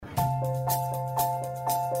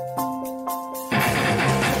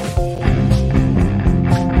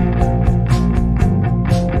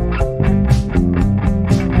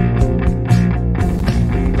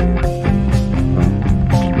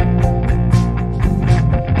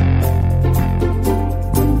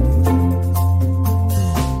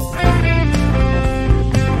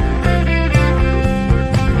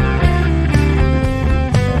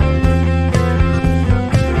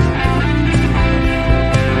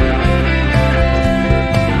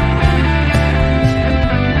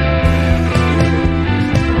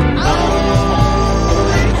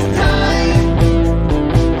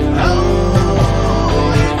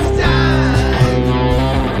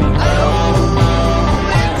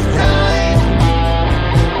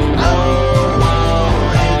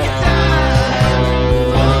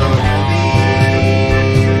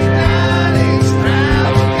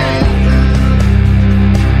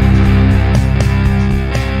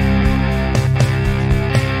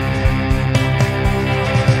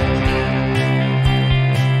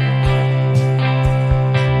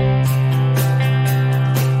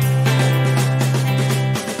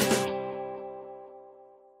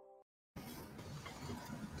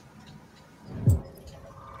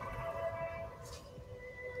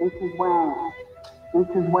Mrs. Wang.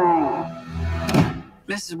 Mrs. Wang.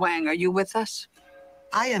 Mrs. Wang, are you with us?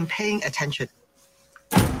 I am paying attention.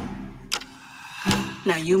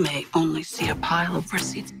 Now, you may only see a pile of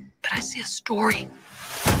receipts, but I see a story.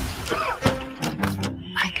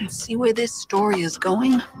 I can see where this story is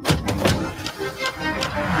going.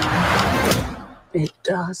 It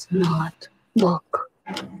does not look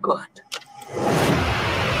good.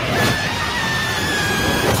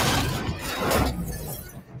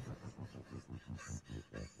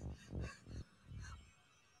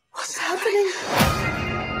 What's happening?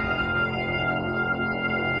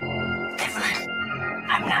 Evelyn,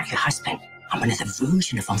 I'm not your husband. I'm another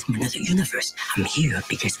version of from another universe. I'm here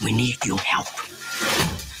because we need your help.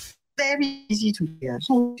 Very easy to hear.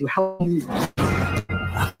 So to help you.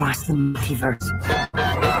 Across the multiverse,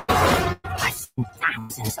 I've seen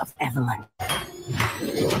thousands of Evelyn.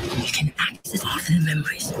 You can access all their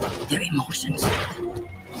memories, their emotions,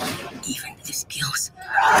 even their skills.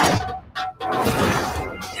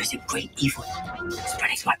 There's a great evil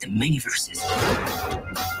spreading throughout the many verses.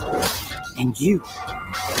 And you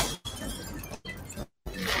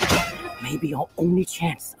may be our only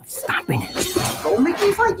chance of stopping it. Don't make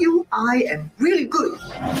me fight you. I am really good.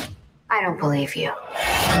 I don't believe you.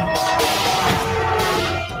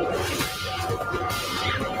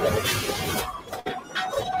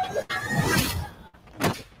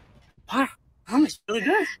 Wow, that really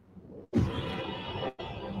good.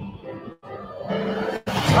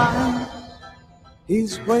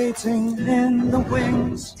 He's waiting in the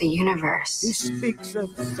wings. The universe He speaks of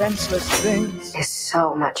senseless things. is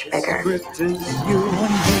so much bigger Script is you and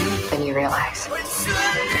me. than you realize.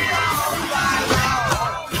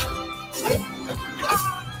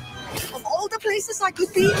 Of all the places I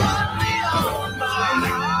could be,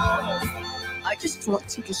 I just want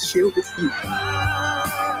to share with you.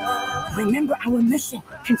 Remember our mission.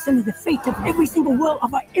 Consider the fate of every single world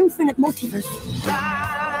of our infinite multiverse.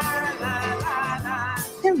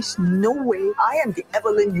 There is no way I am the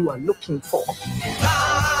Evelyn you are looking for.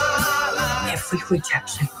 Every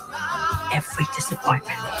rejection, every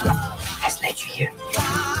disappointment has led you here.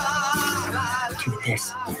 To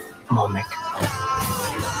this moment.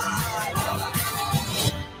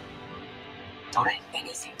 Don't let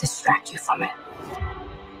anything distract you from it.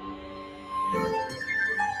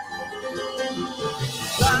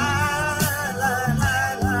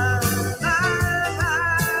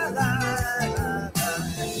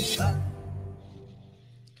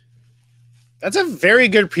 That's a very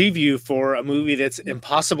good preview for a movie that's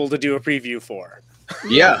impossible to do a preview for.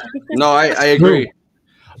 Yeah, no, I agree.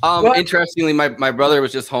 Interestingly, my brother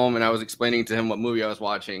was just home and I was explaining to him what movie I was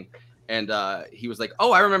watching, and he was like,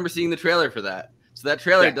 "Oh, I remember seeing the trailer for that." So that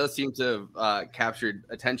trailer does seem to have captured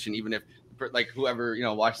attention, even if like whoever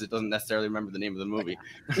watches it doesn't necessarily remember the name of the movie.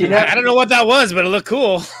 I don't know what that was, but it looked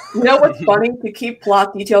cool. You know what's funny? To keep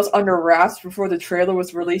plot details under wraps before the trailer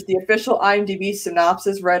was released, the official IMDb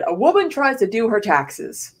synopsis read, "A woman tries to do her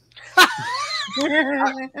taxes." But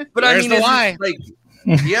I Where's mean, the it's lie? like,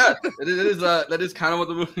 yeah, that is kind of what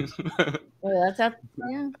the movie is. Well,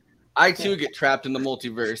 yeah. I too get trapped in the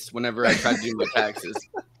multiverse whenever I try to do my taxes.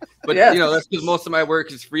 But Yeah. that's because most of my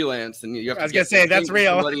work is freelance, and you have to. I was gonna say that's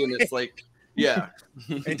real. Somebody, and it's like, yeah.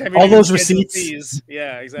 Anytime you All do those scheduled receipts. fees.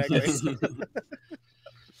 Yeah, exactly.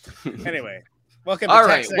 Anyway, welcome. All to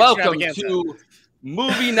right, Texas welcome Extravaganza. to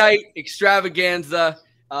Movie Night Extravaganza.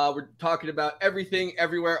 We're talking about everything,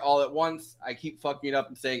 everywhere, all at once. I keep fucking it up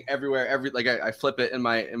and saying everywhere, I flip it in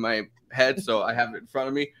my head, so I have it in front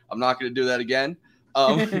of me. I'm not going to do that again.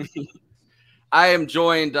 I am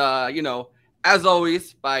joined, as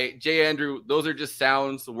always, by J. Andrew. Those are just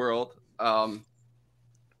sounds. World,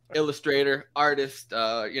 illustrator, artist,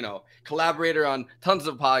 collaborator on tons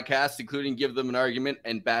of podcasts, including Give Them an Argument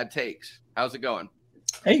and Bad Takes. How's it going?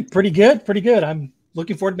 Hey, pretty good. I'm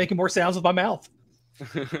looking forward to making more sounds with my mouth.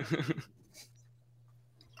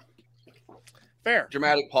 Fair.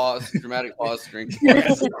 Dramatic pause. Drink.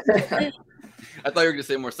 I thought you were going to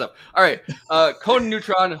say more stuff. All right. Conan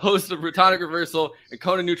Neutron, host of Rutonic Reversal, and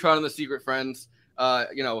Conan Neutron and the Secret Friends.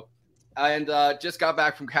 And just got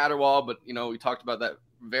back from Caterwall, but we talked about that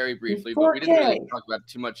very briefly, but we didn't really talk about it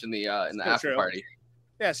too much in the after party.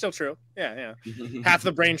 Yeah, still true. Yeah. Half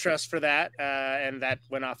the brain trust for that, and that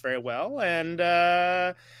went off very well. And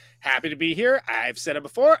happy to be here. I've said it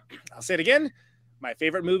before. I'll say it again. My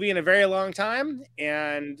favorite movie in a very long time.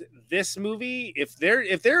 And this movie, if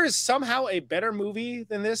there is somehow a better movie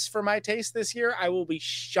than this for my taste this year, I will be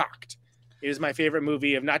shocked. It is my favorite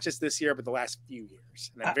movie of not just this year, but the last few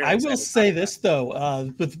years. And I will say this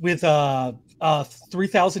though, with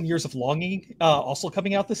 3,000 Years of Longing also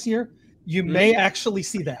coming out this year, you may actually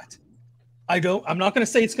see that. I'm not going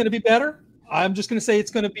to say it's going to be better. I'm just going to say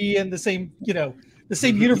it's going to be in the same, the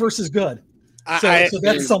same universe is good. So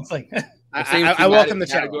that's something. I welcome the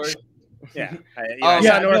challenge. Yeah, I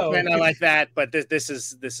saw Northman. I like that, but this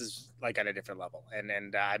is like at a different level,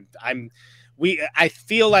 and I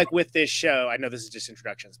feel like with this show, I know this is just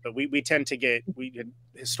introductions, but we tend to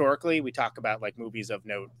historically we talk about like movies of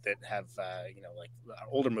note that have like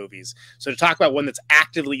older movies. So to talk about one that's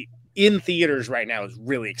actively in theaters right now is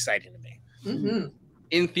really exciting to me. Mm-hmm.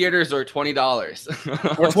 In theaters or $20.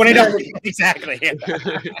 Or $20, exactly.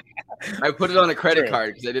 I put it on a credit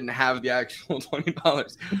card because I didn't have the actual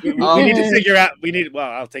 $20. We need to figure out.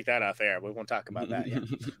 I'll take that off air. We won't talk about that yet.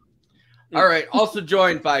 All right. Also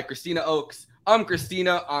joined by Christina Oakes. I'm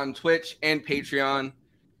Christina on Twitch and Patreon.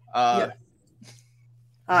 Hi.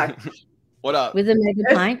 What up? With a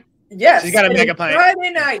mega pint. Yes. She's got a mega pint.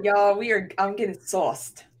 Friday night, y'all. I'm getting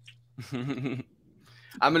sauced.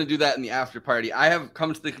 I'm going to do that in the after party. I have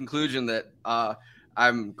come to the conclusion that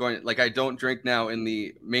I'm going, I don't drink now in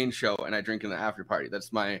the main show and I drink in the after party.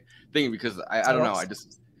 That's my thing because I don't know. I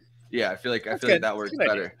feel like that works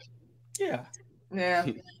better. Yeah. Yeah.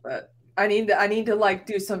 But I need to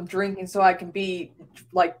do some drinking so I can be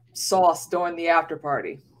sauce during the after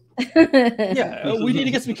party. Yeah. We need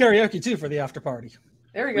to get some karaoke too for the after party.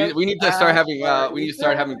 There we go. We need to start having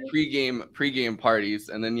pregame parties,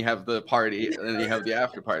 and then you have the party, and then you have the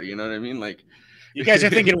after party. You know what I mean? You guys are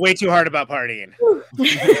thinking way too hard about partying.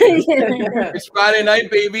 It's Friday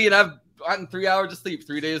night, baby, and I've gotten 3 hours of sleep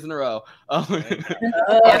 3 days in a row. Of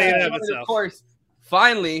course,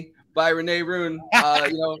 finally by Renee Rune.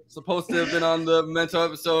 Supposed to have been on the Memento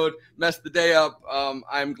episode, messed the day up.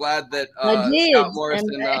 I'm glad that Scott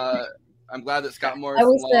Morrison. I'm glad that Scott Morrison. I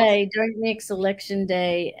will say, don't mix election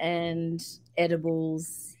day and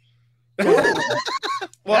edibles.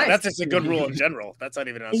 Well, that's just a good rule in general. That's not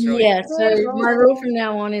even in Australia. Yeah, so my rule from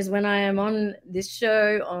now on is when I am on this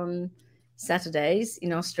show on Saturdays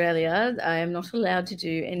in Australia, I am not allowed to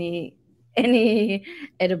do any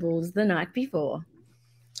edibles the night before.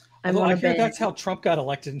 I hear that's how Trump got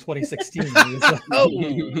elected in 2016.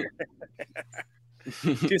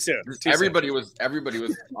 Too soon. Everybody was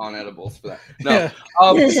on edibles for that. No,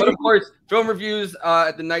 but of course, film reviews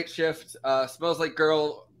at the night shift, Smells Like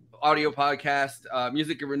Girl audio podcast,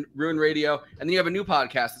 Music and Ruin Radio, and then you have a new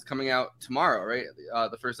podcast that's coming out tomorrow, right?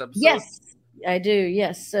 The first episode. Yes, I do.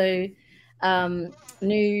 Yes, so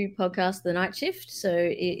new podcast, The Night Shift. So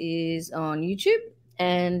it is on YouTube,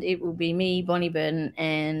 and it will be me, Bonnie Burton,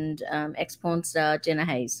 and ex-porn star Jenna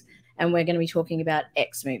Hayes, and we're going to be talking about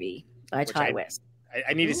X Movie by Ty West.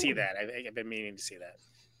 I need to see that. I've been meaning to see that.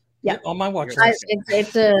 Yeah, on my watch list.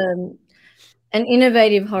 It's an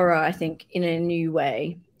innovative horror, I think, in a new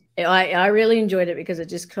way. I really enjoyed it because it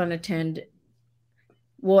just kind of turned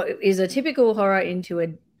what is a typical horror into a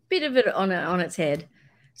bit of it on its head.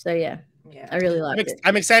 So yeah, I really liked it.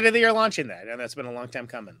 I'm excited that you're launching that, and that's been a long time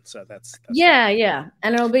coming. So that's yeah,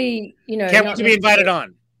 and it'll be can't wait to be invited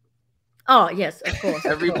on. Oh yes, of course.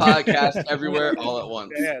 Every podcast, everywhere, all at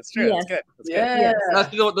once. Yeah, it's true. Yes. It's good. Yeah.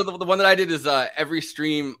 That's the one that I did is every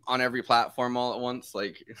stream on every platform all at once.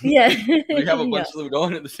 We have a bunch of them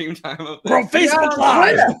going at the same time. We're on Facebook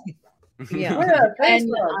Live. Yeah. And,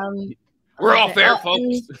 we're all fair,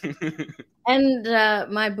 folks.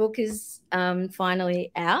 And my book is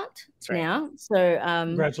finally out now. So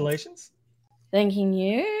congratulations. Thanking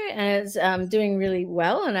you, and it's doing really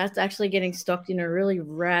well, and it's actually getting stocked in a really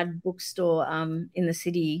rad bookstore in the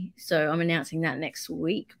city. So I'm announcing that next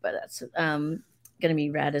week, but that's going to be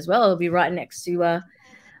rad as well. It'll be right next to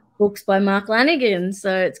books by Mark Lanigan,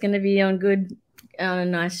 so it's going to be on a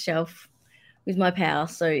nice shelf with my pal.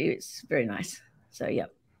 So it's very nice. So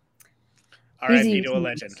yep. R.I.P. to a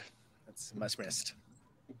legend. That's much missed.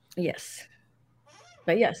 Yes,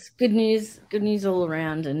 but yes, good news all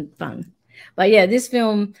around and fun. But yeah, this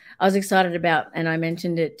film I was excited about, and I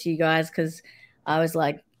mentioned it to you guys because I was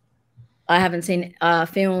like, I haven't seen a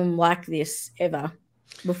film like this ever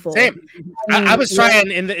before. Same. I was trying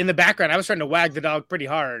in the background. I was trying to wag the dog pretty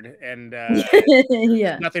hard, and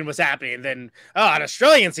yeah, nothing was happening. And then an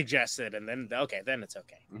Australian suggested, and then then it's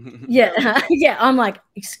okay. Yeah, yeah. I'm like,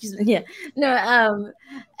 excuse me. Yeah, no.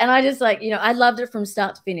 And I just I loved it from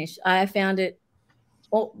start to finish. I found it.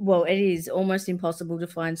 Well, it is almost impossible to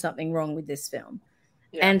find something wrong with this film.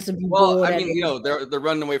 Yeah. And to be bored I mean, they're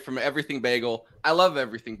running away from Everything Bagel. I love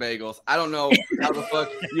Everything Bagels. I don't know how the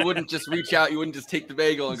fuck you wouldn't just reach out, you wouldn't just take the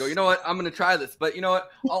bagel and go, you know what, I'm gonna try this. But you know what,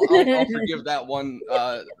 I'll forgive that one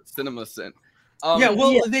cinema sin.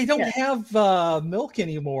 They don't have milk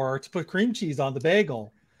anymore to put cream cheese on the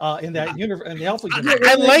bagel in that universe. In the Alpha universe.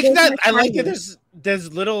 I like that. I like that.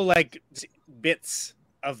 There's little bits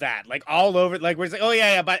of that, all over, where it's oh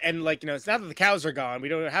yeah, but and it's not that the cows are gone, we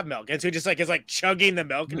don't have milk, and so he just is chugging the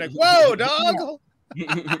milk and whoa, dog. Yeah.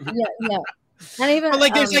 And even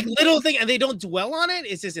but there's little thing, and they don't dwell on it.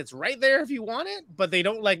 It's just it's right there if you want it, but they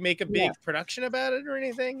don't make a big production about it or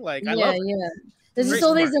anything. I love it. There's just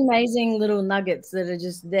all these amazing little nuggets that are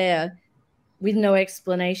just there with no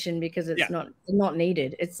explanation because it's not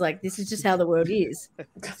needed. It's this is just how the world is.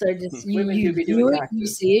 So just you view it, you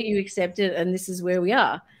see it, you accept it, and this is where we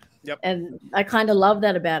are. Yep. And I kind of love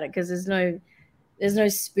that about it because there's no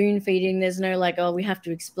spoon feeding. There's no we have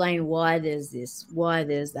to explain why there's this, why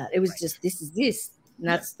there's that. It was just this is this, and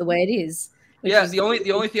that's the way it is. Yeah, the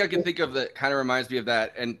only thing I can think of that kind of reminds me of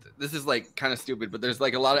that, and this is kind of stupid, but there's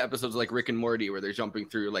a lot of episodes like Rick and Morty where they're jumping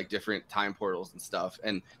through different time portals and stuff,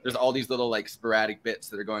 and there's all these little sporadic bits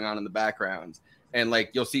that are going on in the background, and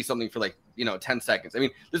you'll see something for 10 seconds. I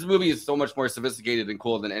mean, this movie is so much more sophisticated and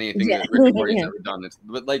cool than anything that Rick and Morty's ever done.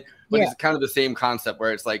 But it's kind of the same concept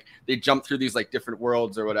where it's they jump through these different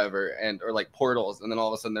worlds or whatever, or portals, and then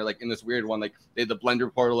all of a sudden they're in this weird one, they had the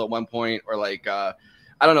Blender portal at one point, or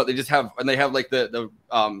I don't know. They just have, and they have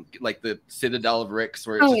the Citadel of Ricks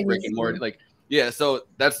where it's just Rick and Morty. So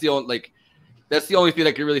that's the only thing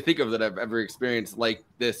I can really think of that I've ever experienced like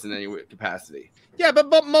this in any capacity. Yeah,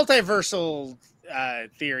 but multiversal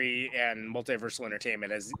theory and multiversal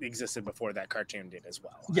entertainment has existed before that cartoon did as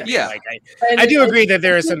well. Yeah. I do agree that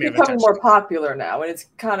there is something it's becoming more popular now, and it's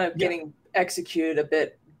kind of getting executed a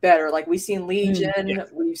bit better. We've seen Legion,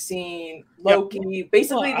 we've seen Loki.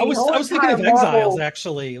 Basically, I was thinking of Exiles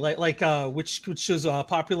actually, which was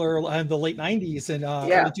popular in the late '90s and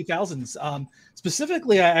early 2000s.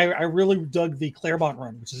 Specifically, I really dug the Claremont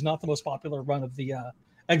run, which is not the most popular run of the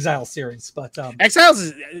Exiles series, but Exiles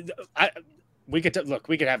is. We could have a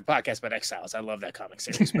podcast about Exiles. I love that comic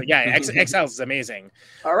series, but yeah, Exiles is amazing.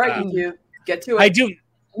 All right, you get to it. I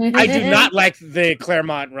do not like the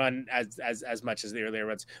Claremont run as much as the earlier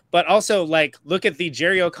runs, but also look at the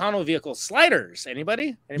Jerry O'Connell vehicle Sliders.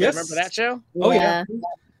 Anybody remember that show? Oh yeah.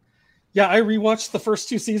 I rewatched the first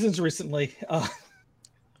 2 seasons recently.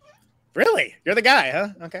 Really? You're the guy, huh?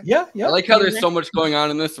 Okay. Yeah. I like how there's so much going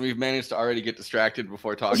on in this, and we've managed to already get distracted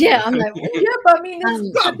before talking. Yeah, I'm but I mean,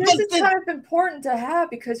 this is kind of important to have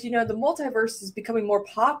because the multiverse is becoming more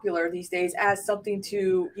popular these days as something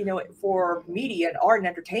to for media and art and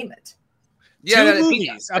entertainment. Yeah, 2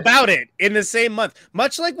 movies about it in the same month.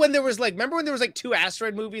 Much like when there was remember when there was 2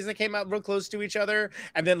 asteroid movies that came out real close to each other,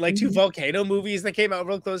 and then 2 volcano movies that came out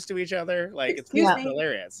real close to each other. It's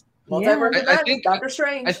hilarious. I think Doctor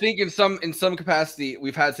Strange. I think in some capacity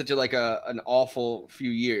we've had such an awful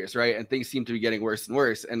few years, right? And things seem to be getting worse and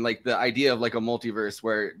worse. And the idea of a multiverse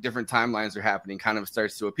where different timelines are happening kind of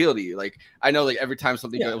starts to appeal to you. I know every time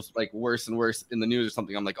something goes worse and worse in the news or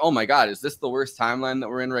something, I'm oh my god, is this the worst timeline that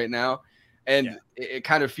we're in right now? And it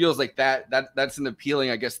kind of feels like that's an appealing,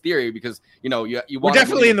 I guess, theory because we're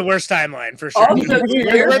definitely in the worst timeline for sure. Also,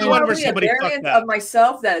 we're the one where somebody fucked up. Of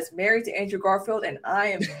myself that is married to Andrew Garfield, and I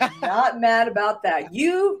am not mad about that.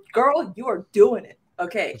 You, girl, you are doing it.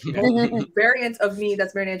 Okay, variant of me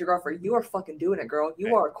that's married to Andrew Garfield. You are fucking doing it, girl.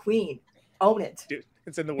 You are a queen. Own it, dude.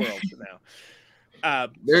 It's in the world now.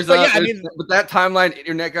 But that timeline,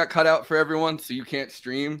 internet got cut out for everyone, so you can't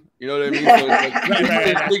stream. You know what I mean? So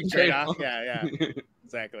it's big trade-off. Yeah.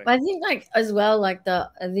 exactly. But I think like as well, like the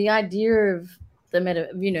idea of the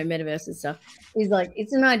metaverse and stuff is like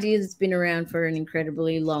it's an idea that's been around for an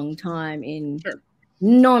incredibly long time in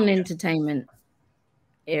non-entertainment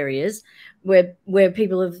areas where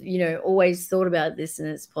people have always thought about this and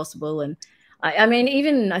it's possible. And I mean,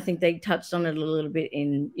 even I think they touched on it a little bit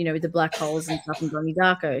in with the black holes and stuff in Donnie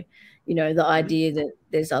Darko. The idea that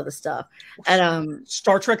there's other stuff. And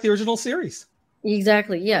Star Trek, the original series.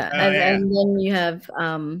 Exactly, yeah. And then you have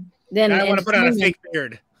then I want to put on a fake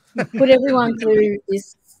beard. Put everyone through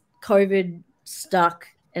this COVID stuck,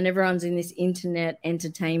 and everyone's in this internet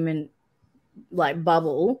entertainment like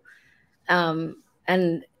bubble, and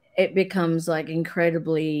it becomes like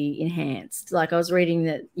incredibly enhanced. Like I was reading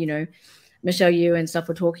that Michelle Yeoh and stuff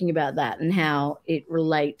were talking about that and how it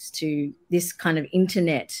relates to this kind of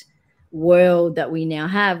internet world that we now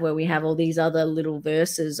have, where we have all these other little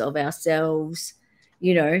verses of ourselves,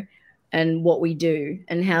 and what we do,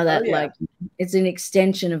 and how that like it's an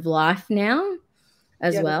extension of life now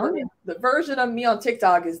as well. The version of me on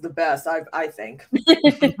TikTok is the best, I think.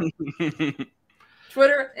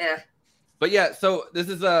 Twitter, But yeah, so this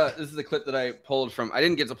is a clip that I pulled from. I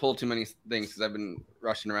didn't get to pull too many things because I've been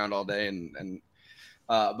rushing around all day,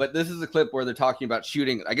 but this is a clip where they're talking about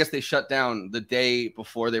shooting. I guess they shut down the day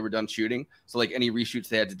before they were done shooting, so like any reshoots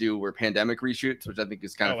they had to do were pandemic reshoots, which I think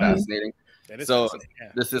is kind of fascinating. So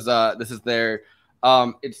this is their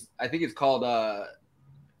I think it's called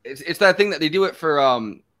it's that thing that they do it for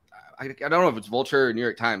I don't know if it's Vulture or New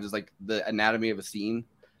York Times. It's like the anatomy of a scene.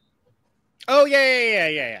 Oh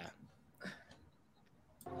yeah.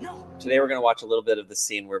 Today we're going to watch a little bit of the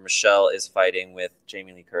scene where Michelle is fighting with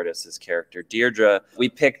Jamie Lee Curtis's character Deirdre. We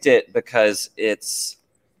picked it because it's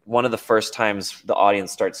one of the first times the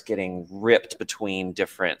audience starts getting ripped between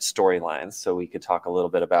different storylines, so we could talk a little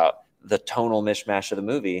bit about the tonal mishmash of the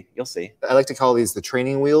movie. You'll see. I like to call these the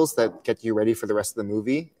training wheels that get you ready for the rest of the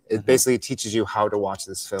movie. It basically teaches you how to watch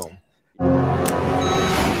this film.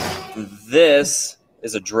 This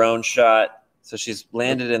is a drone shot. So she's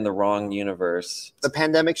landed in the wrong universe. The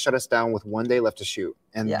pandemic shut us down with one day left to shoot.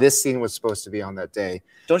 And this scene was supposed to be on that day.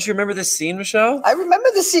 Don't you remember this scene, Michelle? I remember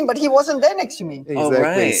the scene, but he wasn't there next to me. Exactly. Oh,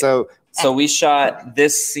 right. So we shot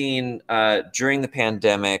this scene during the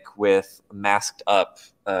pandemic with masked up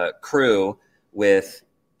crew with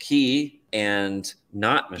Key and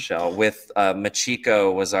not Michelle, with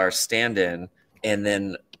Machiko was our stand-in. And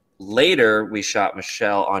then later we shot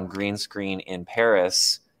Michelle on green screen in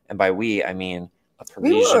Paris. And by we, I mean a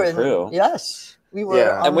Parisian crew. Yes. We were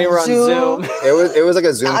and we were on Zoom. It was like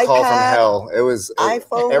a Zoom call from iPad, hell. It was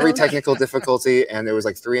iPhone. Every technical difficulty, and it was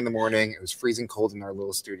like 3 a.m. It was freezing cold in our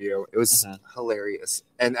little studio. It was hilarious,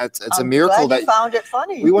 and it's a miracle that you found it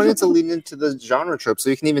funny. We wanted to lean into the genre trope, so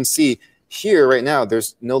you can even see here right now.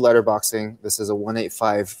 There's no letterboxing. This is a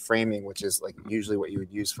 1:8:5 framing, which is like usually what you would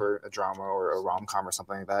use for a drama or a rom-com or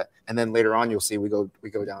something like that. And then later on, you'll see we go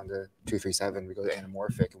down to 2:3:7. We go to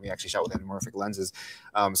anamorphic, and we actually shot with anamorphic lenses.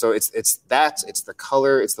 So it's the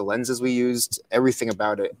color, it's the lenses we used, everything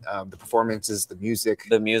about it. The performances, the music.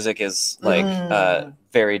 The music is like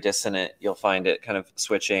very dissonant. You'll find it kind of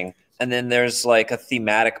switching, and then there's like a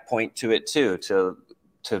thematic point to it too, to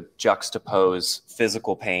juxtapose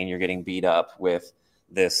physical pain, you're getting beat up, with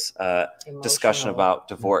this discussion about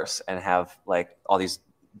divorce, and have like all these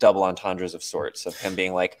double entendres of sorts of him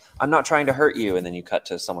being like, I'm not trying to hurt you, and then you cut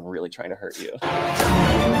to someone really trying to hurt you.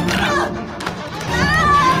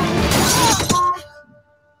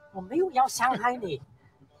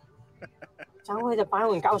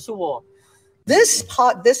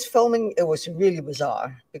 This filming, it was really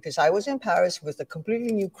bizarre because I was in Paris with a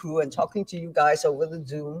completely new crew and talking to you guys over the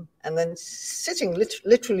Zoom, and then sitting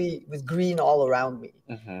literally with green all around me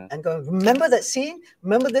and going, remember that scene?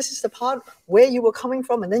 Remember this is the part where you were coming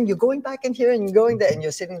from, and then you're going back in here and you're going there and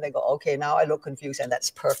you're sitting there, go, okay, now I look confused, and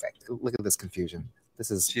that's perfect. Look at this confusion.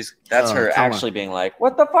 That's her actually being like,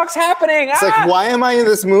 what the fuck's happening? It's like, why am I in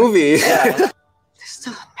this movie? This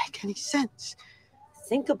doesn't make any sense.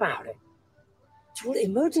 Think about it. Through the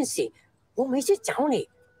emergency, what makes you down it?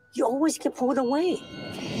 You always get pulled away.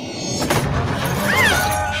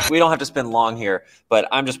 We don't have to spend long here, but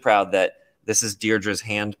I'm just proud that this is Deirdre's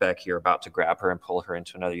hand back here about to grab her and pull her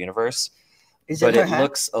into another universe. But it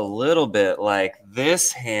looks a little bit like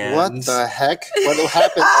this hand. What the heck? What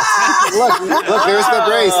happened? look, there's the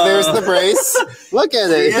brace. There's the brace. Look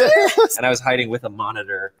at it. And I was hiding with a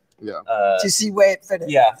monitor. Yeah. To see where it fit.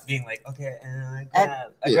 Yeah, being like, okay,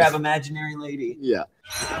 I grab imaginary lady. Yeah.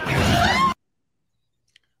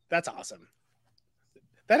 That's awesome.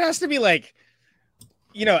 That has to be like,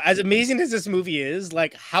 as amazing as this movie is,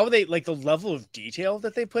 like how they, like the level of detail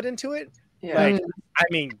that they put into it Yeah. Like, I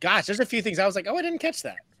mean, gosh, there's a few things I was like, oh, I didn't catch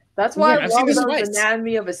that. That's why I I've seen love this those twice.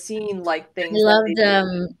 anatomy of a scene like things. I that they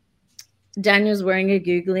loved do. Daniel's wearing a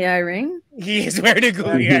googly eye ring. He is wearing a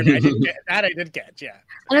googly eye. I did catch, yeah.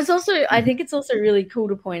 And it's also, I think it's also really cool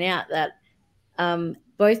to point out that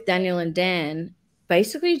both Daniel and Dan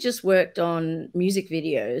basically just worked on music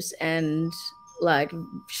videos and like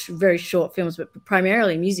very short films, but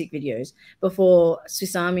primarily music videos before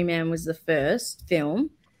Swiss Army Man was the first film.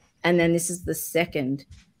 And then this is the second.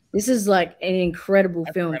 This is like an incredible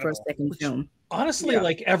film for a second film. Honestly,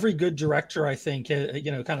 like every good director, I think,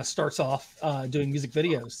 kind of starts off doing music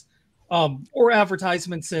videos or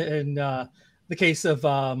advertisements in the case of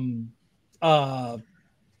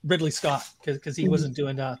Ridley Scott, because he wasn't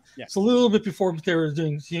doing it's a little bit before they were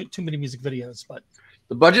doing too many music videos. But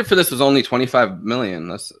the budget for this was only $25 million.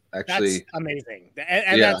 That's actually amazing.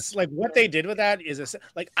 And that's like what they did with that is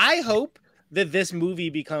like, I hope that this movie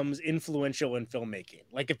becomes influential in filmmaking.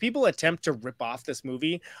 Like if people attempt to rip off this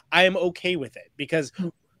movie, I am okay with it because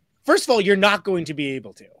first of all, you're not going to be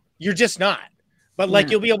able to, you're just not, but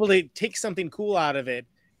like, you'll be able to take something cool out of it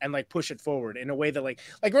and like push it forward in a way that like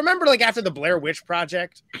remember like after the Blair Witch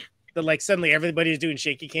Project that like suddenly everybody's doing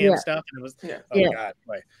shaky cam stuff and it was, God,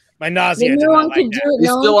 boy, my nausea. Did not like that. They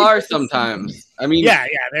still are sometimes. I mean,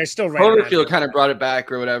 they're still right. Cloverfield kind of brought it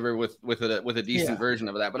back or whatever with a decent version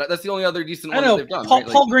of that, but that's the only other decent one they've done.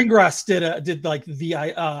 Paul Greengrass did like the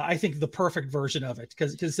I think the perfect version of it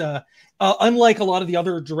because unlike a lot of the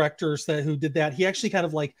other directors who did that, he actually kind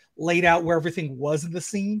of like laid out where everything was in the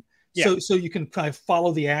scene, so you can kind of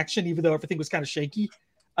follow the action even though everything was kind of shaky,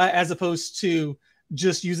 as opposed to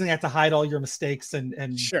just using that to hide all your mistakes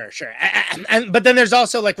and sure. And but then there's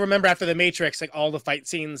also like, remember after the Matrix, like all the fight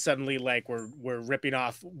scenes suddenly like were ripping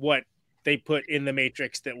off what they put in the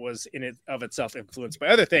Matrix that was in it of itself influenced by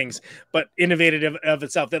other things, but innovative of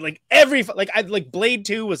itself that like like Blade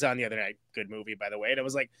 2 was on the other night. Good movie, by the way. And it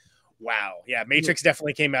was like, wow. Yeah. Matrix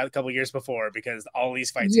definitely came out a couple years before because all these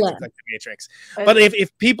fight scenes look like the Matrix. But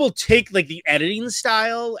if people take like the editing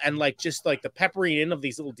style and like just like the peppering in of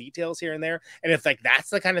these little details here and there, and if like that's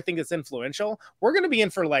the kind of thing that's influential, we're going to be in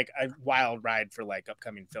for like a wild ride for like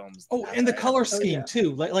upcoming films. Oh, and the color scheme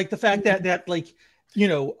too. Like the fact that like, you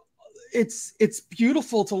know, it's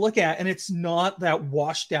beautiful to look at and it's not that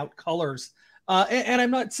washed out colors. And I'm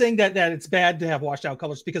not saying that it's bad to have washed out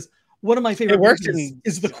colors because one of my favorite movies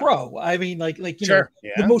is The Crow. I mean, like you know,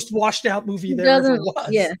 the most washed out movie there ever was.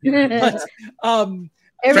 Yeah. But,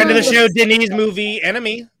 friend of the show, Denis movie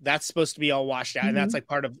Enemy. That's supposed to be all washed out, and that's like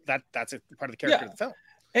part of that. That's part of the character of the film.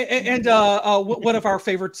 And one of our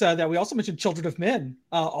favorites that we also mentioned, Children of Men,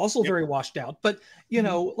 also very washed out. But you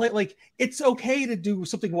know, like it's okay to do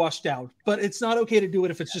something washed out, but it's not okay to do it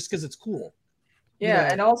if it's just because it's cool. Yeah,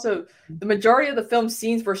 and also the majority of the film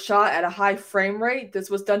scenes were shot at a high frame rate.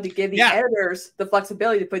 This was done to give the editors the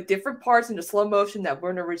flexibility to put different parts into slow motion that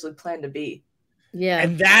weren't originally planned to be. Yeah,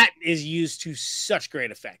 and that is used to such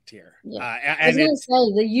great effect here. Yeah. I was going to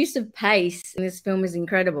say the use of pace in this film is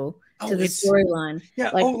incredible to the storyline.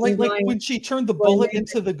 Yeah, like when she turned the bullet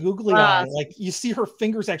into the googly eye, like you see her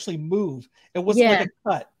fingers actually move. It wasn't like a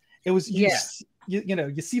cut. It was you know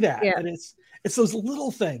you see that, and it's those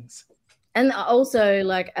little things. And also,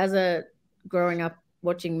 like, growing up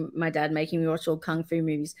watching my dad making me watch all kung fu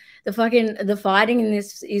movies, the fighting in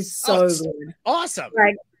this is so good. Awesome.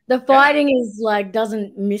 Like the fighting is like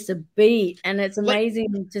doesn't miss a beat, and it's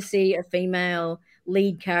amazing to see a female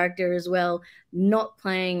lead character as well, not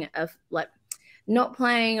playing a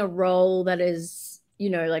role that is, you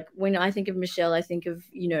know, like when I think of Michelle, I think of,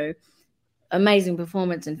 you know, amazing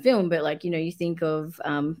performance in film, but like, you know, you think of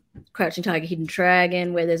Crouching Tiger, Hidden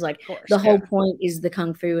Dragon, where there's like the whole point is the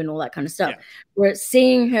kung fu and all that kind of stuff. Where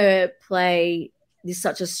seeing her play this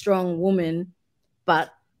such a strong woman,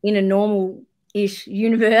 but in a normal-ish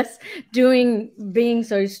universe, being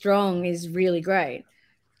so strong is really great.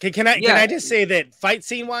 Can I just say that fight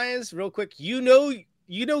scene wise, real quick, you know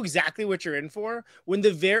exactly what you're in for when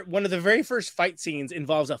one of the very first fight scenes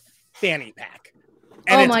involves a fanny pack.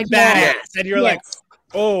 And it's badass. And you're like,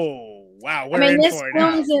 oh, wow.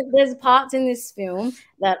 There's parts in this film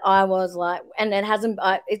that I was like, and it hasn't,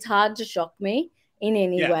 it's hard to shock me in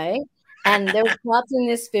any way. And there were parts in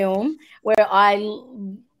this film where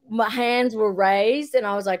my hands were raised and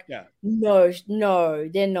I was like, no, they're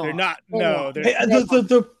not. They're not. No.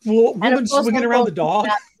 The woman swinging around the dog.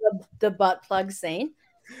 The butt plug scene.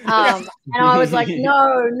 And I was like,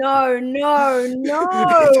 no. Don't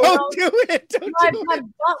do it. My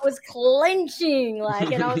butt was clenching,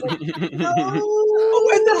 like, and I was like, no.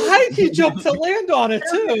 Oh, and the height he jumped to land on it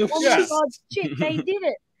too. Oh my God, shit, they did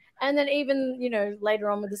it. And then even, you know, later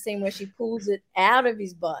on with the scene where she pulls it out of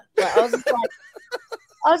his butt. Like,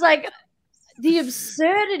 I was like, the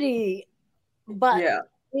absurdity, but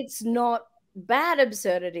it's not bad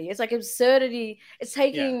absurdity. It's like absurdity. It's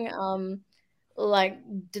taking like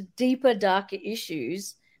deeper, darker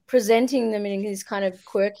issues, presenting them in this kind of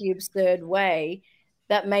quirky, absurd way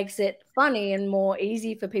that makes it funny and more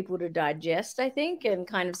easy for people to digest, I think, and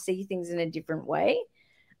kind of see things in a different way.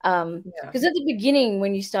 Because at the beginning,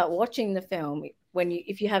 when you start watching the film,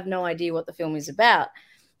 if you have no idea what the film is about,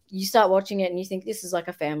 you start watching it and you think this is like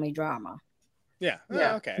a family drama. Yeah.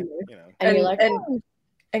 Okay. You know. And you're like,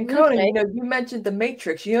 and Conan, you know, you mentioned the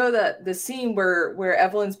Matrix. You know that the scene where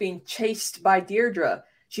Evelyn's being chased by Deirdre,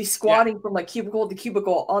 she's squatting from like cubicle to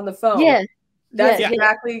cubicle on the phone. Yeah. That's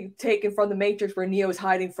exactly taken from the Matrix, where Neo is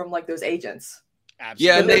hiding from like those agents. Absolutely.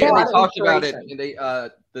 Yeah, and they talked about it, and they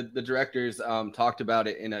the directors talked about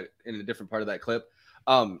it in a different part of that clip.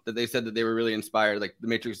 That they said that they were really inspired. Like The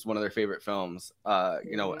Matrix is one of their favorite films.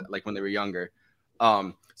 You know, like when they were younger.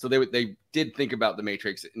 So they did think about The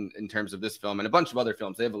Matrix in terms of this film and a bunch of other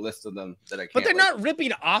films. They have a list of them that I can't. But they're not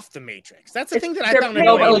ripping off The Matrix. That's the thing that I found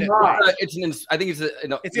annoying. I think it's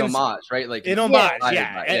an homage, right? Like an homage,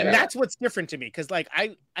 yeah. And that's what's different to me, because like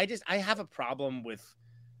I have a problem with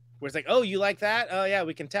where it's like, oh, you like that? Oh yeah,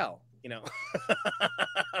 we can tell. You know,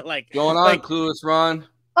 like going on, like, Clueless Ron.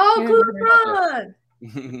 Oh, Clueless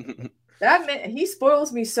Ron. That man, he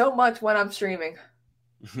spoils me so much when I'm streaming.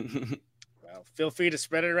 Well, feel free to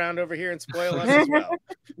spread it around over here and spoil us as well.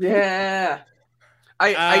 Yeah.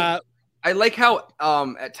 I like how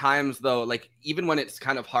at times though, like even when it's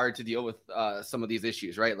kind of hard to deal with some of these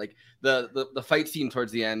issues, right? Like the fight scene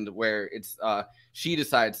towards the end where it's she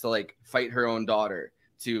decides to like fight her own daughter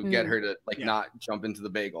to get her to like not jump into the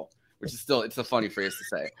bagel, which is still, it's a funny phrase to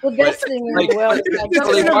say. The best thing in the world.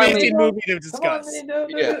 It's an amazing movie to discuss.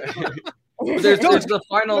 Yeah. There's the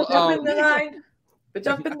final jump in the line, but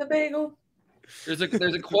jump in the bagel. There's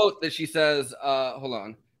a quote that she says,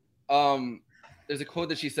 hold on. There's a quote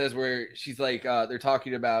that she says where she's like, they're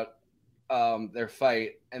talking about their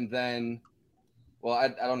fight, and then, well, I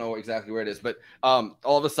don't know exactly where it is, but all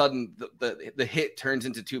of a sudden the hit turns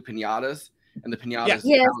into two pinatas, and the pinatas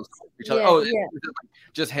each other.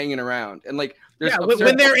 Just hanging around, and like there's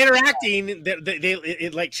when they're interacting,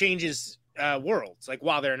 it like changes worlds, like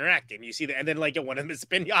while they're interacting. You see that, and then like one of them is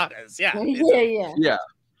pinatas. Yeah.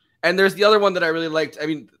 And there's the other one that I really liked. I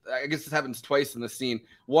mean, I guess this happens twice in the scene.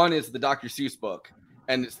 One is the Dr. Seuss book,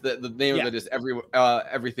 and it's the name of it is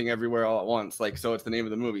Everything Everywhere All at Once. Like, so it's the name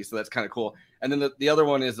of the movie. So that's kind of cool. And then the other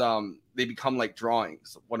one is they become like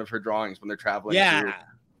drawings. One of her drawings when they're traveling through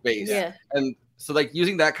space. Yeah. And so like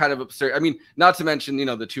using that kind of absurd. I mean, not to mention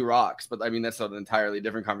the two rocks, but I mean that's an entirely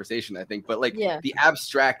different conversation, I think. But like the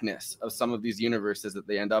abstractness of some of these universes that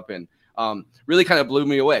they end up in. Really kind of blew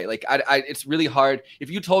me away. Like it's really hard. If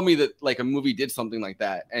you told me that like a movie did something like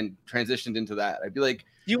that and transitioned into that, I'd be like,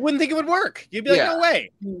 you wouldn't think it would work. You'd be like, no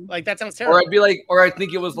way. Like that sounds terrible. Or I'd be like, or I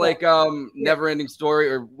think it was like Never Ending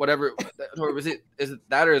Story or whatever. Or is it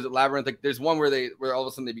that, or is it Labyrinth? Like there's one where all of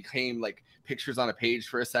a sudden they became like pictures on a page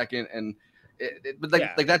for a second, and but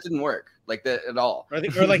like that didn't work like that at all.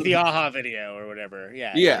 Or like the AHA video or whatever.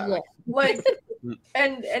 Yeah. Like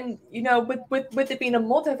and you know, with it being a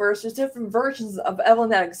multiverse, there's different versions of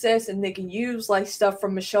Evelyn that exist, and they can use like stuff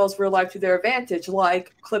from Michelle's real life to their advantage,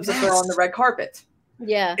 like clips of her on the red carpet.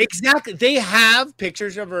 Yeah, exactly. They have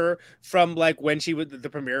pictures of her from like when she was the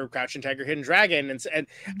premiere of Crouching Tiger, Hidden Dragon,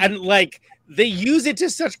 and like they use it to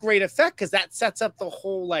such great effect because that sets up the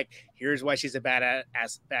whole like here's why she's a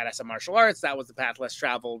badass in martial arts. That was the path less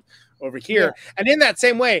traveled over here, and in that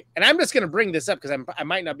same way. And I'm just going to bring this up because I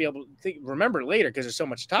might not be able to remember later because there's so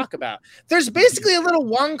much to talk about. There's basically a little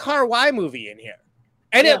Wong Kar-wai movie in here,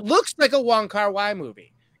 and it looks like a Wong Kar-wai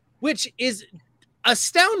movie, which is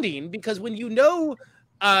astounding because when you know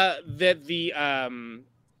that the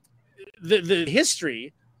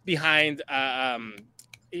history behind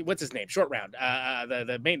what's his name, Short Round,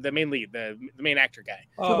 the main lead, the main actor guy,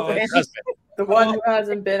 the one who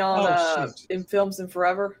hasn't been on in films in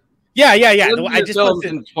forever. I just filmed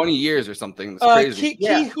in 20 years or something. It's crazy.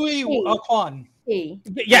 Ke Huy Quan. He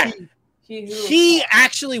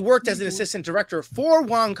actually worked as an assistant director for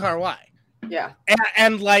Wong Kar-wai. Yeah,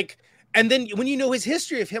 and then when you know his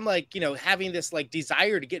history of him, like, having this like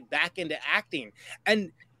desire to get back into acting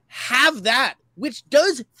and have that, which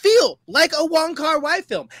does feel like a Wong Kar-wai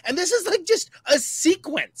film. And this is like just a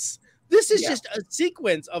sequence. This is just a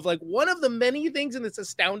sequence of like one of the many things in this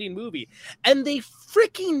astounding movie. And they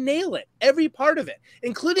freaking nail it. Every part of it,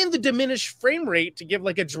 including the diminished frame rate to give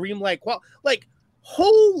like a dreamlike, like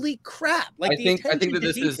holy crap! Like I think that attention to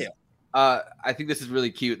this is detail. I think this is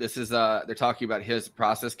really cute. This is they're talking about his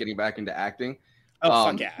process getting back into acting. Oh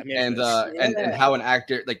fuck yeah! I mean, and how an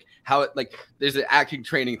actor there's an acting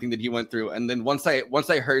training thing that he went through, and then once I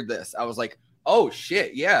heard this, I was like, oh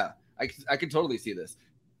shit, yeah, I can totally see this.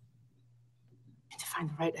 To find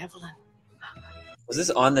the right Evelyn. Was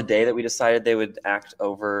this on the day that we decided they would act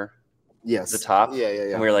over the top? Yeah.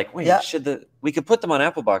 And we were like, wait, Yeah. we could put them on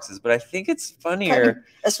Apple boxes, but I think it's funnier.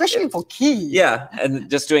 Especially for Key. Yeah,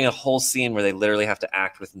 and just doing a whole scene where they literally have to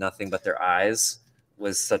act with nothing but their eyes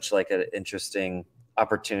was such like an interesting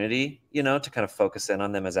opportunity, to kind of focus in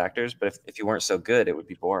on them as actors. But if you weren't so good, it would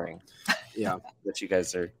be boring. Yeah. But you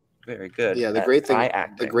guys are very good. Yeah, the at great eye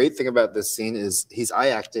acting. the great thing about this scene is he's eye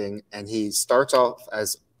acting, and he starts off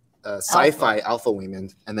as a sci-fi alpha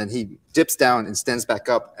woman, and then he dips down and stands back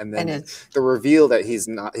up, and then the reveal that he's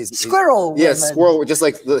Squirrel yeah, woman. squirrel, just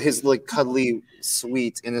like his like cuddly,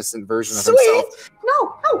 sweet, innocent version of Sweet. himself.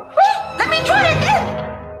 No, wait, let me try again.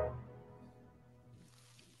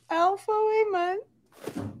 Alpha woman.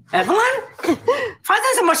 Evelyn? 发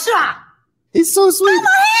生什么事啊? He's so sweet.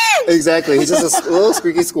 Exactly. He's just a little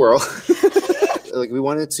squeaky squirrel. Like, we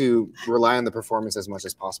wanted to rely on the performance as much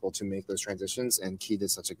as possible to make those transitions, and Key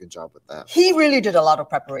did such a good job with that. He really did a lot of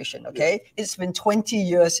preparation, okay? Yeah. It's been 20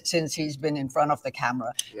 years since he's been in front of the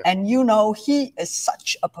camera. Yeah. And he is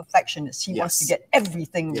such a perfectionist. He wants to get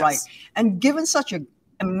everything right. And given such an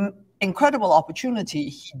incredible opportunity,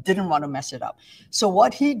 he didn't want to mess it up. So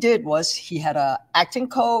what he did was he had an acting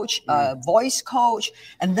coach, a voice coach,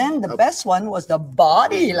 and then the best one was the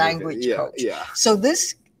body language coach. Yeah. So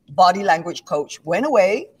this body language coach went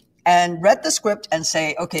away and read the script and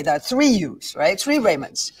say, okay, there are 3 yous, right? 3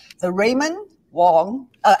 Raymonds. The Raymond Wong,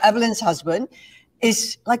 Evelyn's husband,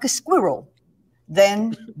 is like a squirrel.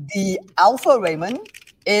 Then the Alpha Raymond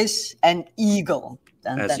is an eagle.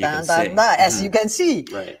 As you can see.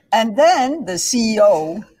 Right. And then the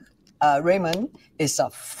CEO, Raymond, is a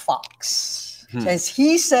fox. As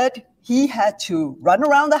he said, he had to run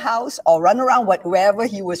around the house or run around wherever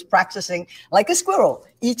he was practicing like a squirrel,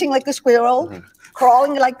 eating like a squirrel,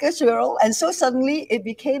 crawling like a squirrel. And so suddenly it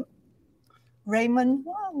became Raymond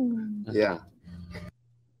Wong. Yeah.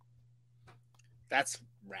 That's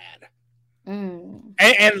rad.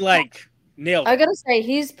 And like, nailed it. I gotta say,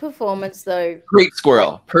 his performance though. Great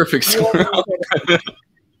squirrel. Perfect squirrel.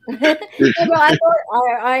 But I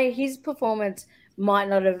thought his performance might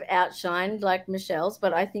not have outshined like Michelle's,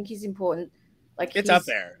 but I think he's important. Like it's up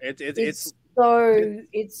there. It's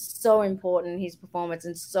so important, his performance,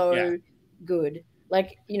 and so good.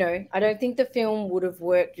 Like, I don't think the film would have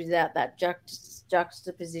worked without that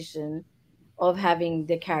juxtaposition of having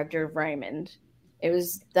the character of Raymond.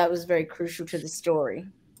 That was very crucial to the story.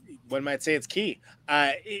 One might say it's key.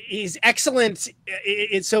 He's excellent.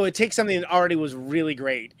 So it takes something that already was really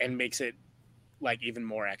great and makes it like even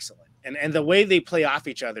more excellent. And the way they play off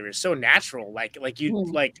each other is so natural. Like you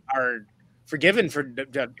like are forgiven for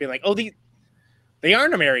being like, oh, they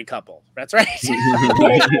aren't a married couple. That's right.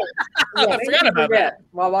 I forgot about that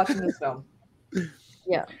while watching this film.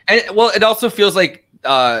 Yeah. And well, it also feels like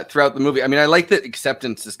throughout the movie, I mean, I like that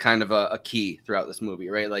acceptance is kind of a key throughout this movie,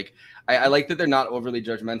 right? Like I like that they're not overly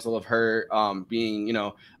judgmental of her being,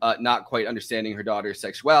 not quite understanding her daughter's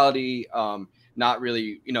sexuality, not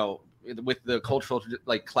really, with the cultural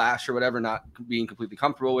like clash or whatever, not being completely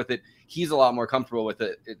comfortable with it. He's a lot more comfortable with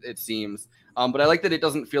it, it seems. But I like that it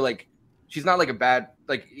doesn't feel like she's not like a bad,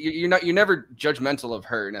 like you're never judgmental of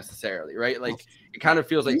her necessarily, right? Like it kind of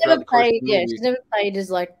feels like she's never played as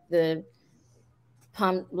like the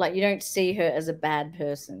pump, like you don't see her as a bad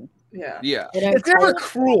person. Yeah. It's never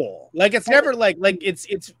cruel. Like it's never like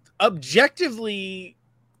it's objectively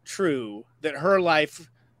true that her life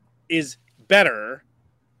is better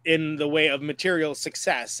in the way of material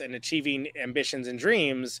success and achieving ambitions and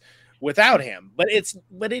dreams without him. But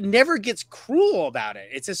it never gets cruel about it.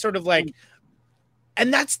 It's just sort of like,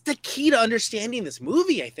 and that's the key to understanding this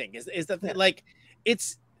movie, I think, is that like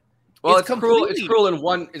it's cruel. It's cruel in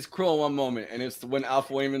one moment, and it's when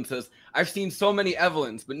Alpha Wayman says, "I've seen so many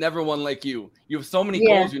Evelyns, but never one like you. You have so many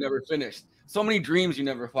goals you never finished, so many dreams you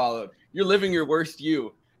never followed. You're living your worst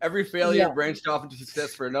you. Every failure branched off into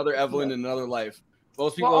success for another Evelyn in another life.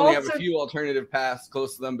 Most people only have a few alternative paths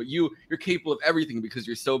close to them, but you're capable of everything because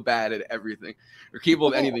you're so bad at everything. You're capable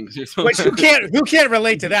of anything because you're so Which who can't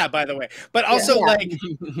relate to that, by the way. But also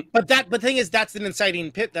but the thing is, that's an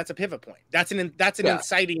inciting that's a pivot point. That's an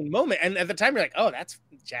inciting moment. And at the time you're like, oh, that's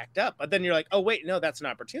jacked up. But then you're like, oh wait, no, that's an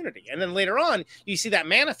opportunity. And then later on you see that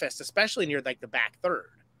manifest, especially near like the back third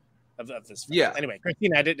of this film. Yeah. Anyway,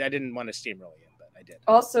 Christina, I didn't want to steamroll you, but I did.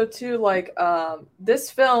 Also, too, like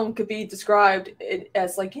this film could be described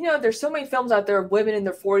as like, you know, there's so many films out there of women in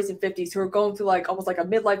their 40s and 50s who are going through like almost like a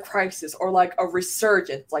midlife crisis or like a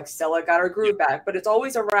resurgence. Like Stella got her groove back, but it's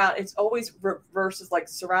always versus like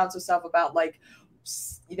surrounds herself about like,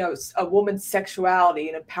 you know, a woman's sexuality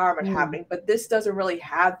and empowerment happening. But this doesn't really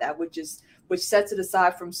have that, which sets it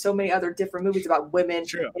aside from so many other different movies about women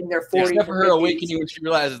in their 40s. Except for her awakening when she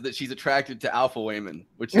realizes that she's attracted to Alpha Waymond,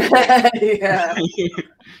 which is yeah.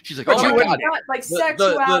 She's like, But oh my god, not, like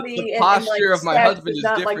sexuality the posture and like of my sex husband is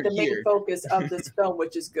not different like the main here. focus of this film,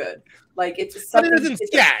 which is good. Like it's But something. it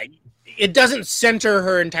doesn't. It doesn't center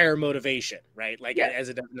her entire motivation, right? Like as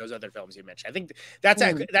it does in those other films you mentioned. I think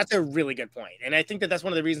that's a really good point, and I think that's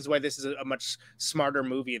one of the reasons why this is a much smarter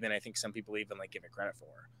movie than I think some people even like give it credit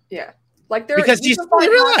for. Yeah, like because she's fully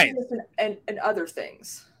realized and other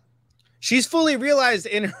things. She's fully realized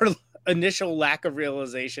in her initial lack of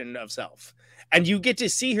realization of self, and you get to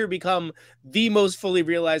see her become the most fully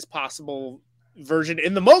realized possible version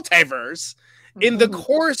in the multiverse in the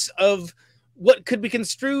course of what could be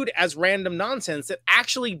construed as random nonsense that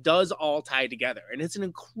actually does all tie together. And it's an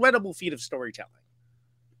incredible feat of storytelling.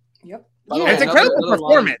 Yep. Yeah, it's an incredible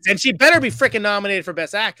performance. And she better be freaking nominated for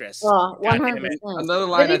Best Actress. Another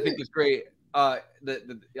line I think is great.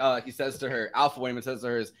 He says to her, Alpha Waymond says to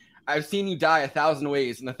her, is, I've seen you die 1,000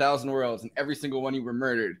 ways in 1,000 worlds, and every single one you were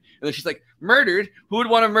murdered. And then she's like, murdered? Who would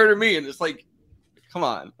want to murder me? And it's like, come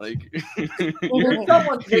on. Like, you're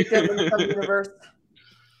someone's victim in some universe.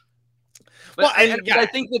 But I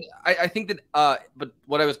think that but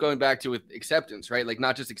what I was going back to with acceptance, right? Like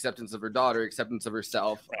not just acceptance of her daughter, acceptance of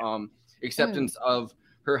herself, acceptance of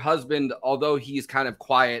her husband, although he's kind of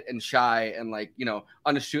quiet and shy and like, you know,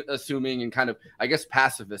 unassuming and kind of, I guess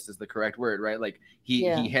pacifist is the correct word, right? Like he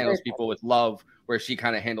handles people with love, where she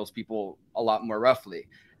kind of handles people a lot more roughly.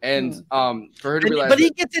 And for her to realize, but he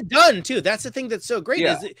gets it done too. That's the thing that's so great.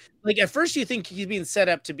 Is like at first you think he's being set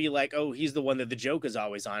up to be like, oh, he's the one that the joke is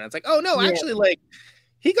always on. It's like, oh no, actually, like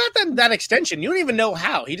he got that extension. You don't even know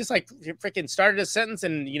how. He just like freaking started a sentence,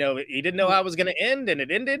 and you know he didn't know how it was going to end, and it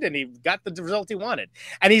ended, and he got the result he wanted.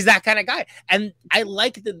 And he's that kind of guy. And I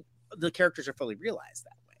like that the characters are fully realized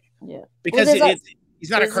that way. Yeah, because he's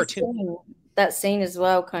not a cartoon. That scene as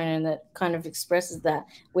well, that kind of expresses that,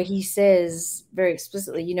 where he says very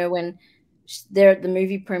explicitly, you know, when they're at the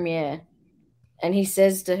movie premiere, and he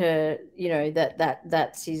says to her, you know, that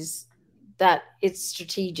it's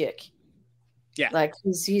strategic. Yeah, like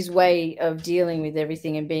his way of dealing with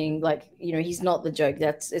everything and being like, you know, he's not the joke.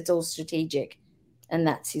 It's all strategic, and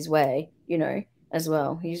that's his way, you know, as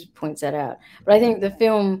well. He points that out. But I think the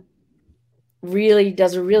film really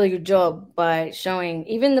does a really good job by showing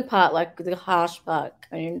even the part, like the harsh part,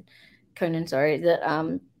 Conan, sorry,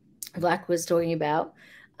 that Black was talking about,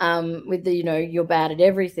 with the, you know, you're bad at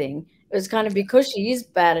everything. It was kind of because she is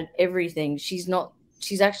bad at everything. She's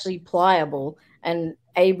actually pliable and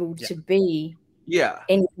able to be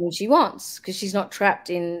anything she wants, because she's not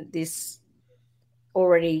trapped in this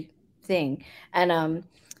already thing. And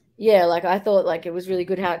like I thought, like it was really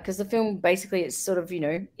good how, because the film basically, it's sort of, you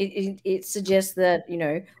know, it suggests that, you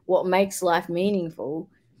know, what makes life meaningful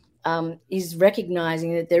is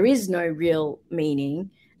recognizing that there is no real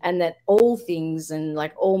meaning, and that all things and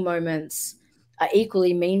like all moments are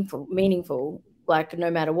equally meaningful, like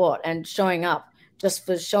no matter what, and showing up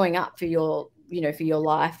for your, you know, for your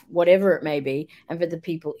life, whatever it may be, and for the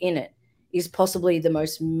people in it is possibly the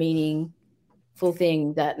most meaningful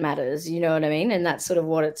thing that matters, you know what I mean? And that's sort of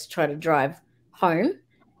what it's trying to drive home,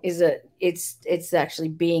 is that it's actually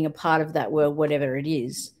being a part of that world, whatever it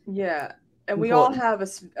is. Yeah. And we all have a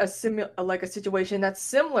situation that's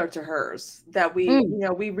similar to hers, that we, you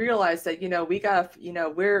know, we realize that, you know, we got, you know,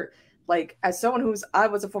 we're like, as someone I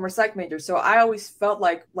was a former psych major, so I always felt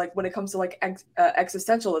like when it comes to like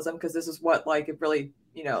existentialism, because this is what like it really,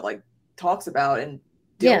 you know, like talks about and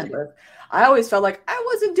deals with, I always felt like I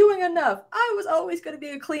wasn't doing enough. I was always going to be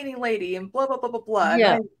a cleaning lady and blah blah blah blah blah.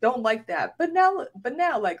 Yeah. And I don't like that. But now,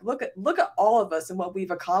 like look at all of us and what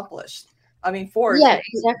we've accomplished. I mean,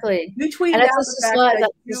 exactly. You tweet and out it's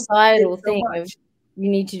that societal thing of you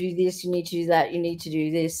need to do this, you need to do that, you need to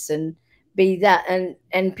do this, and be that,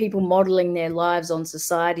 and people modeling their lives on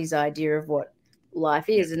society's idea of what life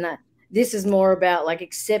is, and that this is more about like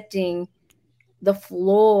accepting the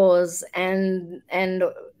flaws and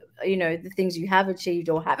you know, the things you have achieved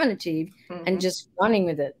or haven't achieved, and just running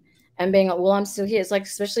with it and being like, well, I'm still here. It's like,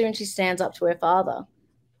 especially when she stands up to her father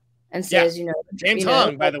and says, you know, James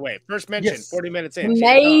Hong, by the way, first mention, 40 minutes in.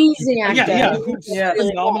 Amazing actor.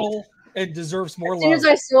 Phenomenal and deserves more love. As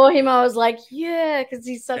soon as I saw him, I was like, yeah, because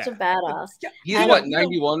he's such a badass. He's what,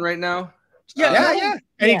 91 right now? Yeah.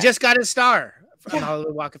 And he just got his star from the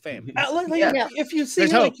Hollywood Walk of Fame. If you see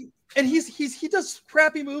him, and he does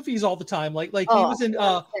crappy movies all the time. Like he was in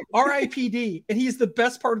R.I.P.D. and he's the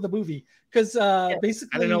best part of the movie because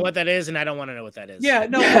basically I don't know what that is, and I don't want to know what that is. Yeah,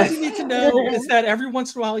 no. What you need to know is that every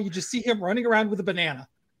once in a while you just see him running around with a banana.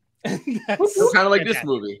 So kind of like this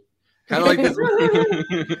movie. Kind of like this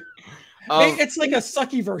movie. It's like a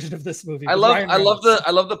sucky version of this movie. I love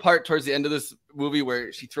the part towards the end of this movie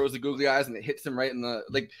where she throws the googly eyes and it hits him right in the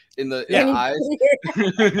eyes.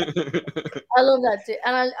 I love that too,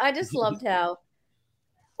 and I just loved how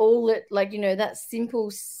all it that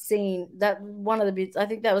simple scene. That one of the bits. I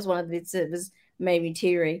think that was one of the bits that made me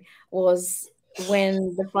teary was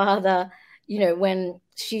when the father, when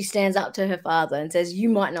she stands up to her father and says, "You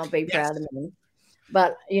might not be proud of me."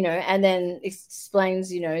 But, and then explains,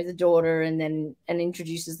 the daughter and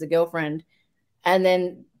introduces the girlfriend. And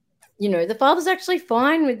then, the father's actually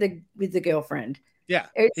fine with the girlfriend. Yeah.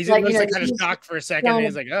 It's he's kind of shocked for a second. And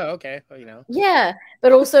he's like, oh, okay. Well, Yeah.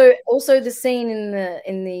 But also the scene in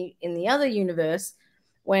the other universe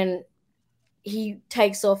when he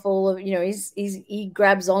takes off all of, he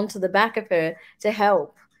grabs onto the back of her to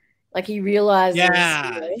help. Like he realizes,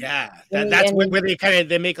 that's where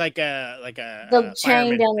they make like a the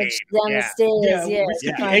chain down the stairs,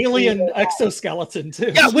 the alien exoskeleton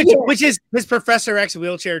too. Yeah, which is his Professor X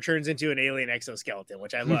wheelchair turns into an alien exoskeleton,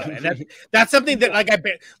 which I love, and that's something that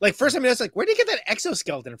first time I was like, where did he get that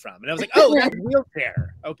exoskeleton from? And I was like, oh, that's a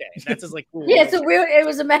wheelchair. Okay, that's just like cool. Yeah, it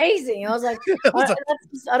was amazing. I was like,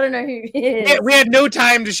 I don't know who he is. We had no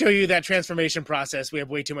time to show you that transformation process. We have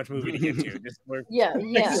way too much movie to get to.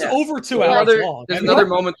 Over 2 hours long. There's another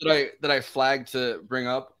moment that I flagged to bring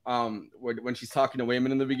up when she's talking to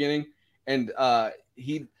Wayman in the beginning, and I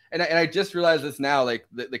just realized this now, like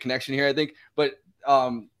the connection here, I think, but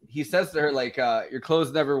he says to her like your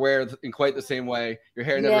clothes never wear in quite the same way, your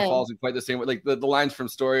hair never falls in quite the same way, like the lines from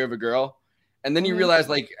Story of a Girl, and then you realize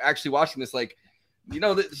like actually watching this like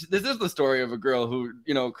this is the story of a girl who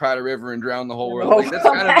cried a river and drowned the whole world. Like that's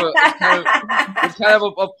kind of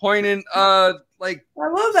a poignant like I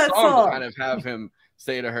love that song. To kind of have him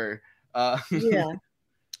say to her. Yeah.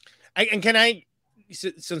 Can I,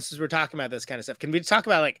 since we're talking about this kind of stuff, can we talk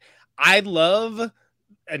about like I love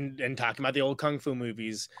and talking about the old kung fu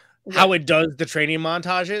movies, how it does the training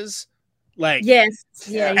montages. Like yes,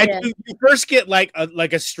 you first get like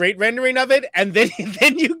a straight rendering of it, and then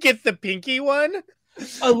you get the pinky one.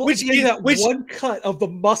 Which one cut of the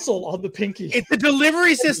muscle on the pinky. It's the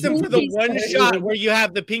delivery system for the one shot where you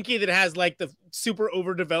have the pinky that has like the super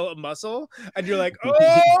overdeveloped muscle, and you're like,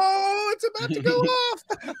 oh, it's about to go off.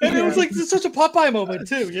 And it was like such a Popeye moment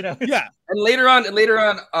too, Yeah. And later on,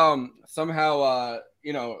 somehow,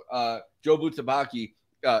 Joe Butsubaki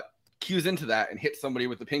cues into that and hits somebody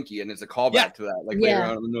with the pinky, and it's a callback to that, like later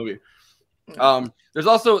on in the movie. They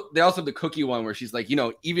also have the cookie one where she's like,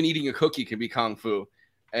 even eating a cookie can be kung fu,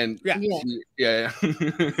 and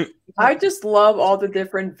I just love all the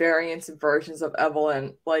different variants and versions of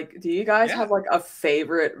Evelyn. Like, do you guys have like a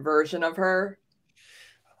favorite version of her?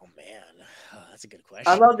 Oh man, that's a good question.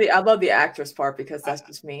 I love the actress part because that's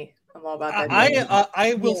just me. I'm all about that.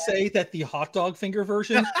 I will say that the hot dog finger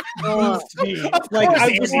version moved me. Like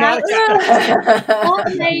I was not that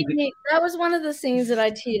was one of the scenes that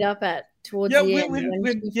I teared up at towards the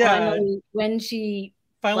end when she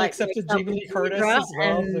finally accepted Jamie Lee Curtis as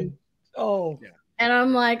love. And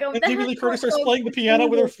I'm like, and Jamie Lee Curtis starts playing the piano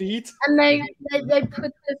with her feet. And they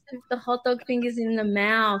put the hot dog fingers in the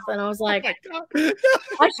mouth, and I was like, I should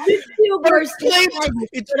feel gross.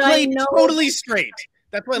 It's played totally straight.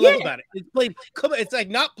 That's what I love about it. It's played. It's like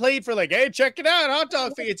not played for like, hey, check it out, hot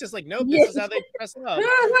dog thing. It's just like, nope, this is how they dress up.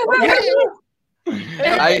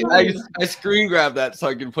 I screen grab that so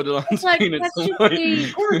I can put it on screen at some point.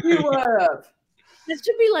 This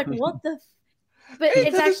should be like, what the? But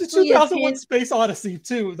it's actually 2001: Space Odyssey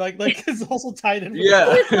too. Like it's also tied in.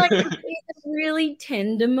 It's like it's a really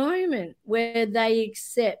tender moment where they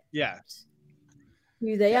accept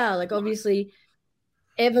who they are. Like obviously,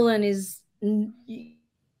 Evelyn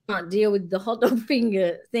can't deal with the hot dog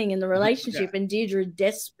finger thing in the relationship, and Deirdre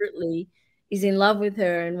desperately is in love with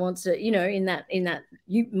her and wants to, in that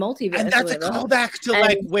multiverse. And that's a callback to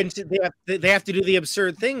like when they have to do the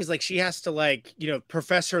absurd things. Like she has to like,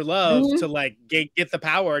 profess her love to like get the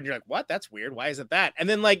power, and you're like, what? That's weird. Why isn't that? And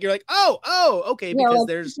then like you're like, oh, okay, because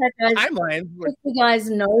there's timelines. The guy's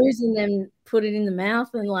nose and then put it in the mouth,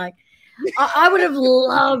 and like, I would have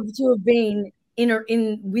loved to have been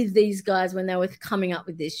in with these guys when they were coming up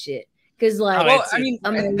with this shit. Because like, I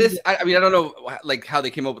don't know like how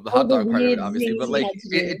they came up with the hot dog part of it, obviously, but like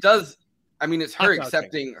it does. I mean, it's her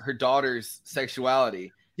accepting her daughter's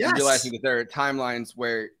sexuality. And realizing that there are timelines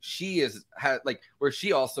where she where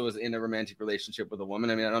she also is in a romantic relationship with a woman.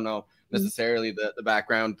 I mean, I don't know necessarily the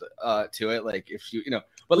background to it, like if she, but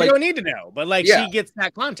we like don't need to know, but like she gets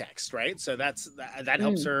that context, right? So that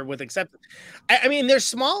helps her with acceptance. I mean, there's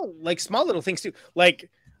small little things too. Like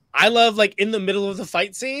I love, like, in the middle of the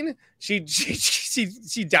fight scene, she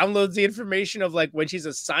downloads the information of, like, when she's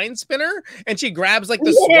a sign spinner, and she grabs, like,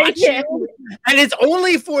 the SWAT shield, and it's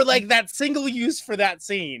only for, like, that single use for that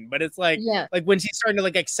scene. But it's like when she's starting to,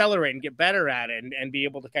 like, accelerate and get better at it and be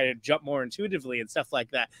able to kind of jump more intuitively and stuff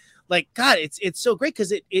like that. Like, God, it's so great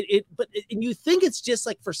because and you think it's just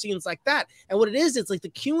like for scenes like that. And what it is, it's like the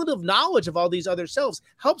cumulative knowledge of all these other selves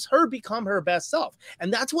helps her become her best self.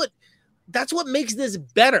 And that's what makes this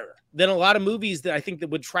better than a lot of movies that I think that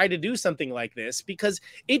would try to do something like this, because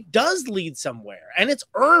it does lead somewhere and it's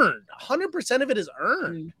earned. 100% of it is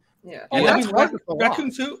earned. Yeah. And that's Raccoon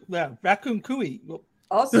Cooey.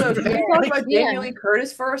 Also, can we talk about Jamie Lee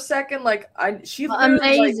Curtis for a second? Like, she's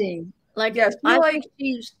amazing. Like, I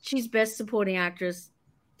think she's best supporting actress.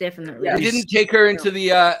 Definitely. They didn't take her into the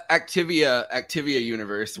Activia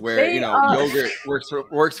universe where yogurt works for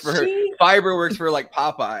her, fiber works for like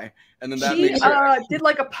Popeye, and then that she makes her did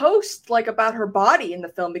like a post like about her body in the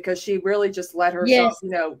film because she really just let herself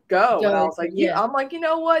go. And I was like, I'm like, you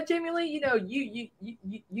know what, Jamie Lee,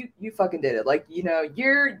 you fucking did it. Like,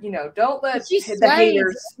 you're don't let the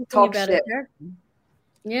haters talk shit.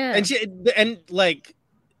 Yeah, and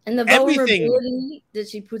the vulnerability that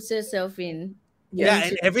she puts herself in. Yeah,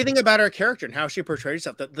 and everything about her character and how she portrays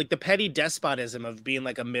herself, like the petty despotism of being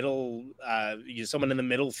like a middle, someone in the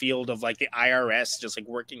middle field of like the IRS, just like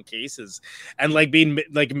working cases, and like being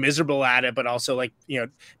like miserable at it, but also like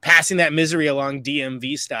passing that misery along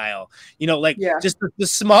DMV style. Just the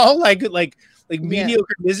small like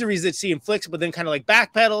mediocre miseries that she inflicts, but then kind of like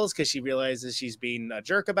backpedals because she realizes she's being a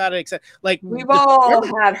jerk about it. Except like we've all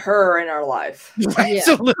had her in our life.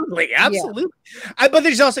 Absolutely. But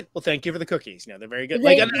there's also, well, thank you for the cookies. They're very good.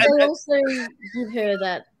 They also give her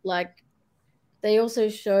that, like, they also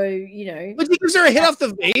show, But she gives her a hit off the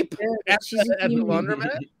vape at the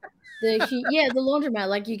laundromat. The laundromat.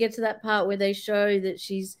 Like, you get to that part where they show that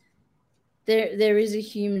she's there is a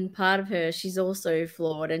human part of her. She's also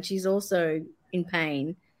flawed, and she's also in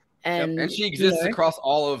pain. And she exists across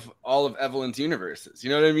all of Evelyn's universes. You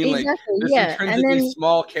know what I mean? Exactly, like this intrinsically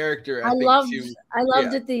small character. I loved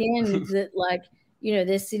at the end that, like,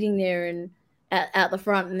 they're sitting there and out the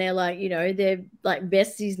front, and they're like, they're like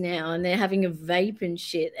besties now, and they're having a vape and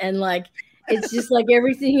shit, and like it's just like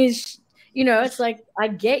everything is, it's like I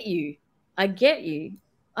get you. I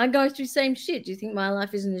go through same shit. Do you think my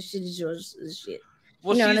life isn't as shit as yours is shit?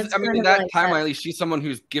 Well, in that timeline, at least she's someone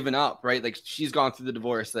who's given up, right? Like, she's gone through the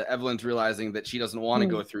divorce that Evelyn's realizing that she doesn't want to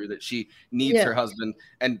go through, that she needs her husband.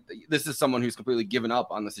 And this is someone who's completely given up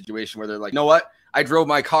on the situation where they're like, you know what? I drove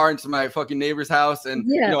my car into my fucking neighbor's house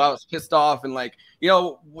and, I was pissed off. And like,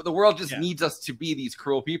 the world just needs us to be these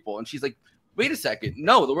cruel people. And she's like, wait a second.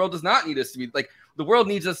 No, the world does not need us to be like, the world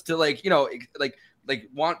needs us to like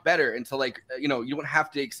want better, and to like, you don't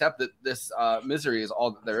have to accept that this misery is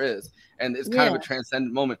all that there is. And it's kind of a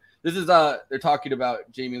transcendent moment. This is they're talking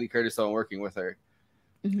about Jamie Lee Curtis and working with her.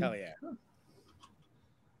 Hell yeah.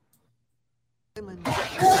 The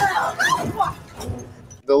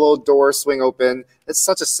little door swing open. It's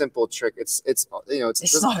such a simple trick. It's not a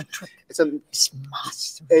trick. It's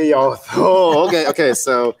master. Hey, yo. Oh, okay.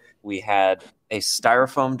 So we had a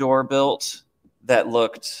styrofoam door built that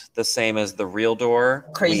looked the same as the real door.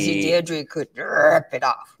 Crazy Deirdre could rip it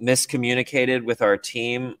off. Miscommunicated with our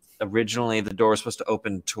team. Originally, the door was supposed to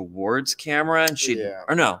open towards camera, and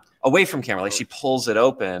away from camera. Like, she pulls it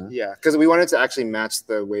open. Yeah, because we wanted to actually match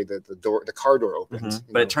the way that the car door opened.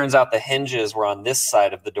 Mm-hmm. But it turns out the hinges were on this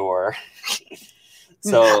side of the door.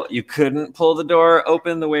 So you couldn't pull the door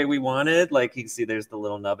open the way we wanted. Like, you can see there's the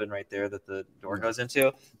little nubbin right there that the door goes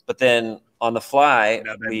into. But then on the fly,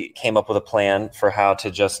 we came up with a plan for how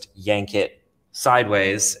to just yank it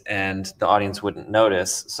sideways and the audience wouldn't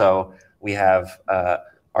notice. So we have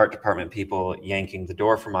art department people yanking the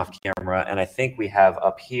door from off camera. And I think we have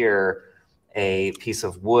up here a piece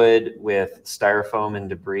of wood with styrofoam and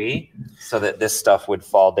debris so that this stuff would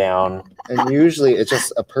fall down. And usually it's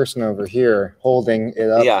just a person over here holding it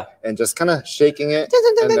up and just kind of shaking it.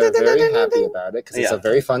 And they're very happy about it because it's a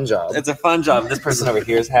very fun job. It's a fun job. This person over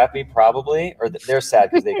here is happy, probably, or they're sad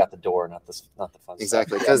because they got the door, not the fun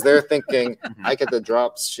Exactly, because they're thinking, I get to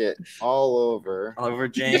drop shit all over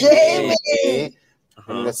Jamie.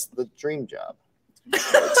 And that's the dream job.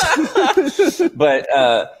 But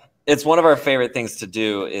It's one of our favorite things to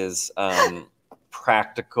do is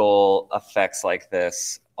practical effects like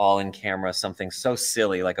this, all in camera, something so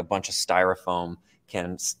silly like a bunch of styrofoam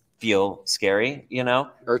can feel scary, you know?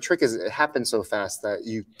 Our trick is it happens so fast that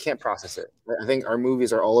you can't process it. I think our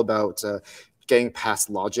movies are all about getting past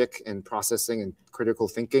logic and processing and critical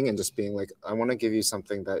thinking and just being like, I want to give you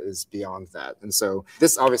something that is beyond that. And so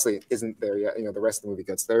this obviously isn't there yet. You know, the rest of the movie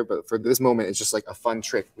gets there, but for this moment, it's just like a fun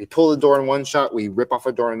trick. We pull the door in one shot, we rip off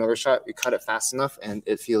a door in another shot, we cut it fast enough, and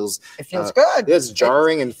it feels good. It's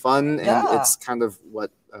jarring and fun, and it's kind of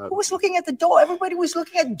what. Who was looking at the door? Everybody was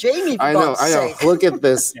looking at Jamie. For I know. God's sake. Look at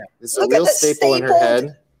this. It's a real staple in her head.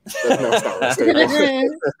 No, it's not a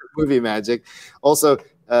staple. Movie magic. Also,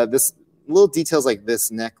 this little details like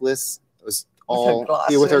this necklace was all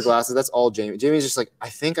with her glasses. That's all Jamie. Jamie's just like, I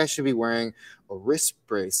think I should be wearing a wrist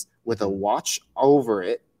brace with a watch over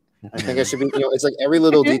it. I think I should be, it's like every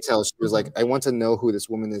little detail. She was like, I want to know who this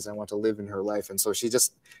woman is. I want to live in her life. And so she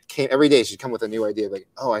just came every day. She'd come with a new idea. Like,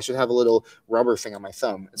 oh, I should have a little rubber thing on my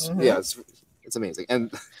thumb. Yeah, it's amazing.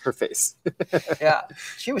 And her face. Yeah,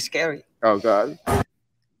 she was scary. Oh, God.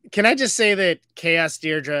 Can I just say that Chaos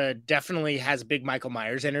Deirdre definitely has big Michael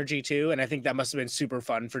Myers energy too, and I think that must have been super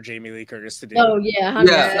fun for Jamie Lee Curtis to do. Oh yeah,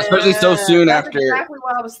 yeah, especially so soon That's after. exactly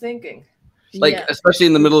what I was thinking. Like, especially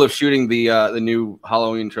in the middle of shooting the new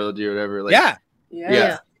Halloween trilogy or whatever. Like,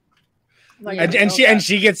 yeah. Like, and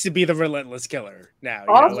she gets to be the relentless killer now.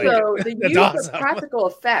 Also, like, the that's use awesome. of practical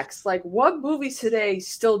effects. Like, what movies today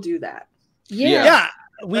still do that? Yeah. That's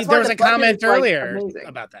There why was the a budget comment is, like, earlier amazing.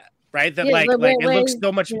 about that, right? That Yeah, like it looks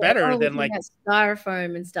so much better than like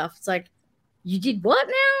styrofoam and stuff. It's like, you did what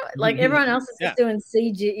now? Like everyone else is just doing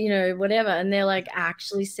CG, whatever, and they're like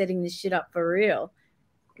actually setting this shit up for real.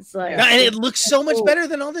 It's like, no, and it looks so much better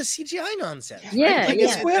than all this CGI nonsense. Yeah, right?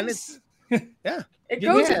 Like, yeah. It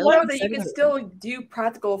goes to show that you can still do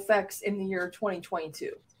practical effects in the year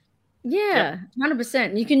 2022. Yeah,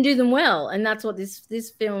 100%. You can do them well, and that's what this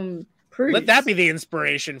film proves. Let that be the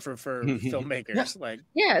inspiration for filmmakers. Like,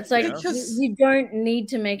 yeah, it's like you don't need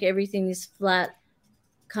to make everything this flat,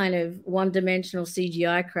 kind of one-dimensional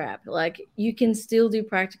CGI crap. Like, you can still do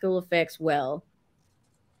practical effects well.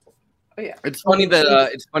 Oh yeah, it's funny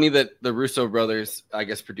that the Russo brothers, I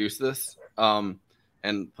guess, produced this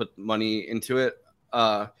and put money into it.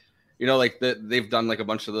 Like they've done like a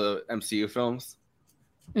bunch of the MCU films.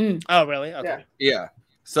 Oh, really? Okay. Yeah.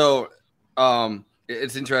 So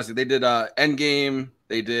it's interesting. They did Endgame.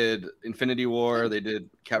 They did Infinity War. They did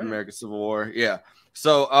Captain America: Civil War. Yeah.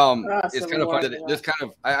 So it's kind of fun that this kind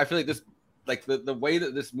of I feel like this like the way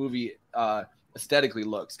that this movie aesthetically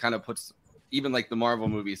looks kind of puts even like the Marvel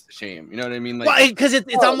movies to shame. You know what I mean? Like, because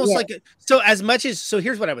it's almost like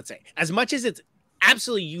here's what I would say. As much as it's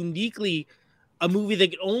absolutely uniquely a movie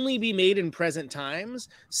that can only be made in present times,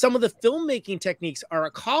 some of the filmmaking techniques are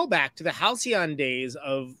a callback to the halcyon days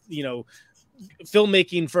of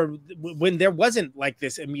filmmaking for when there wasn't like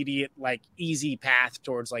this immediate like easy path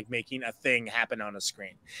towards like making a thing happen on a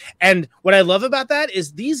screen. And what I love about that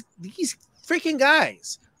is these freaking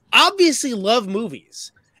guys obviously love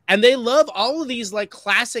movies. And they love all of these like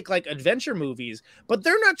classic like adventure movies, but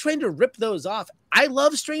they're not trying to rip those off. I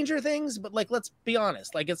love Stranger Things, but like, let's be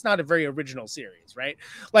honest, like it's not a very original series, right?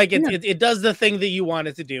 Like it does the thing that you want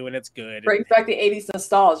it to do, and it's good. Brings back the 80s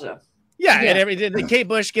nostalgia. Yeah, and everything. Kate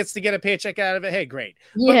Bush gets to get a paycheck out of it. Hey, great.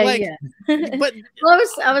 Yeah, but but well,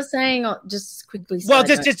 I was saying just quickly. Well,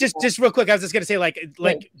 just real quick, I was just gonna say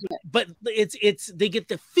but it's they get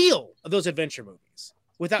the feel of those adventure movies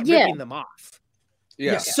without ripping them off.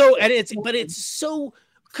 Yeah. So it's so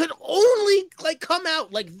could only like come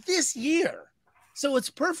out like this year. So it's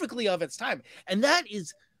perfectly of its time. And that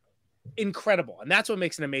is incredible. And that's what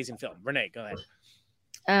makes an amazing film. Renee, go ahead.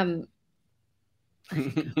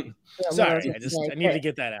 Sorry, I need to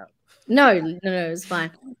get that out. No, it's fine.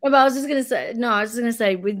 But I was just gonna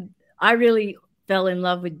say I really fell in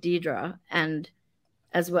love with Deirdre and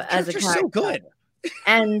as a character. So good.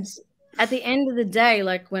 And at the end of the day,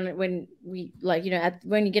 like when we like,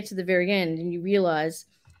 when you get to the very end and you realize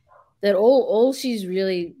that all she's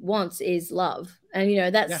really wants is love.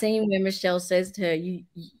 And that scene where Michelle says to her,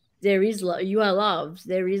 there is love, you are loved,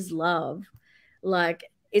 there is love. Like,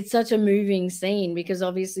 it's such a moving scene because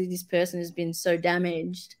obviously this person has been so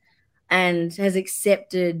damaged and has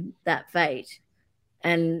accepted that fate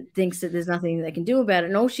and thinks that there's nothing they can do about it.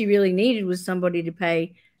 And all she really needed was somebody to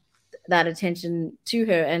pay that attention to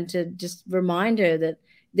her and to just remind her that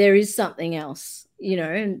there is something else,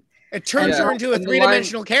 and it turns her into a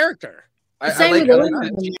three-dimensional character. Same with all of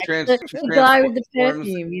them. The guy with the transforms.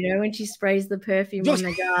 perfume, you know, when she sprays the perfume on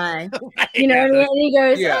the guy, Right, you know, and he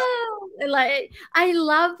goes, Yeah. oh, and like I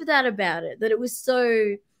loved that about it, that it was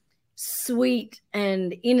so sweet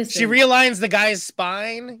and innocent. She realigns the guy's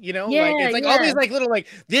spine, you know, like it's like all these like little like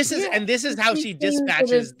this is and this is how she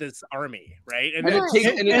dispatches this army, right? And it takes,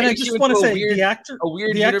 and I takes just you want to into say a weird, the actor,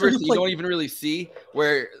 universe who that you played- don't even really see,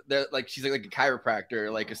 where they're like she's like a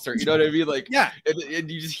chiropractor, like a certain, you know what I mean? Like and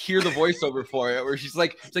you just hear the voiceover for it, where she's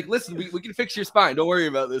like, it's like, listen, we can fix your spine, don't worry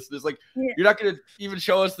about this. There's like you're not gonna even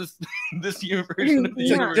show us this version of the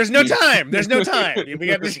universe. There's no time. There's no time. We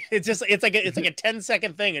got it's like a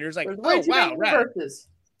 10-second thing, and you're just like, oh wow, right.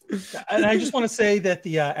 And I just want to say that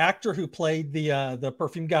the actor who played the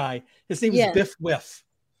perfume guy, his name is Biff Whiff.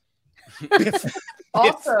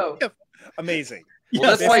 Also amazing.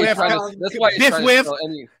 Well, that's why he's trying to. That's why he's Biff trying Whiff. to sell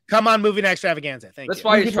any. Come on, movie extravaganza. Thank That's you.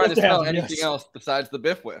 why he's trying to sell Yes. anything else besides the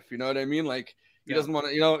Biff Whiff. You know what I mean? Like he doesn't want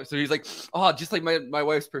to. You know, so he's like, oh, just like my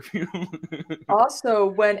wife's perfume. Also,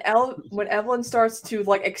 when Evelyn starts to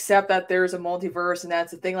like accept that there's a multiverse and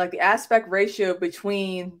that's the thing, like the aspect ratio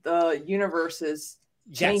between the universes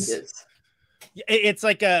changes. It's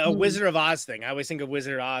like a Wizard of Oz thing. I always think of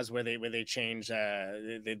Wizard of Oz where they change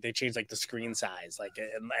they change like the screen size, like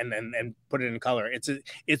and put it in color.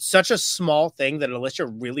 It's such a small thing that unless you're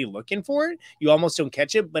really looking for it, you almost don't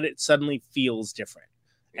catch it, but it suddenly feels different.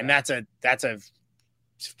 And that's a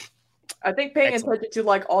I think paying attention to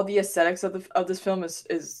like all the aesthetics of this film is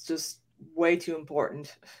just way too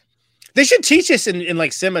important. They should teach us in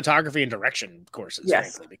like cinematography and direction courses.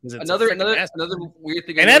 Yes. Frankly, because it's another another weird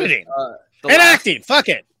thing. and I noticed, editing the and last- acting. Fuck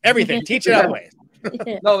it, everything. Teach it always.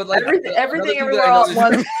 No, but like everything another thing everywhere that I all at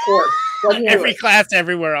noticed- once. Course. Every class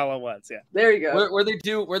everywhere all at once. Yeah. There you go. Where they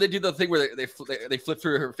do the thing where they flip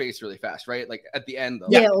through her face really fast, right? Like at the end. Though.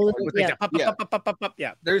 Yeah, all of it, Like, yeah. pop, pop,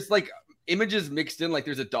 yeah. There's like images mixed in, like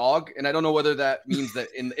there's a dog, and I don't know whether that means that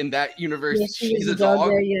in that universe Yes, she she's is a dog,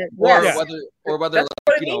 there, yeah. or Yes. whether That's like,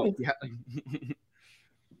 what it you know, means. yeah,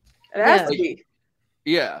 It has Yeah. to be.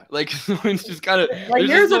 yeah, like it's just kind of Like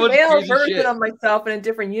here's a male version of myself in a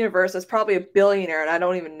different universe that's probably a billionaire and I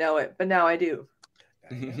don't even know it, but now I do.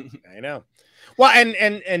 I know. Well,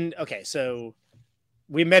 and okay, so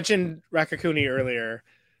we mentioned Rakakuni earlier.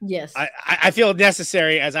 Yes. Mm-hmm. I feel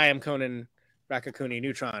necessary, as I am Conan Rakakuni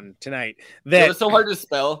Neutron tonight, It that was so hard to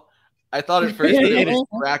spell. I thought at first that it was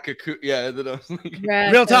Rakaku. Yeah, and then I was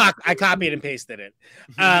like, real talk, I copied and pasted it.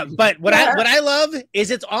 But what I love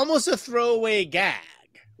is it's almost a throwaway gag,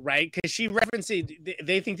 right? Because she referencing,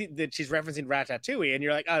 they think that she's referencing Ratatouille, and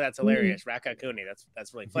you're like, oh, that's hilarious, Rakakuni.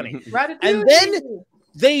 That's really funny. Ratatouille. And then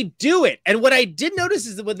they do it. And what I did notice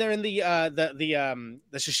is that when they're in the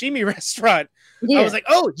sashimi restaurant, I was like,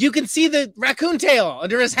 oh, you can see the raccoon tail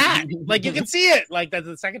under his hat. Like you can see it. Like that's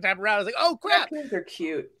the second time around. I was like, oh crap. Raccoons are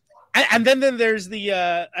cute. And then there's the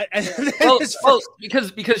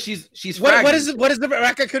because she's what is the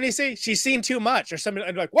Rakakuni say? She's seen too much or something.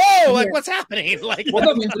 I'm like, whoa, like what's happening? Like, well,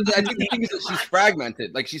 no, I think the thing is that she's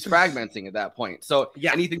fragmented. Like she's fragmenting at that point. So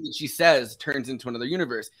anything that she says turns into another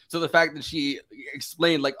universe. So the fact that she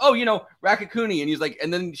explained like, oh, you know, Rakakuni, and he's like,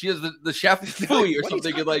 and then she has the chef Fui or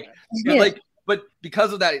something, and like, but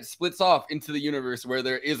because of that, it splits off into the universe where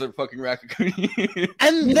there is a fucking Rakakuni.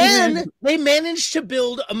 And then they managed to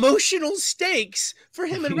build emotional stakes for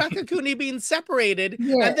him and Rakakuni being separated.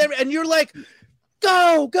 Yeah. And you're like,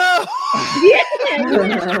 go. Yeah.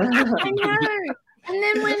 I know. And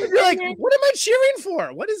then when You're like, what am I cheering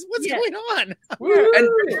for? What's going on? And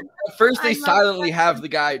at first, I they love silently have the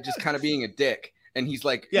guy just kind of being a dick. And he's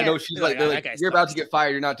like, Yeah. no, she's You're like, like, they're that like, guy's you're about to get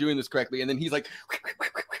fired. You're not doing this correctly. And then he's like,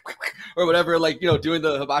 or whatever, like, you know, doing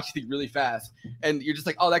the hibachi thing really fast. And you're just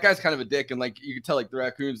like, oh, that guy's kind of a dick. And like, you can tell like the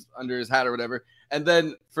raccoon's under his hat or whatever. And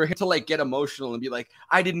then for him to like get emotional and be like,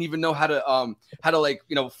 I didn't even know how to like,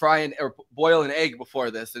 you know, fry or boil an egg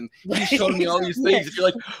before this. And he showed me all these things. And you're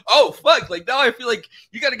like, oh, fuck. Like now I feel like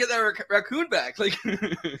you got to get that raccoon back. Like,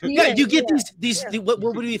 You get these what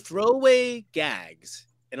would be throwaway gags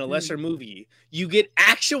in a lesser movie. You get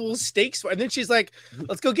actual stakes and then she's like,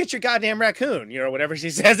 let's go get your goddamn raccoon, you know, whatever she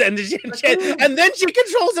says, and then she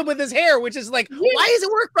controls him with his hair, which is like, why does it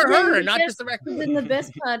work for her and not just the raccoon? Then the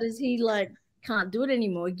best part is he like can't do it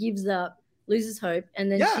anymore, gives up, loses hope, and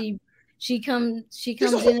then she comes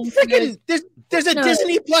There's a in whole and freaking there's a No,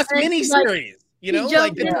 Disney Plus and mini like, series, you she know, jumps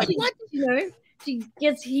like in, it's like, what? you know, she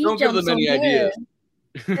gets don't give them any ideas.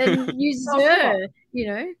 and uses her, you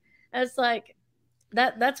know. It's like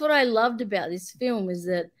that's what I loved about this film is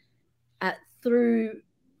that through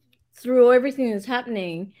everything that's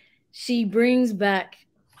happening, she brings back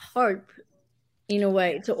hope in a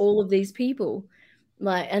way to all of these people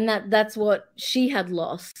Like, and that's what she had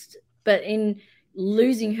lost. But in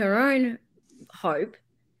losing her own hope,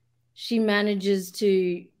 she manages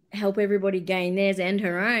to help everybody gain theirs and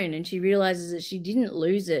her own, and she realizes that she didn't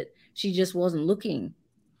lose it. She just wasn't looking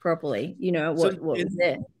properly, you know, what was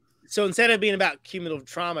there. So instead of being about cumulative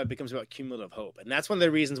trauma, it becomes about cumulative hope. And that's one of the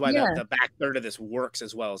reasons why the back third of this works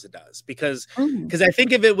as well as it does. Because I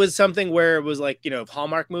think if it was something where it was like, you know,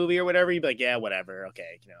 Hallmark movie or whatever, you'd be like, yeah, whatever.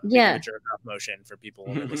 Okay. You know, jerk off motion for people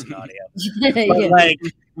who listen to audio. But like,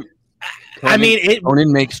 I mean,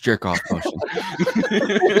 Conan makes jerk off motion.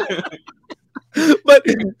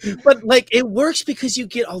 but like it works because you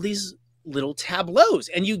get all these little tableaus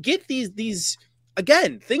and you get these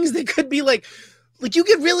again, things that could be like you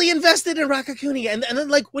get really invested in Rakakuni, and then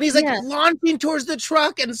like when he's like launching towards the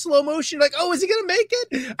truck and slow motion, you're like, oh, is he gonna make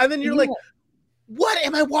it? And then you're like, what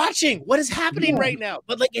am I watching? What is happening right now?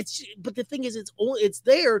 But like but the thing is, it's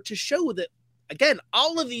there to show that again,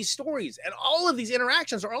 all of these stories and all of these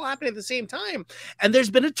interactions are all happening at the same time. And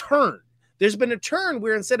there's been a turn. There's been a turn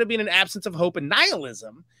where instead of being an absence of hope and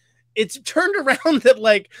nihilism, it's turned around that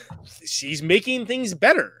like she's making things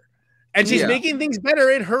better, and she's making things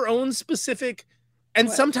better in her own specific and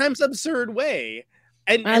sometimes absurd way,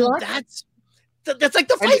 and that's like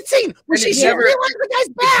the fight scene where she realizes the guy's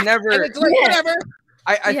back. And it's like whatever.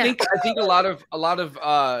 I think a lot of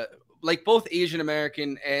like both Asian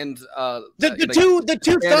American and the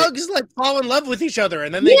two thugs like fall in love with each other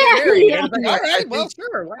and then they get married. Yeah. Like, all right, well,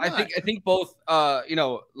 sure. Why not? I think both you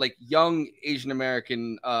know, like young Asian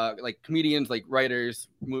American like comedians, like writers,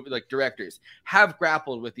 movie like directors have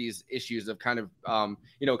grappled with these issues of kind of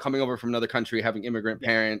you know, coming over from another country, having immigrant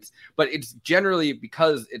parents, but it's generally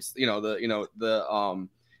because it's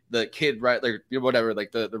the kid, right, like whatever,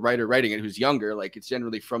 like the writer writing it who's younger, like it's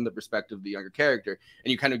generally from the perspective of the younger character,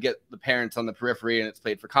 and you kind of get the parents on the periphery, and it's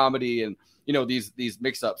played for comedy, and you know these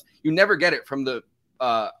mix-ups. You never get it from the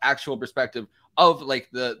actual perspective of like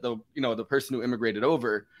the you know the person who immigrated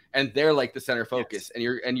over, and they're like the center focus,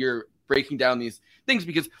 and you're breaking down these things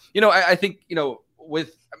because you know I think you know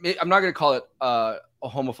with I'm not going to call it a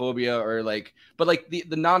homophobia or like, but like the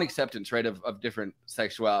non-acceptance, right, of different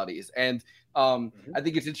sexualities. And I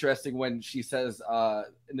think it's interesting when she says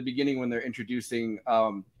in the beginning when they're introducing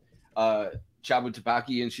Chabu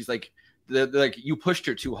Tabaki, and she's like, they're like, you pushed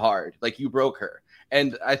her too hard, like you broke her.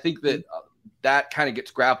 And I think that that kind of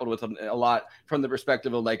gets grappled with a lot from the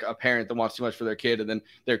perspective of like a parent that wants too much for their kid, and then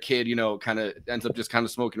their kid, you know, kind of ends up just kind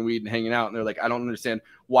of smoking weed and hanging out, and they're like, I don't understand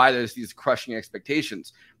why there's these crushing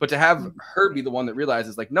expectations. But to have her be the one that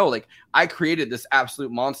realizes like, no, like I created this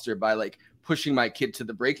absolute monster by like pushing my kid to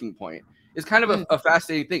the breaking point is kind of a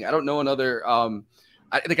fascinating thing. I don't know another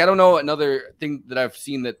I don't know another thing that I've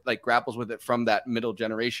seen that like grapples with it from that middle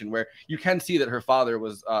generation, where you can see that her father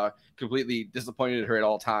was completely disappointed at her at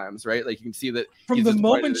all times, right? Like you can see that from the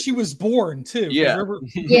moment she was born too. Yeah,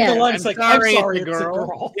 the line is like, I'm sorry, it's a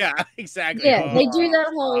girl. Yeah, exactly. Yeah, they do that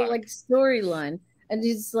whole like storyline, and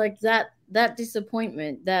it's like that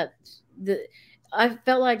disappointment that I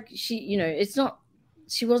felt like she, you know,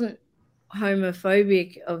 she wasn't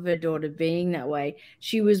homophobic of her daughter being that way.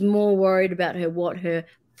 She was more worried about what her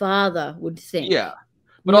father would think. Yeah,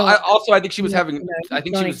 but I think she was having. I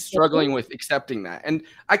think she was struggling with accepting that, and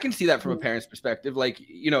I can see that from a parent's perspective. Like,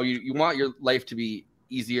 you know, you want your life to be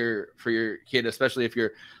easier for your kid, especially if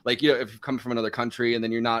you're like, you know, if you come from another country and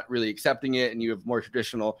then you're not really accepting it and you have more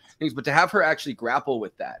traditional things. But to have her actually grapple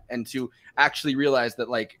with that and to actually realize that,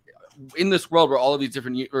 like, in this world where all of these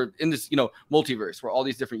different, or in this, you know, multiverse where all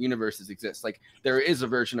these different universes exist, like there is a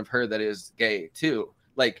version of her that is gay too.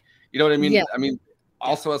 Like, you know what I mean? Yeah. I mean,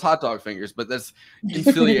 also has hot dog fingers, but that's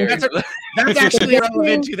conciliary. that's actually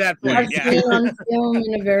relevant to that point. I've seen on film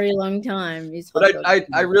in a very long time. But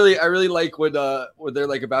I really like when they're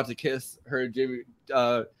like about to kiss her, Jamie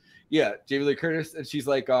Lee Curtis, and she's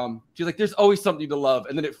like, there's always something to love,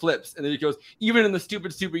 and then it flips, and then it goes, even in the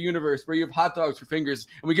stupid universe where you have hot dogs for fingers,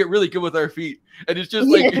 and we get really good with our feet, and it's just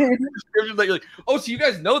like, like, you're like, oh, so you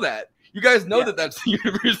guys know that? You guys know that that's the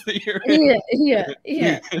universe that you're in.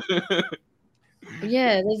 Yeah.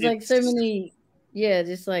 Yeah, there's like so many. Yeah,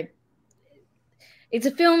 just like it's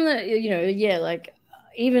a film that, you know. Yeah, like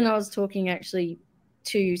even I was talking actually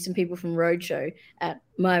to some people from Roadshow at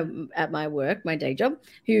my work, my day job,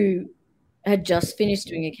 who had just finished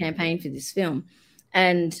doing a campaign for this film,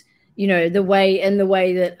 and you know the way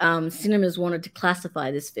that cinemas wanted to classify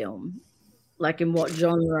this film, like in what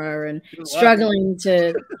genre, and struggling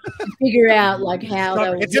to figure out like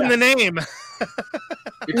how it's in the name.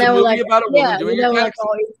 It's a movie about a woman doing a like,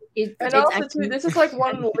 oh, And also, too, this is like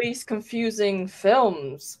one of the least confusing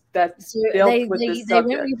films that's they dealt with this went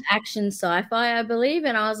subject. with action sci-fi, I believe,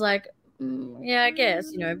 and I was like, yeah, I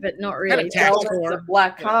guess, but not really. It's a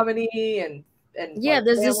black comedy and yeah, like,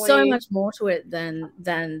 there's just so family. much more to it than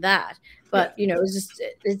that. But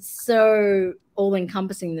it's so all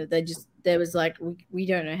encompassing that there was like we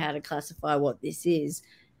don't know how to classify what this is,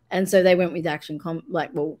 and so they went with action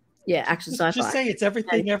action sci-fi. Just say it's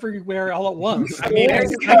everything everywhere all at once. I mean, Yeah.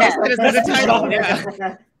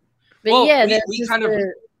 But Well, yeah,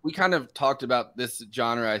 we kind of talked about this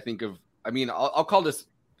genre. I think I'll call this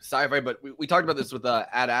sci-fi, but we talked about this with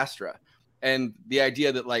Ad Astra, and the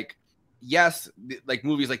idea that like, yes, like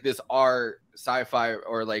movies like this are sci-fi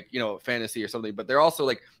or like fantasy or something, but they're also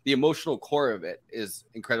like the emotional core of it is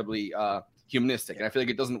incredibly humanistic, and I feel like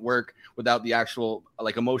it doesn't work without the actual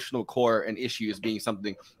like emotional core and issues being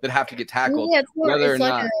something that have to get tackled, Yeah, whether or like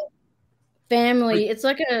not. a family. It's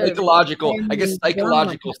like a Psychological, I guess, family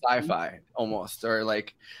psychological drama. sci-fi almost, or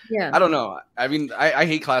like, Yeah. I don't know. I mean, I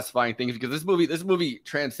hate classifying things because this movie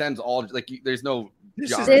transcends all. Like, there's no.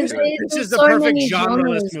 genre to it. This is the so perfect many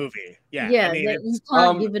genreless genres. movie. Yeah, Yeah, I mean, that you it's-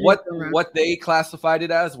 can't give it a genre. What they classified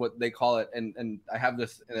it as, what they call it, and I have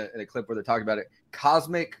this in a clip where they're talking about it.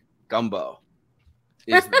 Cosmic gumbo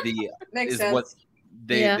is the Makes is sense. what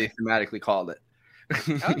they Yeah. they thematically called it.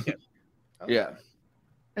 Yeah.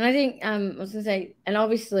 And I think I was gonna say, and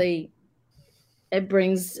obviously it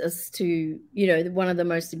brings us to, one of the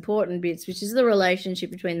most important bits, which is the relationship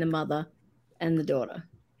between the mother and the daughter.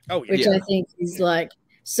 Oh, Which I think is like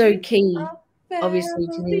so key, obviously,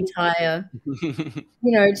 to the entire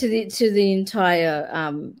to the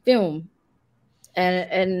entire film.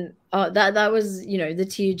 And that was, the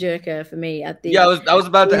tearjerker for me at the Yeah, I was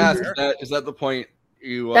about to ask. Is that the point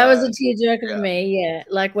you? That was a tearjerker for me, yeah.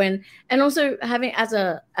 Like when, and also having as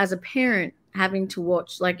a parent having to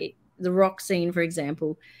watch like the rock scene, for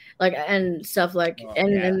example, like and stuff like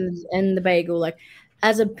and the bagel, like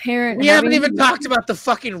as a parent. We haven't even talked about the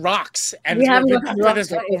fucking rocks, and We haven't we've got been the talking rocks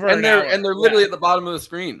this for yet. over and an they're hour. and they're literally at the bottom of the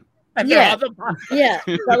screen. And they're Yeah, on the bottom. yeah,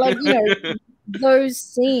 but like those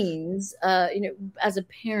scenes, as a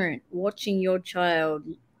parent watching your child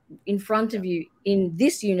in front of you in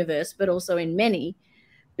this universe, but also in many,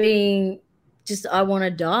 being just, I want to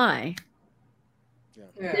die.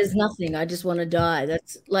 Yeah. There's nothing. I just want to die.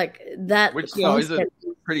 That's like that. Which is a concept.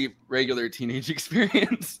 pretty regular teenage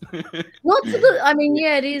experience. Not to the. I mean,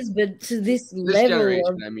 yeah, it is, but to this level generation,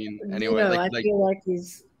 of, I mean, anyway, I like feel like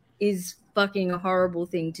is fucking a horrible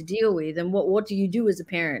thing to deal with. And what do you do as a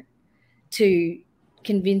parent to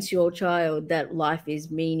convince your child that life has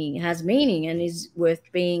meaning and is worth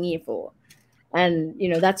being here for? And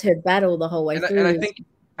that's her battle the whole way through. And I think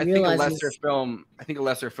a realizes-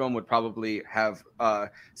 lesser film would probably have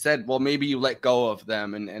said, well, maybe you let go of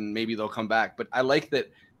them and maybe they'll come back. But I like that,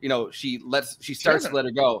 she starts to let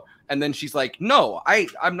her go, and then she's like, no,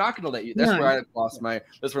 I'm not gonna let you. That's No. where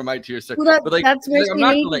that's where my tears start. Well, but like, that's where she's like, I'm she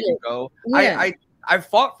not needs gonna let you it. go. Yeah. I've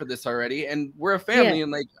fought for this already, and we're a family. Yeah.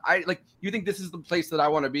 And like, you think this is the place that I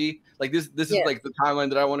want to be? Like this is Yeah. like the timeline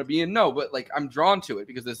that I want to be in. No, but like I'm drawn to it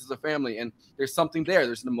because this is a family, and there's something there.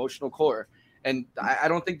 There's an emotional core, and I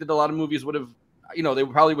don't think that a lot of movies would have, they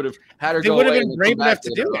probably would have had her They go would have away been and brave come back enough to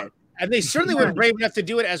later do on. it. And they certainly weren't brave enough to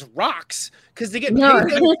do it as rocks, because they get No.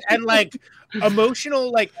 pathos and like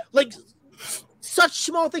emotional, like such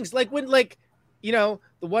small things. Like when the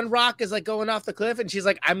one rock is like going off the cliff and she's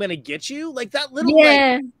like, I'm gonna get you. Like that little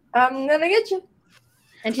Yeah. I'm gonna get you.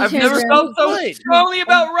 And she I've turns never around- felt so Good. strongly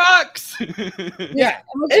about rocks. Yeah.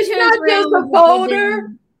 And when she It's turns not just around a with boulder.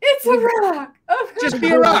 the- It's a rock. Just be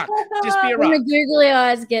a rock. Just be a When rock. the googly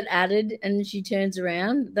eyes get added and she turns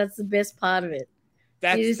around, that's the best part of it.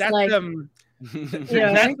 That's It's that's like-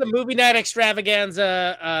 Yeah, that's the movie night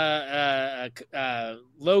extravaganza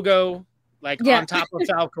logo, like Yeah. on top of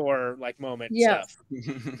Falcor, like moment Yeah. stuff.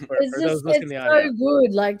 It's For those just, listening it's to the so audio.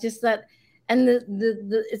 good. Like just that, and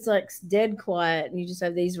the it's like dead quiet, and you just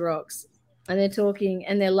have these rocks, and they're talking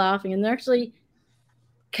and they're laughing, and they're actually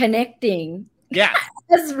connecting Yeah,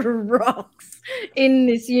 as rocks in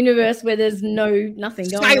this universe where there's nothing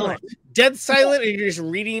going on. silent, dead silent, and you're just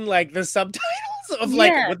reading like the subtitles of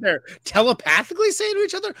like Yeah. what they're telepathically saying to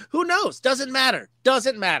each other. Who knows? Doesn't matter.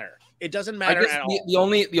 Doesn't matter. It doesn't I matter guess at all.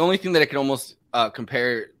 the only thing that I can almost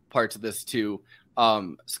compare parts of this to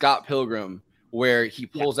Scott Pilgrim, where he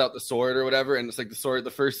pulls out the sword or whatever, and it's like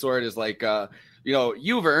the first sword is like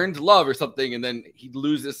you've earned love or something, and then he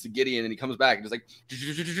loses to Gideon and he comes back and it's like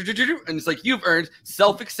and it's like you've earned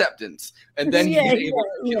self-acceptance, and then Yeah, he's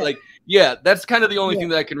able to, that's kind of the only thing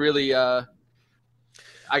that I can really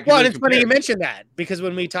Well, and it's funny you mentioned that because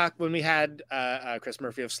when we had Chris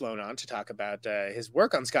Murphy of Sloan on to talk about his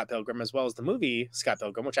work on Scott Pilgrim as well as the movie Scott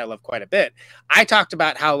Pilgrim, which I love quite a bit, I talked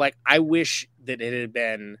about how like I wish that it had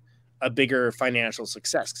been a bigger financial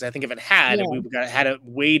success because I think if it had, we would have had a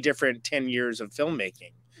way different 10 years of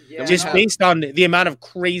filmmaking. Yeah. Just based on the amount of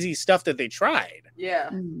crazy stuff that they tried. Yeah,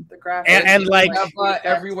 the graphics and like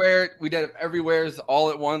everywhere we did everywhere's all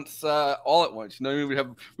at once. You know what I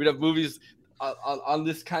mean? We'd have movies on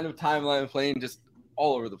this kind of timeline playing just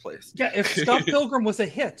all over the place. Yeah, if Scott Pilgrim was a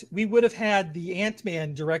hit, we would have had the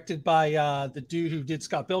Ant-Man directed by the dude who did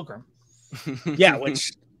Scott Pilgrim. Yeah,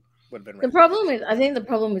 which would have been I think the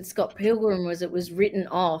problem with Scott Pilgrim was it was written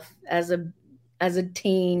off as a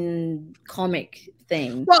teen comic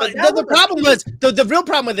thing. Well, the problem was the real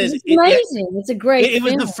problem with this. It's amazing. It's a great. It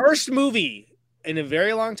was the first movie in a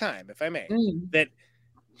very long time, if I may, that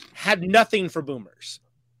had nothing for boomers.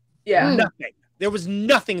 Yeah, nothing. There was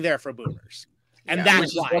nothing there for boomers, and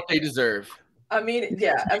that's why what they deserve. I mean,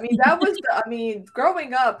 that was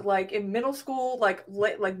growing up, like in middle school, like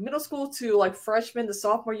middle school to like freshman to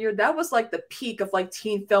sophomore year, that was like the peak of like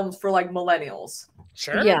teen films for like millennials.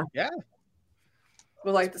 Sure. Yeah.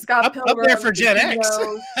 With like the Scott Pilgrim, up there for Gen X,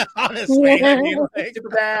 honestly. I mean, like, super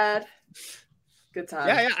bad. Good time.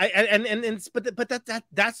 Yeah. But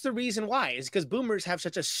that's the reason why is because boomers have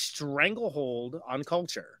such a stranglehold on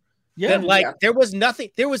culture. Yeah. That there was nothing.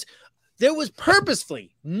 There was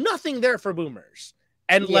purposefully nothing there for boomers,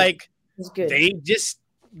 and they just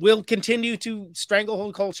will continue to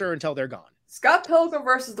stranglehold culture until they're gone. Scott Pilgrim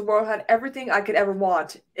versus the World had everything I could ever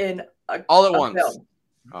want in all at once. Film.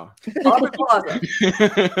 Oh. Aubrey Plaza.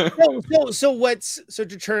 So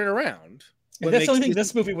to turn it around. That's the only thing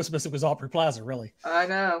this movie was missing was Aubrey Plaza, really. I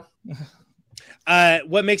know.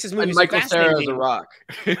 What makes this movie and so Michael Cera fascinating? is a rock.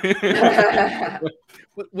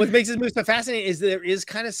 What makes this movie so fascinating is there is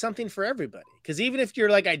kind of something for everybody. Because even if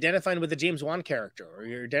you're like identifying with the James Wan character, or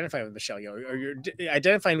you're identifying with Michelle Yeoh, or you're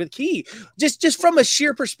identifying with Key, just from a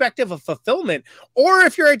sheer perspective of fulfillment, or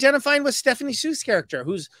if you're identifying with Stephanie Sue's character,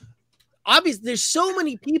 who's obvious, there's so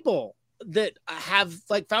many people that have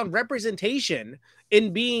like found representation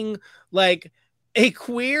in being like a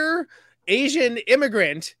queer Asian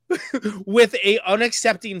immigrant with a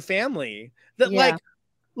unaccepting family that like,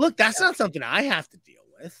 look, that's not something I have to deal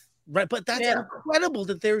with. Right. But that's incredible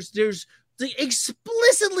that there's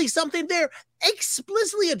explicitly something there,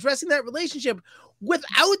 explicitly addressing that relationship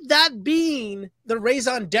without that being the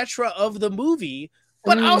raison d'etre of the movie,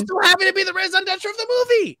 but also having to be the raison d'etre of the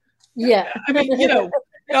movie. Yeah. I mean,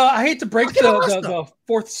 I hate to break the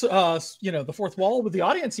fourth wall with the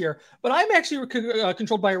audience here, but I'm actually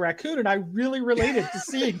controlled by a raccoon, and I really related to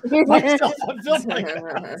seeing myself on film like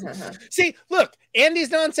that. See, look,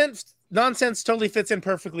 Andy's nonsense totally fits in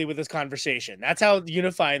perfectly with this conversation. That's how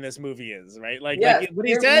unifying this movie is, right? Like what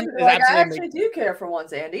he said is I absolutely. actually do care for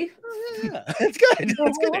once, Andy. Yeah, it's good.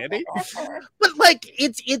 That's good, Andy. But like,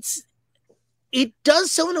 it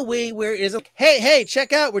does so in a way where it's like, hey,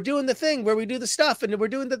 check out, we're doing the thing where we do the stuff, and we're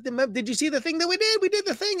doing did you see the thing that we did? We did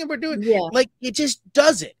the thing, and we're doing like it just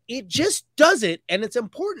does it. It just does it, and it's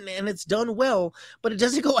important and it's done well, but it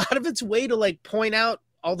doesn't go out of its way to like point out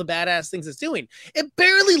all the badass things it's doing. It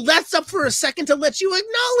barely lets up for a second to let you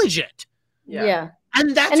acknowledge it. Yeah.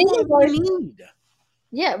 And that's what we need.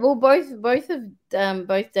 Yeah, well, both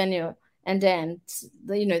Daniel and Dan,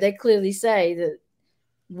 they clearly say that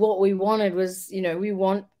what we wanted was, we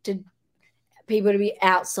wanted people to be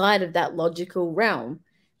outside of that logical realm,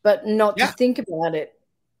 but not to think about it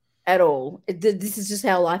at all. This is just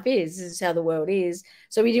how life is. This is how the world is.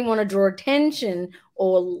 So we didn't want to draw attention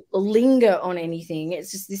or linger on anything.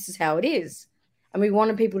 It's just, this is how it is. And we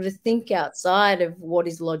wanted people to think outside of what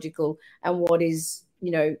is logical and what is,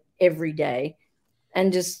 everyday,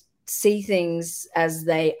 and just see things as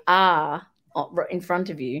they are in front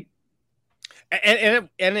of you. And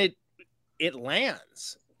it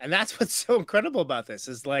lands, and that's what's so incredible about this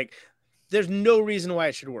is like there's no reason why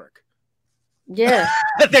it should work. Yeah,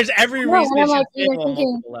 there's every reason it should fit on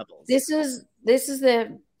multiple levels. This is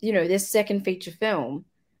their second feature film,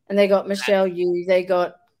 and they got Michelle Yeoh. They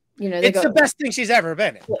got it's the best thing she's ever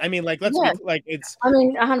been in. I mean, like let's be, like it's. I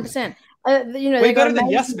mean, 100%. Way better than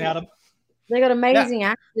Yes, Madam. They got amazing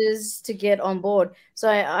actors to get on board. So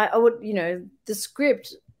I would the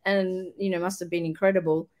script. And must have been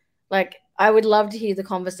incredible. Like I would love to hear the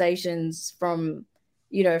conversations from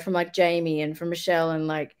like Jamie and from Michelle and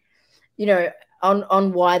like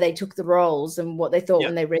on why they took the roles and what they thought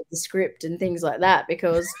when they read the script and things like that,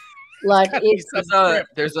 because like I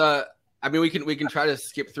mean we can try to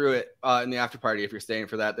skip through it in the after party if you're staying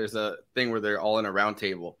for that. There's a thing where they're all in a round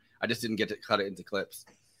table. I just didn't get to cut it into clips.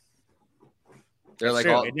 They're like,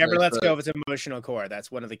 it never lets go of its emotional core. That's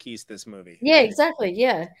one of the keys to this movie. Yeah, exactly.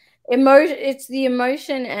 Yeah, emotion. It's the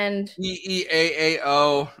emotion and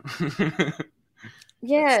EEAAO.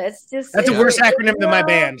 Yeah, it's just that's a worse acronym than my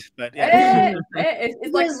band, but yeah.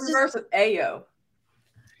 It's like the reverse of Ayo.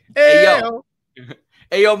 Ayo.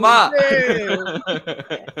 Ayo ma.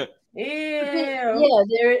 Yeah,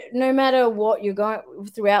 there. No matter what you're going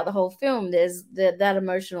throughout the whole film, there's that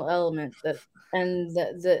emotional element and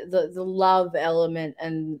the love element,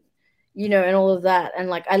 and and all of that. And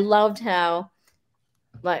like I loved how,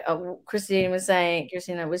 like Christina was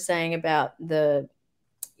saying about the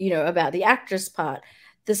actress part,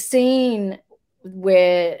 the scene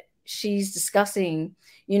where she's discussing,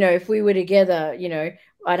 if we were together,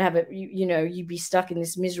 I'd have it, you'd be stuck in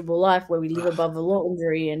this miserable life where we live above the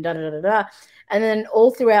laundry and da da da da. And then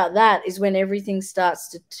all throughout that is when everything starts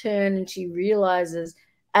to turn, and she realizes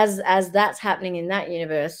as that's happening in that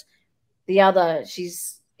universe,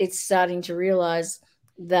 it's starting to realize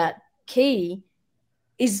that key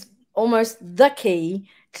is almost the key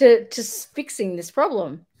to fixing this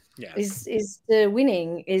problem. Yeah. Is the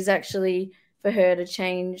winning is actually for her to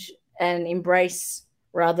change and embrace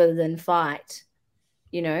rather than fight.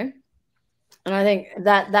 And I think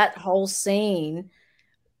that whole scene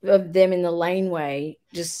of them in the laneway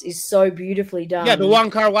just is so beautifully done. Yeah, the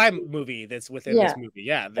Wong Kar-wai movie that's within this movie.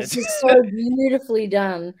 Yeah, it's just so beautifully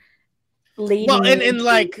done. And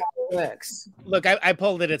like it works. Look, I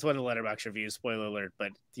pulled it. It's one of the Letterboxd reviews. Spoiler alert!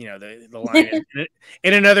 But the line is,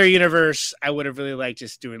 in another universe, I would have really liked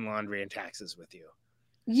just doing laundry and taxes with you.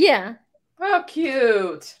 Yeah. Oh,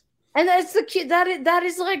 cute. And that's the cute. That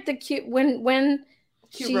is like the cute when.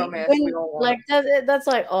 Cute romance. Like that's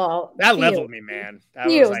like that leveled me, man. That's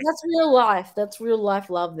real life. That's real life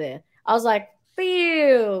love there. I was like,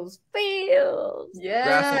 feels. Yeah.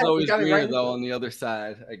 Grass is always greener though on the other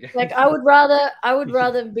side, I guess. Like I would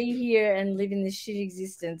rather be here and live in this shit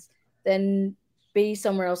existence than be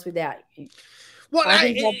somewhere else without you. Well,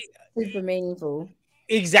 I think that's super meaningful.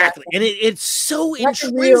 Exactly, and it's so that's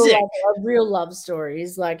intrinsic. A real love story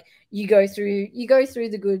is like you go through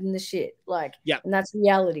the good and the shit, like, and that's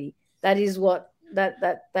reality. That is what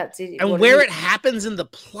that's it. And where it happens in the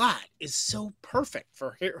plot is so perfect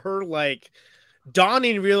for her like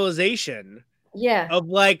dawning realization. Yeah, of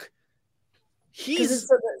like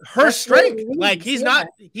he's her strength. Like he's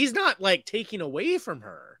not like taking away from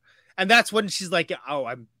her, and that's when she's like, "Oh,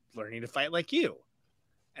 I'm learning to fight like you,"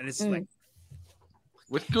 and it's like.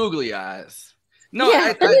 With googly eyes. No,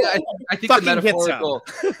 yeah. I think the metaphorical.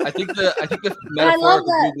 I think the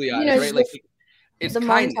metaphorical googly eyes, right? Like it's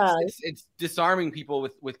kindness. It's disarming people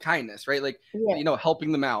with kindness, right? Like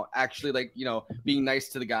helping them out. Actually, like being nice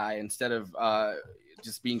to the guy instead of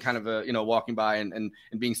just being kind of a walking by and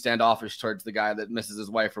being standoffish towards the guy that misses his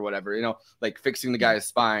wife or whatever. Like fixing the guy's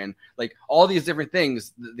spine. Like all these different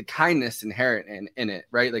things. The kindness inherent in it,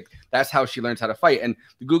 right? Like that's how she learns how to fight. And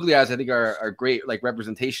the googly eyes, I think, are great like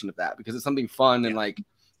representation of that because it's something fun and like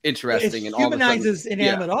interesting. It and humanizes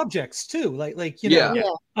inanimate objects too, like like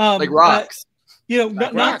rocks.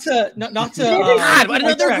 Not to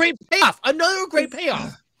another great payoff. Another great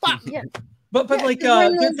payoff. Fuck. Yeah. But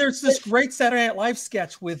there's this great Saturday Night Live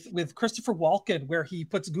sketch with Christopher Walken where he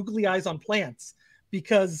puts googly eyes on plants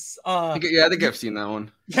because I think I've seen that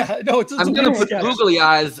one. Yeah, no, I'm gonna put googly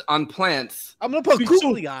eyes on plants. I'm gonna put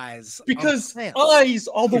googly eyes because eyes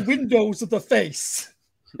are the windows of the face.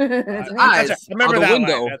 Eyes I remember that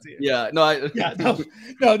window.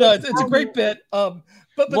 No, it's a great bit.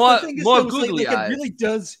 But the thing is, more googly eyes. It really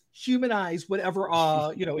does humanize whatever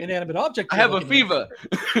inanimate object. I have a fever.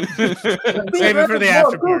 Save it for the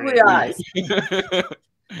after party.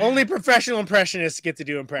 Only professional impressionists get to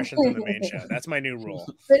do impressions on the main show. That's my new rule.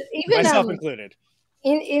 But even myself included.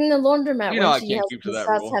 In the laundromat, when she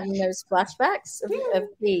starts having those flashbacks of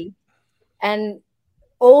P, and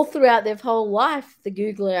all throughout their whole life, the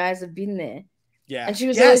googly eyes have been there. Yeah, and she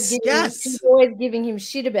was always giving him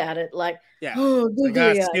shit about it, like, oh, googly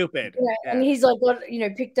eyes, stupid. And he's like,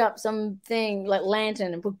 picked up something like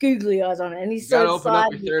lantern and put googly eyes on it, and he's so open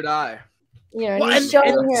up your third eye. And he's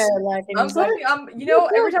showing her like. I'm sorry,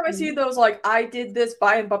 every time I see those like I did this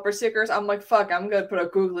buying bumper stickers, I'm like, fuck, I'm gonna put a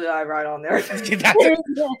googly eye right on there.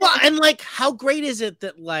 Well, and like, how great is it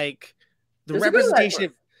that like the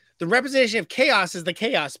representation of chaos is the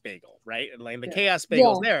chaos bagel, right? And like the chaos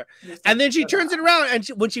bagel's there. And then she turns it around and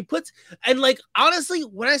when she puts, and like, honestly,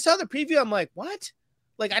 when I saw the preview, I'm like, what?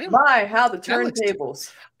 Like, I didn't how the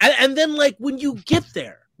turntables. And then like, when you get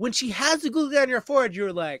there, when she has the googly eye on your forehead,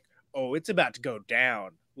 you're like, oh, it's about to go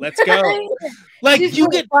down. Let's go. Like you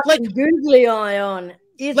get like googly eye on.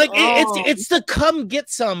 It's the come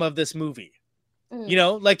get some of this movie. You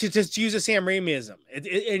know, like to just use a Sam Raimiism, and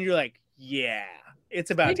you're like, yeah,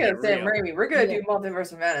 it's about. Speaking of Sam real. Raimi, we're gonna do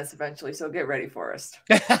Multiverse of Madness eventually, so get ready for us.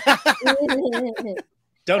 But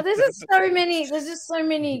there's just so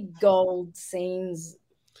many gold scenes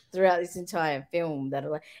throughout this entire film that are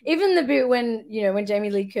like, even the bit when Jamie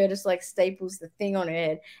Lee Curtis like staples the thing on her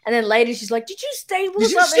head, and then later she's like, "Did you staple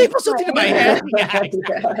something to my head?"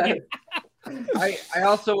 I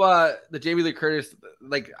also the Jamie Lee Curtis,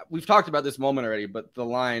 like we've talked about this moment already, but the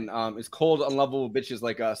line is cold, unlovable bitches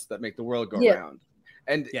like us that make the world go round.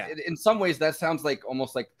 And in some ways that sounds like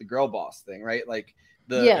almost like the girl boss thing, right? Like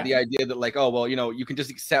the idea that like, oh well, you can just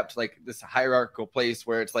accept like this hierarchical place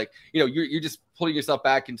where it's like, you're just pulling yourself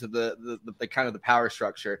back into the kind of the power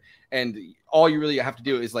structure, and all you really have to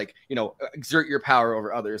do is like, exert your power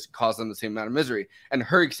over others, cause them the same amount of misery. And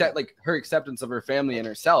her acceptance of her family and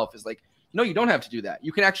herself is like, no, you don't have to do that.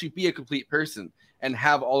 You can actually be a complete person and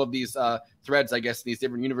have all of these threads, I guess, in these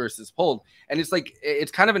different universes pulled. And it's like,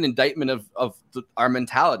 it's kind of an indictment of our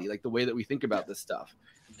mentality, like the way that we think about this stuff.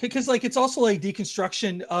 Because like it's also a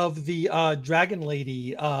deconstruction of the Dragon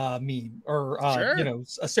Lady meme, or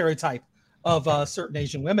a stereotype of certain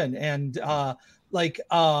Asian women, and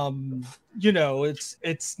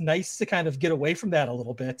it's nice to kind of get away from that a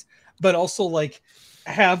little bit, but also like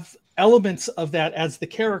have elements of that as the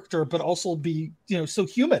character, but also be so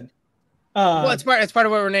human. Well, it's part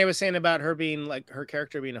of what Renee was saying about her being like her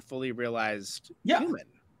character being a fully realized human,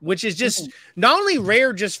 which is just not only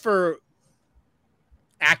rare just for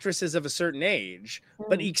actresses of a certain age,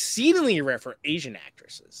 but exceedingly rare for Asian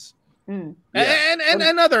actresses and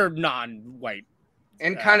other non-white,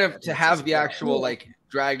 and kind of to have the actual like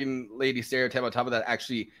Dragon Lady stereotype on top of that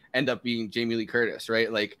actually end up being Jamie Lee Curtis,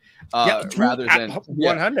 right? Like rather than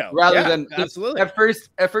absolutely. At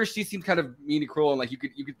first she seemed kind of mean and cruel, and like you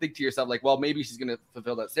could think to yourself like, well, maybe she's gonna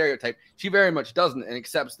fulfill that stereotype. She very much doesn't, and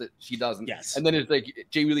accepts that she doesn't. Yes. And then it's like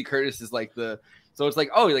Jamie Lee Curtis is like so it's like,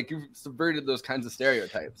 oh, like you've subverted those kinds of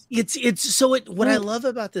stereotypes. What I love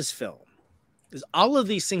about this film is all of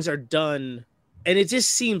these things are done, and it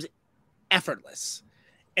just seems effortless,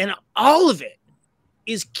 and all of it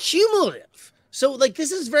is cumulative. So like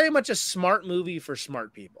this is very much a smart movie for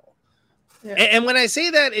smart people. Yeah. And when I say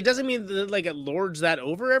that, it doesn't mean that like it lords that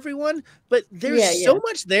over everyone, but there's so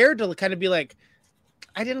much there to kind of be like,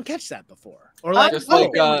 I didn't catch that before, or like just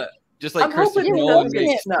like Christopher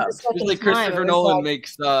Nolan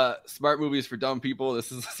makes smart movies for dumb people.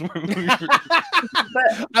 This is a smart movie for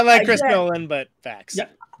but I like Chris Nolan, but facts. Yeah.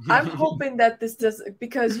 I'm hoping that this does,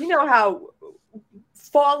 because you know how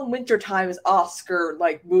fall and winter time is Oscar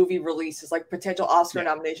like movie releases, like potential Oscar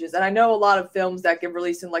nominations, and I know a lot of films that get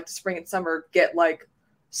released in like the spring and summer get like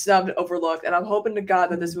snubbed, overlooked, and I'm hoping to God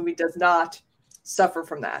that this movie does not suffer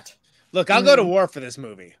from that. Look, I'll go to war for this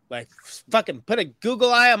movie. Like, fucking put a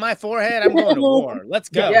Google eye on my forehead. I'm going to war. Let's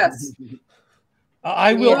go. Yes.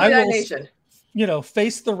 I will,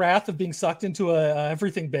 face the wrath of being sucked into a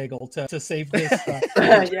everything bagel to save this. We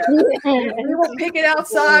will pick it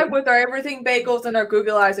outside with our everything bagels and our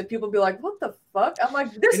Google eyes, and people be like, "What the fuck?" I'm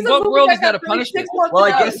like, "This is what world is that a punishment?" Well,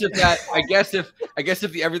 I guess if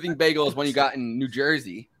the everything bagel is one you got in New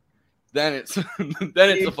Jersey, then it's a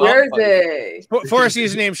Jersey. Forrest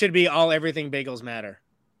username should be all everything bagels matter.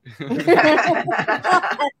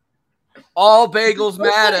 All bagels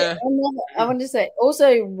matter. I want to say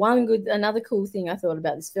also another cool thing I thought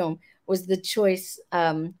about this film was the choice,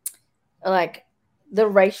 like the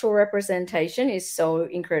racial representation is so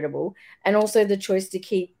incredible, and also the choice to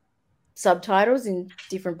keep subtitles in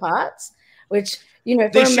different parts, which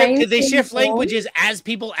they shift languages as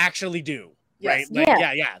people actually do. Right? Like,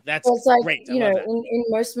 that's like, great. In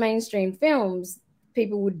most mainstream films,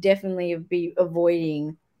 people would definitely be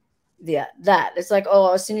avoiding that. It's like,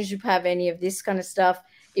 oh, as soon as you have any of this kind of stuff,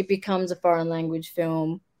 it becomes a foreign language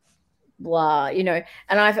film, blah, and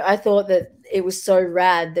I thought that it was so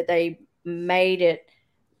rad that they made it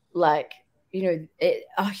like,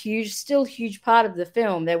 a huge part of the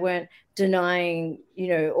film. They weren't denying,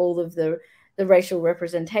 all of the racial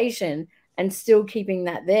representation, and still keeping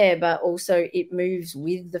that there, but also it moves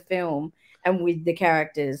with the film and with the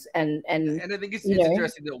characters, and I think it's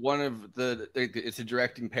interesting that one of it's a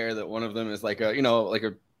directing pair, that one of them is like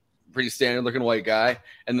a pretty standard looking white guy,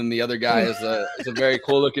 and then the other guy is a very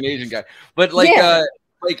cool looking Asian guy. But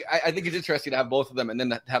I think it's interesting to have both of them, and then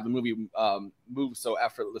to have the movie move so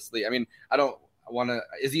effortlessly. I mean, I don't want to.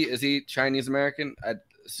 Is he Chinese American? I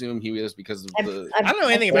assume he is because of the. I don't know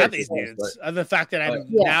anything about these dudes, other than the fact that I'm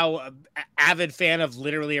now an avid fan of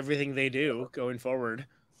literally everything they do going forward.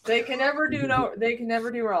 They can never do wrong.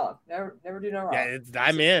 Never do no wrong. Yeah,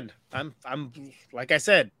 I'm in. I'm like I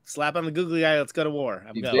said, slap on the googly eye. Let's go to war.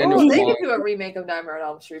 I'm going. Well, they could do a remake of Nightmare on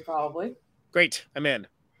Elm Street, probably. Great, I'm in.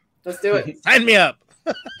 Let's do it. Sign me up.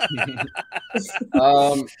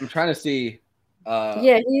 I'm trying to see.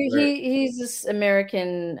 He's this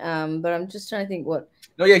American, but I'm just trying to think what.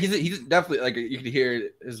 No, yeah, he's definitely like you can hear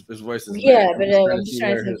his voice. Is yeah, but I'm just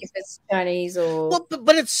trying to think if it's Chinese or. Well,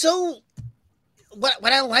 but it's so.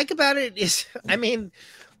 What I like about it is, I mean,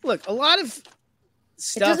 look, a lot of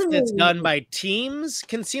stuff that's done by teams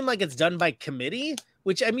can seem like it's done by committee,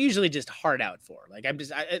 which I'm usually just hard out for. Like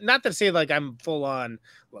not to say like I'm full on.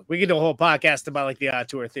 Look, we could do a whole podcast about like the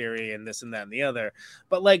auteur theory and this and that and the other,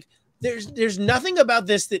 but like there's nothing about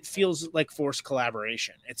this that feels like forced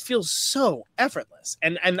collaboration. It feels so effortless,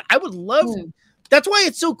 and I would love. That's why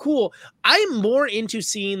it's so cool. I'm more into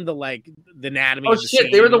seeing the anatomy. Oh of the shit!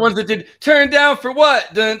 scene. They were the ones that did "Turn Down for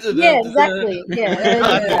What." Dun, dun, yeah, dun, exactly.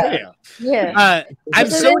 Yeah. I'm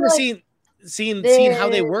so into seeing how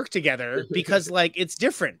they work together because like it's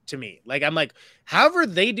different to me. Like I'm like, however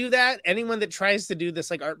they do that. Anyone that tries to do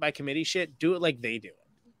this like art by committee shit, do it like they do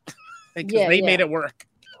it. Because they made it work.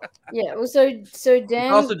 Yeah. Well, so Dan he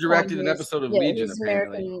also directed an episode of Legion. He's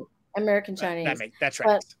Apparently, American Chinese. That's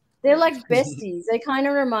right. They're like besties. They kind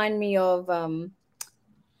of remind me of, of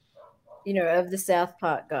the South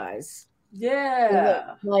Park guys.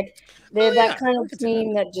 Yeah. They're that kind of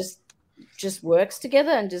team that just works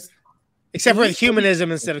together and just. Except for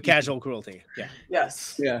humanism instead of casual cruelty. Yeah.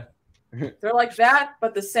 Yes. Yeah. They're like that,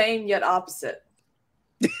 but the same yet opposite.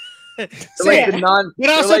 But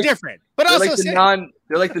also different. But also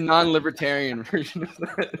they're like the non-libertarian version of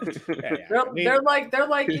that. They're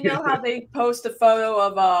like you know how they post a photo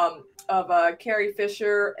of Carrie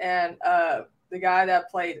Fisher and the guy that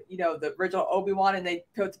played the original Obi-Wan, and they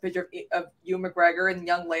post a picture of Ewan McGregor and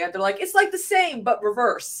young Leia. They're like, it's like the same but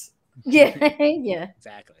reverse. Yeah, yeah,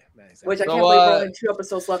 exactly. Which I can't believe we're only 2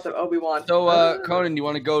 episodes left of Obi-Wan. So, Conan, you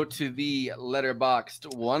want to go to the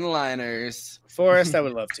Letterboxd one-liners? Forrest, I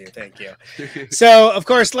would love to. Thank you. So, of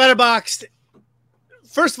course, Letterboxd.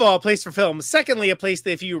 First of all, a place for film. Secondly, a place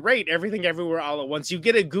that if you rate Everything Everywhere All at Once, you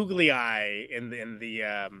get a googly eye in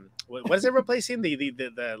the what is it replacing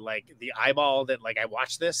the eyeball that like I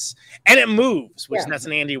watch this and it moves, which that's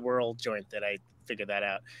an Andy World joint that I figured that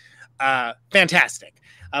out. Fantastic.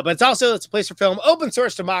 But it's a place for film, open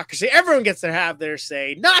source democracy. Everyone gets to have their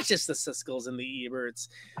say, not just the Siskel's and the Eberts.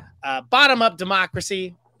 Bottom up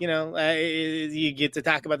democracy. You get to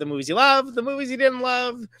talk about the movies you love, the movies you didn't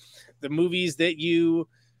love, the movies that you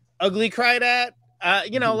ugly cried at.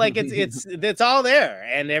 It's all there,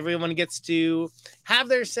 and everyone gets to have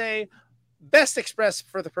their say. Best expressed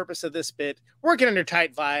for the purpose of this bit, working under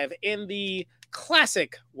Tight Vibe in the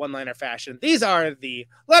classic one-liner fashion. These are the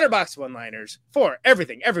Letterboxd one-liners for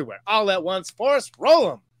Everything Everywhere All at Once. Forrest, roll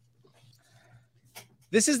them.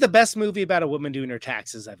 This is the best movie about a woman doing her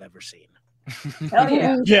taxes I've ever seen. Hell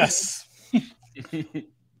yeah. Yes.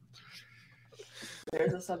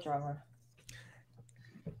 There's a subgenre.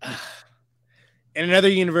 In another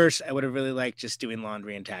universe, I would have really liked just doing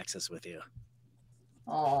laundry and taxes with you.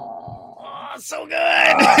 Oh, so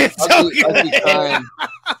good. So good.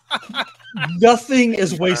 Nothing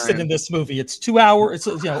is wasted in this movie. It's 2 hours.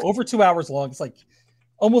 It's over 2 hours long. It's like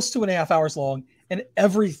almost 2.5 hours long, and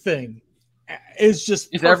everything is just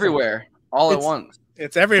it's everywhere all at once.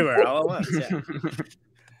 It's everywhere all at once. Yeah.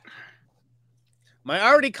 My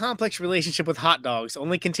already complex relationship with hot dogs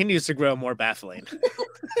only continues to grow more baffling.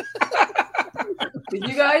 Did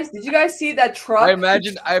you guys see that truck? I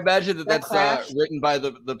imagine that's written by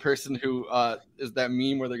the person who is that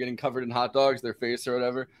meme where they're getting covered in hot dogs, their face or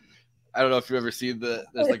whatever. I don't know if you ever see there's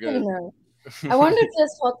like a. No. I wonder if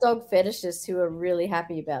there's hot dog fetishists who are really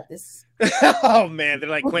happy about this. Oh man, they're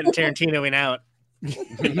like Quentin Tarantinoing out.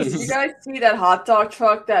 Did you guys see that hot dog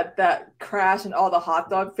truck that crashed and all the hot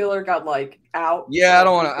dog filler got like out? Yeah, I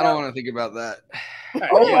don't want to think about that.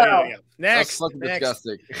 Right, Next, Next.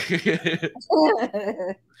 Disgusting.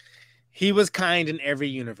 He was kind in every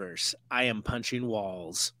universe. I am punching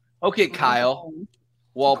walls. Okay, Kyle.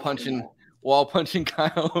 Wall punching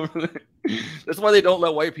Kyle over there. That's why they don't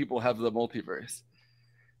let white people have the multiverse.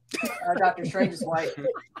 Dr. Strange is white.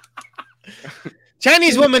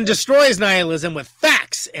 Chinese woman destroys nihilism with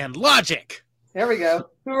facts and logic. There we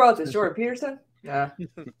go. Who wrote this? Jordan Peterson? Yeah.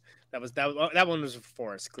 that one was for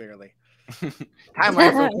Forrest, clearly. Kyle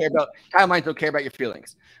might don't care about your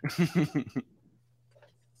feelings.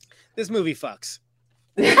 This movie fucks.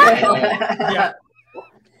 Yeah.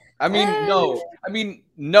 I mean,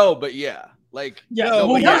 no, but yeah. Like, yeah. no,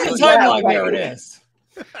 Well, there's a timeline where it is.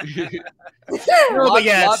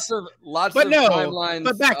 Lots but of no, timelines.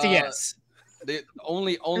 but back to yes.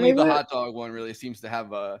 Only the hot dog one really seems to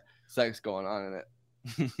have sex going on in it.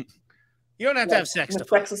 You don't have to have sex. In a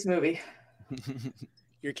sexless movie.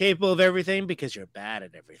 You're capable of everything because you're bad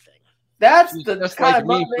at everything. That's She's the just kind like of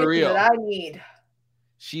me for motivation real. that I need.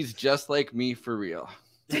 She's just like me for real.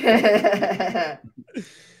 It's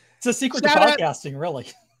a secret to podcasting, really.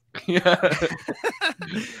 Yeah.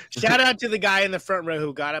 Shout out to the guy in the front row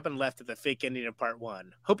who got up and left at the fake ending of part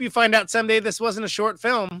 1. Hope you find out someday this wasn't a short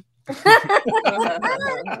film. Buy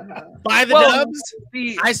the dubs.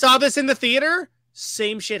 I saw this in the theater.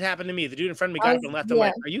 Same shit happened to me. The dude in front of me got up and left. I'm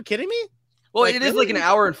like, are you kidding me? Well, Like, it is like an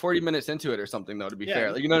hour and 40 minutes into it or something, though, to be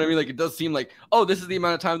fair. Like, you know what I mean? Like, it does seem like, oh, this is the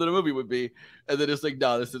amount of time that a movie would be. And then it's like,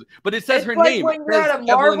 no, this is. But it says It's her like name. when It you're says at a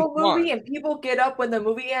Marvel Evelyn movie Kwan. and people get up when the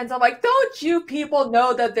movie ends. I'm like, don't you people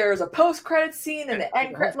know that there's a post-credit scene and the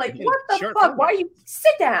end credit? Like, what the fuck? Why you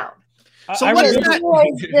sit down? So what is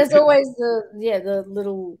that? There's always the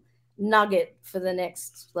little nugget for the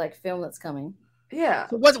next film that's coming. Yeah.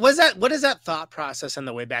 So what is that thought process on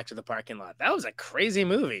the way back to the parking lot? That was a crazy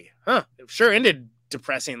movie. Huh. It sure ended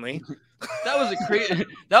depressingly. That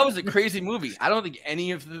was a crazy movie. I don't think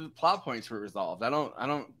any of the plot points were resolved. I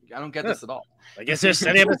don't get this at all. I guess they're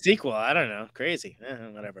setting up a sequel. I don't know. Crazy.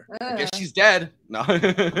 Whatever. I guess she's dead. No.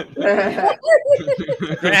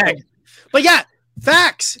 Drag. But yeah,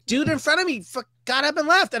 facts. Dude in front of me got up and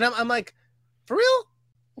left, and I'm like, for real?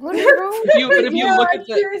 What is wrong? If you look at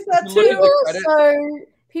the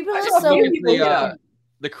People are so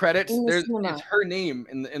the credits, in the there's cinema. it's her name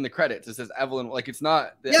in the credits. It says Evelyn. Like it's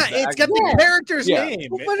not. It's got the character's name.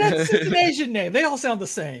 Well, but that's an Asian name. They all sound the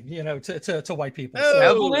same, to white people. Oh. So.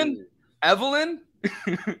 Evelyn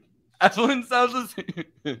sounds the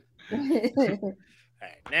same.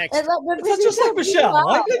 Next. It's just like Michelle.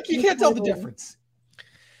 I think you can't tell the difference.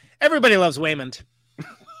 Everybody loves Waymond.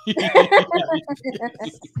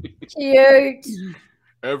 Cute.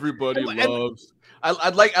 Everybody loves.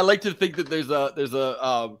 I'd like to think that there's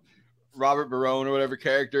a Robert Barone or whatever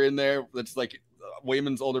character in there that's like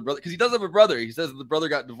Waymond's older brother, because he does have a brother. He says the brother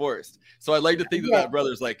got divorced, so I'd like to think that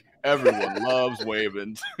brother's like everyone loves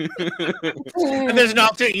Waymond. And there's an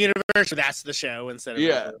alternate universe where that's the show instead of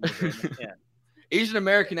yeah. Yeah. Asian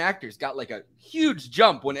American actors got like a huge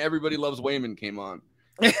jump when Everybody Loves Waymond came on.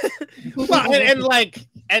 Well,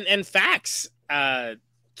 and facts.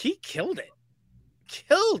 He killed it.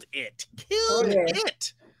 Killed it.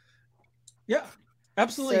 Yeah,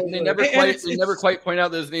 absolutely. And they never quite point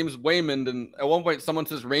out that his name's Waymond, and at one point someone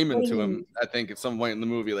says Raymond to him. I think at some point in the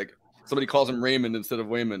movie, like somebody calls him Raymond instead of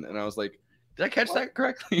Waymond, and I was like, did I catch that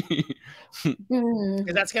correctly?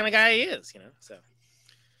 Because that's the kind of guy he is, So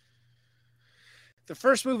the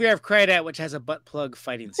first movie I've cried at, which has a butt plug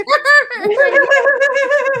fighting scene.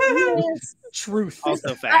 Yes. Truth.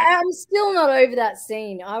 Also fact. I'm still not over that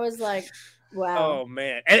scene. I was like, wow. Oh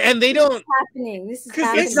man, and they don't. This is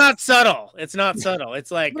happening. It's not subtle. It's not subtle.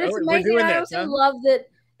 It's like But it's we're amazing. doing I this. also Huh? love that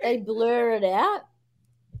they blur it out.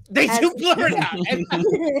 They do blur it out.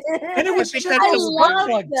 And it was I think Chekhov's I butt love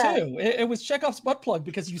plug that. too. It was Chekhov's butt plug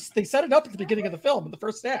because they set it up at the beginning of the film in the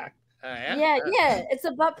first act. Yeah. It's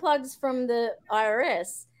the butt plugs from the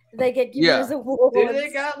IRS. They get given as awards. Dude,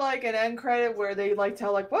 they got like an end credit where they like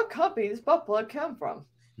tell like what company this butt plug come from.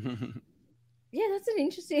 Yeah, that's an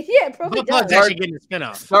interesting. Yeah, it probably Butt plug's does. actually getting a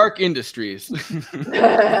spin-off. Stark Industries.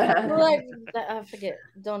 Like I forget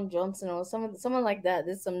Don Johnson or someone like that.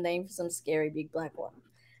 There's some name for some scary big black one.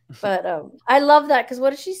 But I love that because what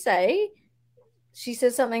does she say? She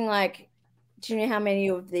says something like, "Do you know how many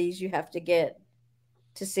of these you have to get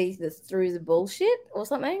to see through the bullshit or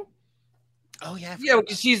something?" Oh yeah, yeah.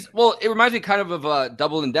 It reminds me kind of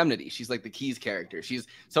Double Indemnity. She's like the Keys character. She's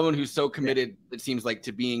someone who's so committed, it seems like,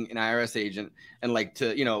 to being an IRS agent and like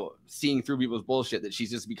to seeing through people's bullshit that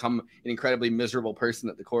she's just become an incredibly miserable person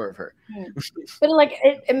at the core of her. But like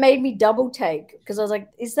it made me double take because I was like,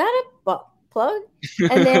 "Is that a butt plug?"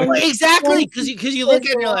 And then Well, exactly because you look at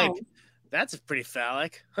it and you're like, that's pretty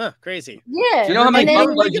phallic, huh? Crazy. Yeah. Do you know how many And then-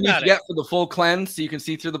 butt plugs you need to get for the full cleanse so you can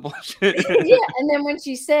see through the bullshit? Yeah, and then when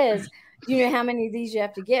she says, "Do you know how many of these you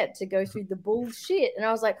have to get to go through the bullshit?" And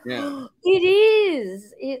I was like, Yeah. it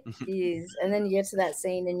is. And then you get to that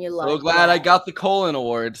scene and you're like, So glad I got the Colin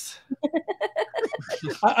Awards.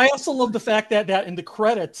 I also love the fact that in the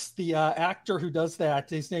credits, the actor who does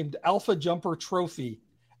that is named Alpha Jumper Trophy,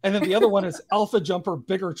 and then the other one is Alpha Jumper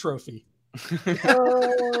Bigger Trophy. There's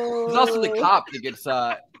also the cop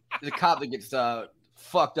that gets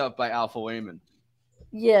fucked up by Alpha Waymond.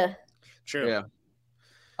 Yeah. True. Yeah.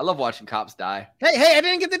 I love watching cops die. Hey, I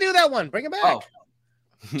didn't get to do that one. Bring it back.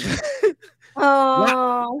 Oh.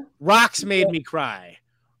 Oh. Rocks made me cry.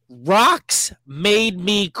 Rocks made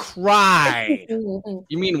me cry. You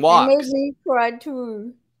mean It walks? made me cry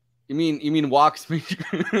too. You mean walks? Wow.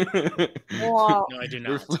 No, I do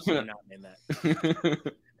not. I do not mean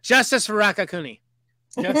that. Justice for Rakakuni.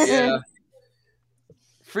 Yeah.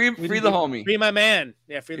 Free the homie. Free my man.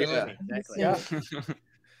 Yeah, free the homie. Exactly. Yeah.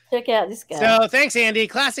 Check out this guy. So thanks, Andy.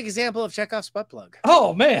 Classic example of Chekhov's butt plug.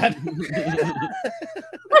 Oh man.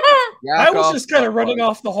 I was just kind of running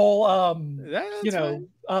off the whole what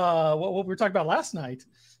we were talking about last night.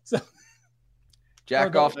 So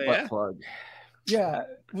Jack off butt plug. Yeah,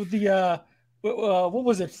 with the what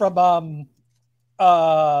was it from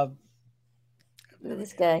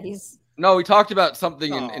this guy, he's No, we talked about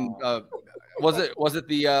something in was it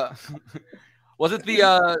the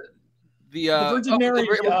Virgin Mary,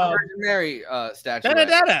 Virgin Mary statue.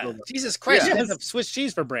 Da-da-da-da. Jesus Christ, Yes. I have Swiss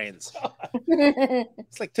cheese for brains.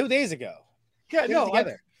 It's like 2 days ago. Yeah, Get it no,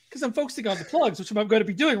 together. because I'm focusing on the plugs, which I'm going to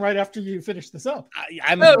be doing right after you finish this up. Hey,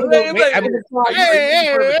 everything.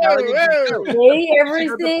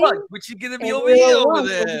 Which is gonna be over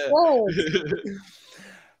there.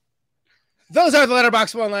 Those are the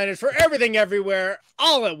Letterboxd one-liners for everything everywhere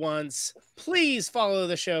all at once. Please follow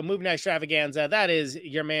the show Movie Night Extravaganza. That is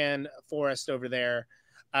your man Forrest over there.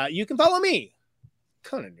 You can follow me,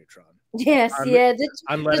 Conan Neutron. Yes, on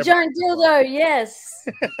the giant dildo. Yes,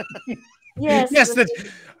 yes.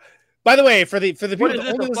 By the way, for the people that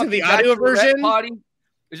only listen to the audio version, party?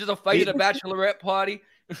 Is this a fight at a bachelorette party?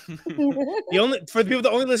 for the people that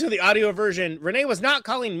only listen to the audio version, Renee was not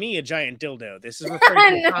calling me a giant dildo. This is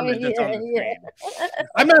referring to the comment that's on the screen.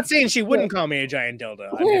 I'm not saying she wouldn't call me a giant dildo.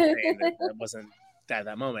 I'm just saying that wasn't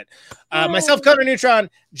that moment. Myself, Conan Neutron,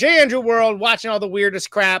 J. Andrew World, watching all the weirdest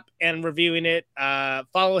crap and reviewing it.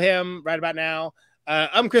 Follow him right about now.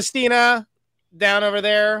 I'm Christina down over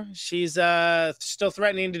there. She's still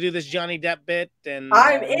threatening to do this Johnny Depp bit, and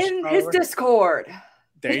I'm in his Discord.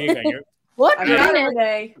 There you go. What? I'm not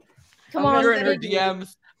Renee. Come on, you're in her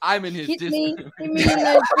DMs. I'm in his hit Discord. me in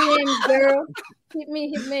those DMs, girl. Hit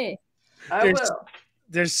me.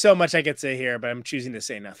 There's so much I could say here, but I'm choosing to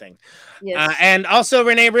say nothing. Yes. And also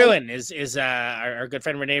Renee Ruin is our good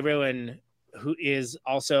friend Renee Ruin, who is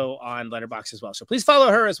also on Letterboxd as well. So please follow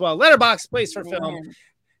her as well. Letterboxd, place for film.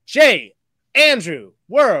 J. Andrew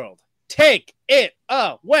World, take it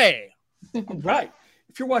away. Right.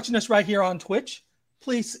 If you're watching us right here on Twitch,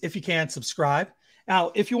 please, if you can, subscribe.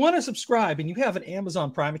 Now, if you want to subscribe and you have an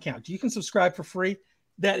Amazon Prime account, you can subscribe for free.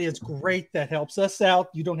 That is great. That helps us out.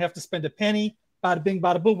 You don't have to spend a penny. Bada bing,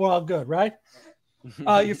 bada boom, we're all good, right?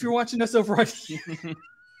 If you're watching us over on you're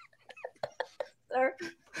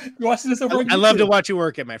watching us over on YouTube. I love to watch you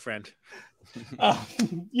work it, my friend.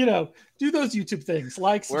 Do those YouTube things.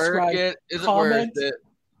 Like, subscribe, comment. Is it worth it?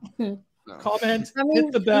 No. Comment,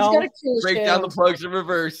 hit the bell, break down the plugs and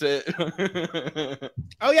reverse it.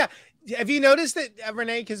 Oh yeah, have you noticed that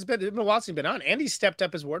Renee? Because it's been a while since you've been on. Andy stepped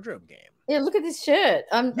up his wardrobe game. Yeah, look at this shirt.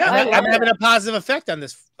 I'm having a positive effect on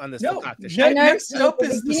this. Next show. up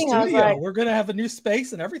is the studio. We're going to have a new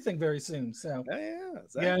space and everything very soon. So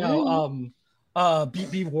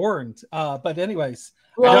be warned. But anyways,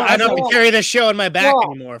 I don't have to carry this show on my back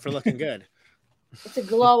anymore for looking good. It's a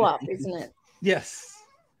glow up, isn't it? Yes.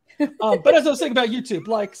 But as I was saying about YouTube,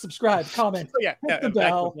 like, subscribe, comment, hit the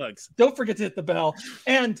bell. Don't forget to hit the bell.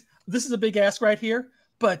 And this is a big ask right here,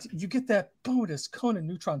 but you get that bonus Conan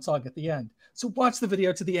Neutron song at the end. So watch the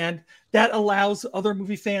video to the end. That allows other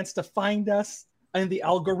movie fans to find us in the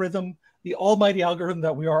algorithm, the almighty algorithm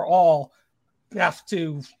that we are all have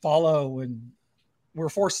to follow and we're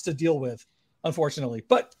forced to deal with, unfortunately.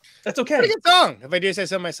 But that's okay. It's a good song, if I do say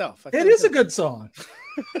so myself. It is a good song.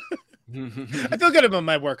 I feel good about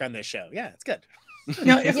my work on this show. Yeah, it's good.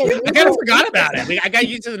 Now, I kind of forgot about it. I got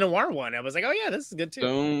used to the noir one. I was like, oh yeah, this is good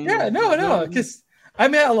too. Yeah, no, because I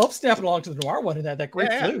love snapping along to the noir one and that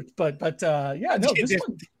great flute. But this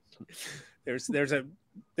one.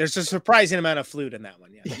 There's a surprising amount of flute in that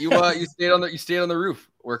one. Yeah, you stayed on the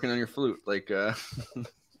roof working on your flute, like.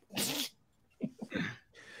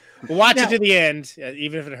 Watch it to the end,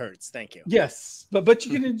 even if it hurts. Thank you. Yes, but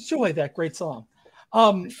you can enjoy that great song.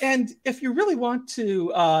 And if you really want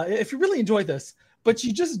to, if you really enjoy this, but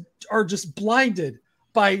you just are blinded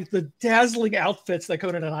by the dazzling outfits that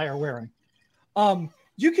Conan and I are wearing,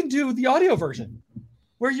 you can do the audio version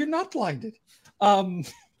where you're not blinded. Oh,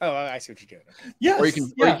 I see what you're doing. Yes, or you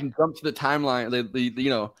can jump to the timeline,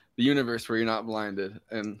 the universe where you're not blinded,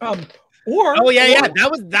 and Or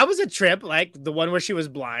that was a trip, like the one where she was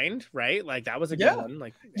blind, right? Like that was a good one.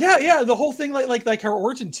 Like the whole thing, like her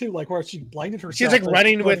origin too, like where she blinded herself. She's like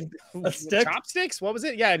running with a stick, chopsticks. What was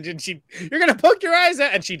it? Yeah, and you're gonna poke your eyes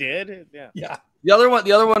out, and she did. Yeah. The other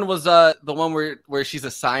one was the one where she's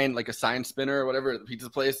a sign spinner or whatever at the pizza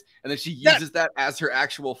place, and then she uses that as her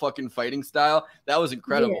actual fucking fighting style. That was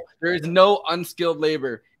incredible. Yeah. There is no unskilled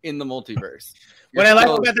labor in the multiverse. What I liked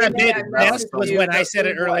about that bit was when I said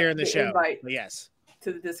it earlier in the show. Yes,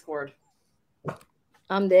 to the Discord.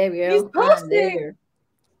 I'm there, girl. He's posting.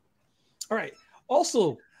 All right.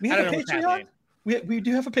 Also, we have a Patreon. We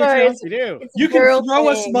do have a Sorry, Patreon. We do. You can throw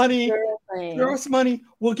us money. Throw us money.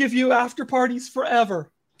 We'll give you after parties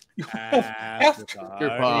forever. After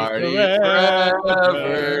party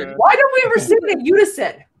forever. Why don't we ever sing in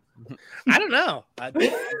unison? I don't know.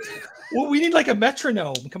 Well, we need like a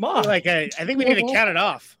metronome. Come on. I think we need to count it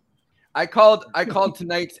off. I called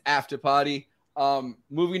tonight's after party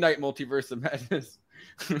movie night Multiverse of Madness.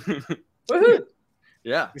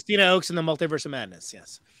 Yeah. Christina Oakes and the Multiverse of Madness.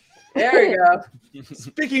 Yes. There you go.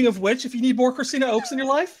 Speaking of which, if you need more Christina Oakes in your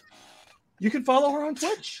life, you can follow her on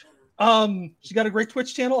Twitch. She got a great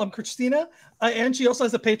Twitch channel. I'm Christina, and she also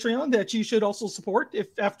has a Patreon that you should also support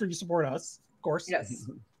after you support us, of course. Yes.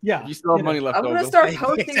 Yeah. You still have money left over. I'm gonna start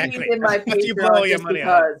posting these in my Patreon just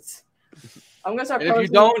because. I'm gonna start posting.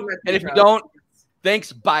 If you don't,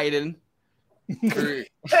 thanks Biden for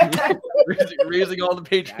raising all the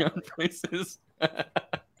Patreon prices.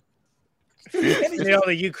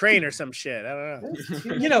 The Ukraine or some shit. I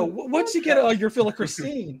don't know. Once you get your fill of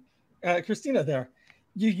Christina there,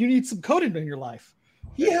 you need some Conan in your life.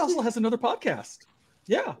 He also has another podcast.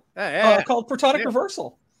 Called Protonic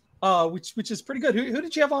Reversal, which is pretty good. Who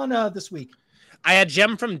did you have on this week? I had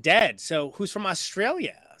Jem from Dead. So who's from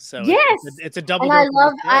Australia? So yes, it's a double. And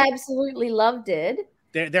I absolutely love Dead.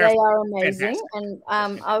 They are amazing, fantastic. And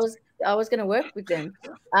I was going to work with them.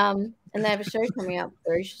 And they have a show coming up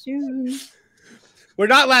very soon. We're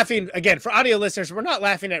not laughing again for audio listeners. We're not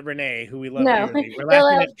laughing at Renee, who we love. No, we're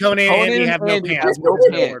laughing at Conan and we have no pants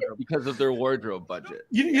because of their wardrobe budget.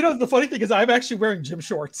 You know the funny thing is, I'm actually wearing gym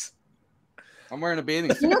shorts. I'm wearing a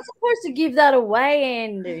bathing suit. You're not supposed to give that away,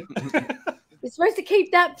 Andy. You're supposed to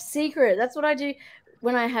keep that secret. That's what I do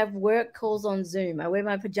when I have work calls on Zoom. I wear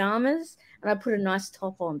my pajamas and I put a nice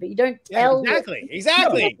top on, but you don't tell.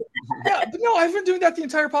 Exactly. Yeah, but no, I've been doing that the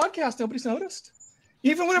entire podcast. Nobody's noticed.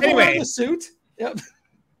 Even when I'm wearing the suit. Yep.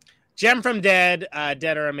 Jem from Dead.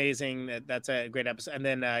 Dead are amazing. That's a great episode. And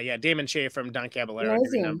then Damon Shea from Don Caballero.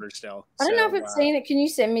 Numbers still. I don't know if it's seen it. Can you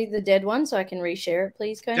send me the Dead one so I can reshare it,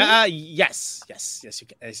 please, Conan? Yes, you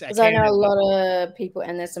can. Because I know a lot of people,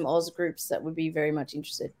 and there's some Oz groups that would be very much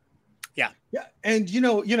interested. Yeah. And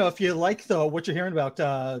if you like what you're hearing about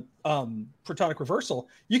Protonic Reversal,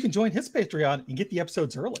 you can join his Patreon and get the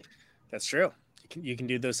episodes early. That's true. You can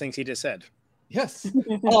do those things he just said. Yes.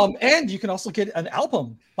 And you can also get an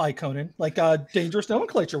album by Conan, like Dangerous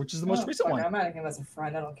Nomenclature, which is the most recent one. I'm not him as a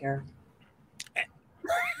friend. I don't care.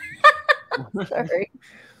 Sorry.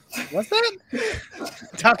 What's that?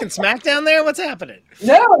 Talking smack down there? What's happening?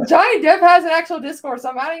 No, Giant Dev has an actual Discord,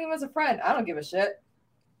 so I'm adding him as a friend. I don't give a shit.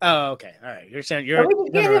 Oh, okay. All right. You're saying we can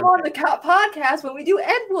get him on the podcast when we do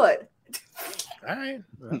Ed Wood. All right.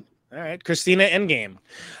 All right. Christina Endgame.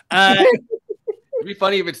 It'd be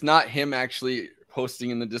funny if it's not him actually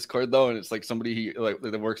posting in the Discord though, and it's like somebody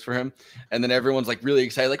that works for him, and then everyone's like really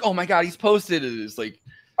excited, like, "Oh my god, he's posted it!" It's like,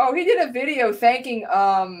 oh, he did a video thanking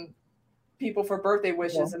people for birthday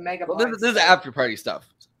wishes and mega. Well, this is after party stuff.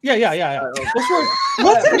 Yeah.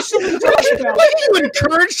 Let's actually you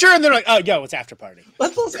encouraged her, and they're like, "Oh, yo, it's after party."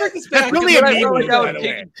 Let's bring this back. That's really a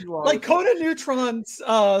meme. Like Conan Neutron's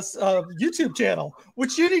YouTube channel,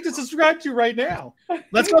 which you need to subscribe to right now.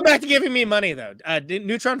 Let's go back to giving me money though.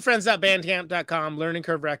 Neutronfriends.bandcamp.com, Learning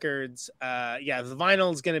Curve Records. The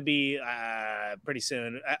vinyl is going to be pretty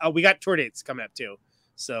soon. We got tour dates coming up too.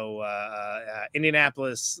 So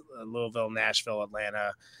Indianapolis, Louisville, Nashville,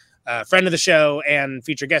 Atlanta. Friend of the show and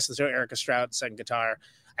featured guest of the show, Erica Strout, second guitar.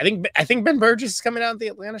 I think Ben Burgess is coming out at the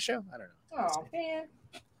Atlanta show. I don't know. Oh man,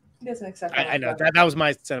 he doesn't accept. I know that was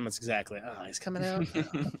my sentiments exactly. Oh, he's coming out.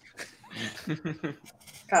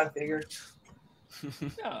 Kind of figured.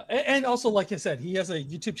 Yeah, and also, like I said, he has a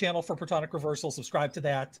YouTube channel for Protonic Reversal. Subscribe to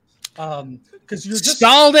that. Because you're just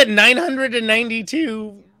stalled at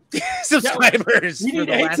 992 subscribers. You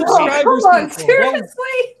need 8 subscribers. Oh, come on,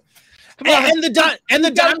 seriously. And the Don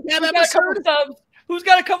Cab episode. Who's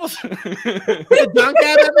got a couple? The Don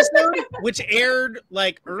Cab episode, which aired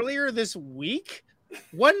like earlier this week,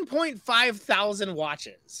 1.5 thousand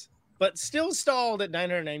watches. but still stalled at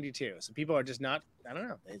 992. So people are just not. I don't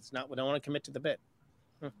know. It's not. We don't want to commit to the bit.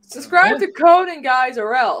 Subscribe to Conan, guys,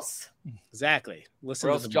 or else. Exactly. Listen.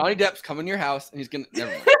 Or else Johnny Depp's coming to your house and he's gonna.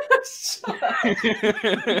 Never mind.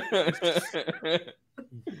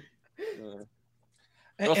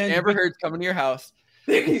 Or else Amber Heard's coming to your house.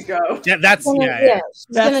 There you go. Yeah, that's She's That's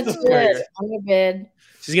gonna the shit on your bed.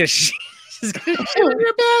 She's gonna shit on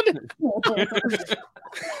your bed.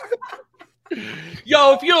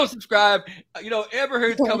 Yo, if you don't subscribe, Amber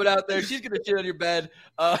Heard's coming out there. She's gonna shit on your bed.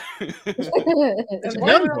 And blame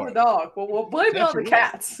it on the dog. We'll blame it on the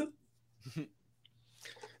cats.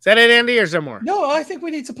 Is that it, Andy, or is there more? No, I think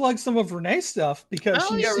we need to plug some of Renee's stuff because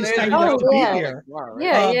she's Renee's kind enough to be yeah. here.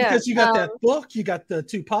 Yeah, Because you got that book, you got the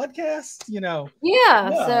 2 podcasts, Yeah, Yeah,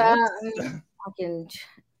 so I can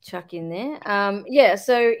chuck in there.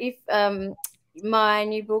 So if my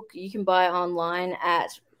new book you can buy online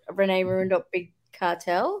at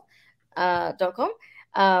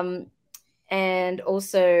reneemaroon.bigcartel.com. And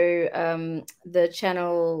also the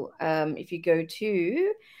channel, if you go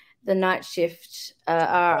to the Night Shift,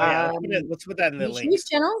 let's put that in the link.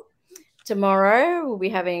 channel. Tomorrow we'll be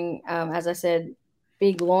having, as I said,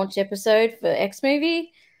 big launch episode for X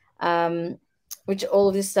Movie, which all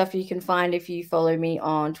of this stuff you can find if you follow me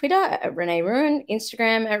on Twitter at Renee Ruin,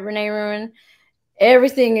 Instagram at Renee Ruin.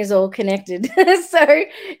 Everything is all connected, so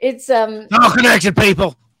it's all connected,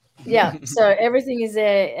 people. Yeah, so everything is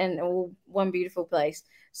there and all one beautiful place,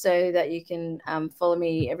 so that you can follow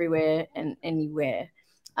me everywhere and anywhere.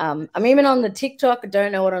 I'm even on the TikTok. I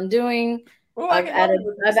don't know what I'm doing. Oh, I've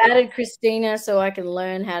added Christina so I can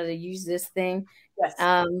learn how to use this thing. Yes.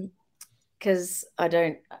 Because I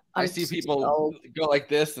see people go like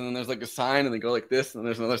this, and then there's like a sign, and they go like this, and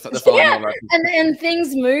there's another sign. That's yeah, all I know about. and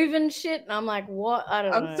things move and shit, and I'm like, what? I don't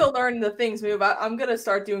know. I'm still learning the things move. I'm gonna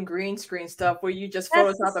start doing green screen stuff where you just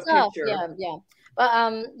That's Photoshop the a stuff, picture. Yeah.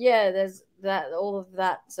 But there's all of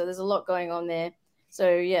that. So there's a lot going on there.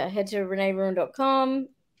 So yeah, head to reneemaroon.com,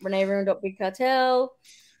 reneemaroon.bigcartel.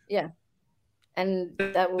 Yeah. And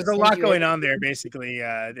that will There's a lot going on there, basically.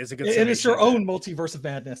 It's a good and it's your own multiverse of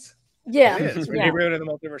madness. Yeah. It is. Renee Ruin and the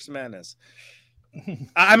Multiverse of Madness.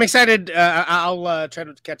 I'm excited. I'll try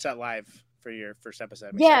to catch that live for your first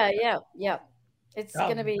episode. Yeah. It's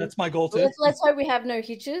gonna be. That's my goal too. Let's hope we have no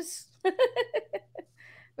hitches.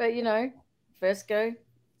 But first go.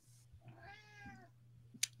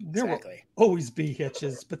 There will always be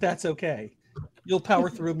hitches, but that's okay. You'll power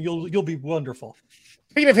through them. You'll be wonderful.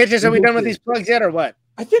 Speaking of hitches, are we done with these plugs yet, or what?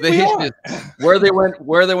 I think we are. Where they went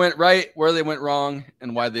right, where they went wrong,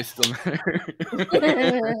 and why they still matter.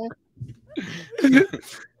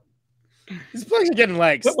 These plugs are getting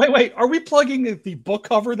legs. Wait. Are we plugging the book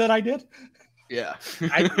cover that I did? Yeah.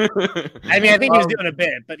 I think he was doing a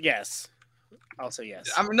bit, but yes. Also, yes.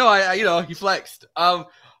 He flexed.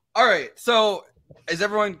 All right. So, is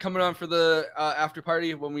everyone coming on for the after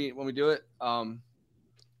party when we do it?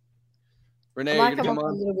 Renee, I might come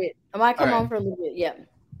on for a little bit. Yeah.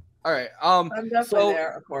 All right. I'm definitely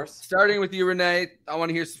there, of course. Starting with you, Renee, I want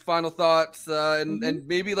to hear some final thoughts, and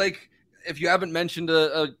maybe like if you haven't mentioned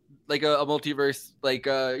a multiverse,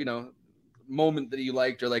 moment that you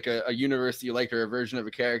liked, or like a universe you liked, or a version of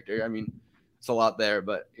a character. I mean, it's a lot there,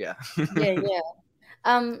 but yeah. Yeah.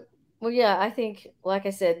 Well, yeah, I think, like I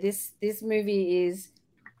said, this movie is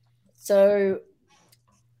so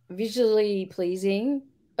visually pleasing,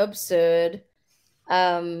 absurd,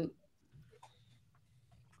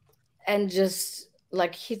 and just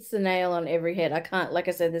like hits the nail on every head. I can't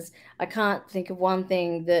think of one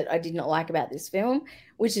thing that I did not like about this film,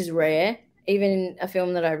 which is rare. Even in a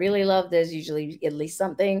film that I really love, there's usually at least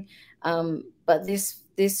something. But this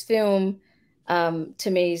film, to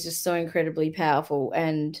me, is just so incredibly powerful.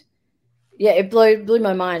 And yeah, it blew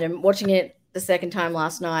my mind. And watching it the second time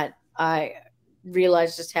last night, I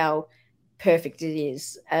realized just how perfect it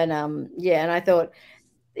is. And and I thought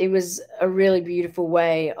it was a really beautiful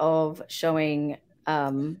way of showing,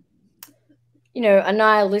 a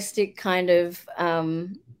nihilistic kind of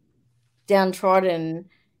downtrodden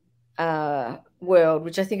world,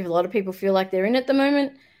 which I think a lot of people feel like they're in at the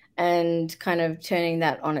moment, and kind of turning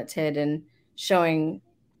that on its head and showing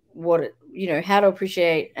how to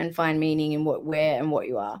appreciate and find meaning in where and what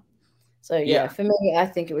you are. So for me, I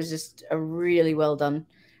think it was just a really well done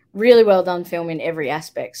film in every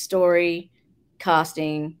aspect: story,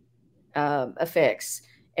 casting, effects,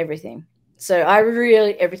 everything. I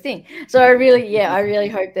really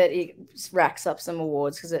hope that it racks up some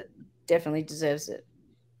awards, because it definitely deserves it.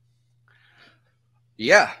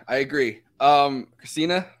 Yeah, I agree.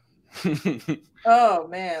 Christina? Oh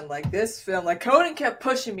man, like this film, like Conan kept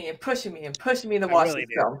pushing me to watch really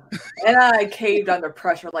this film, and I caved under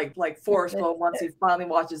pressure, like Forrest Gump once he finally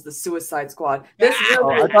watches the Suicide Squad. This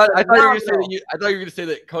movie, I thought you were going to say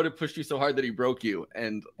that Conan pushed you so hard that he broke you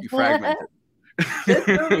and you fragmented. This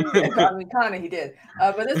movie, I mean, kind of he did,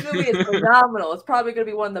 but this movie is phenomenal. It's probably going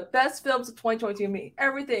to be one of the best films of 2022. Me,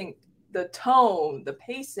 everything, the tone, the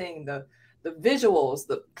pacing, the visuals,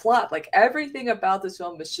 the plot, like everything about this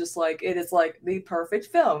film is just like, it is like the perfect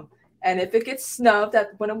film. And if it gets snubbed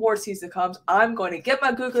when award season comes, I'm going to get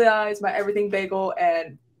my googly eyes, my everything bagel,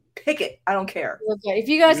 and pick it. I don't care. Okay, if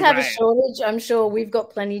you guys have a shortage, I'm sure we've got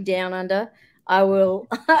plenty down under. I will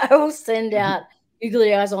send out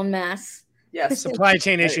googly eyes en masse. Yes. Supply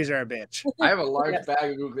chain issues are a bitch. I have a large bag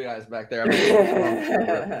of googly eyes back there.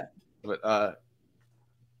 But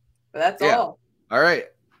that's all. All right.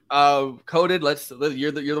 Coded,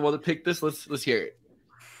 you're the one to pick this. Let's hear it.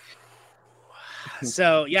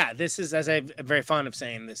 So yeah, this is, as I'm very fond of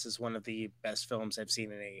saying, this is one of the best films I've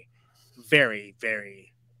seen in a very,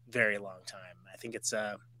 very, very long time. I think it's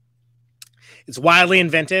wildly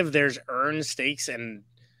inventive. There's earned stakes, and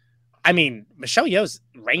I mean, Michelle Yeoh's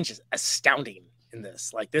range is astounding in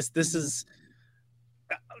this. Like this is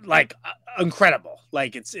like incredible.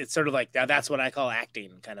 Like it's sort of like that's what I call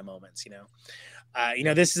acting kind of moments, you know.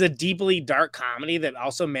 This is a deeply dark comedy that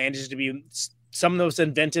also manages to be some of the most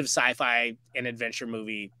inventive sci-fi and adventure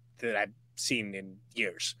movie that I've seen in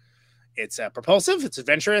years. It's propulsive, it's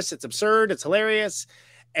adventurous, it's absurd, it's hilarious,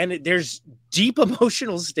 and there's deep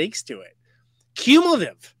emotional stakes to it.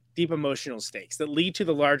 Cumulative deep emotional stakes that lead to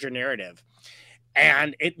the larger narrative.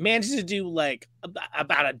 And it manages to do like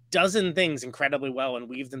about a dozen things incredibly well and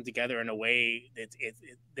weave them together in a way that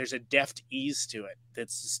there's a deft ease to it.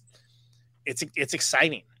 It's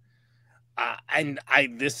exciting.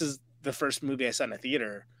 This is the first movie I saw in a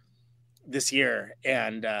theater this year,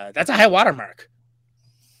 and that's a high watermark.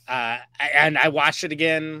 And I watched it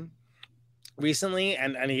again recently,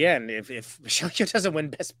 and again, if Michelle Yeoh doesn't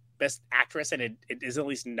win best actress and it is at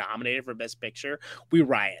least nominated for best picture, we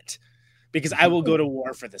riot, because I will go to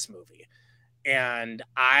war for this movie. And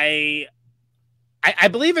I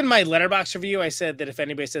believe in my Letterboxd review, I said that if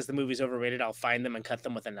anybody says the movie's overrated, I'll find them and cut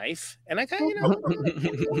them with a knife. And I kind of,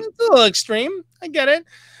 it's a little extreme. I get it.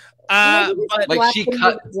 But like she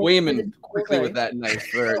cut Wayman quickly with that knife.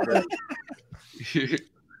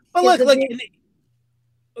 But look.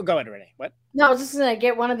 Go ahead, Renee. What? No, I was just gonna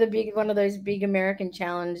get one of those big American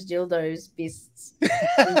Challenge dildos fists.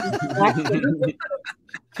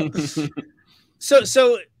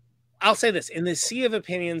 So I'll say this: in the sea of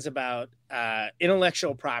opinions about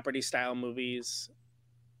intellectual property style movies,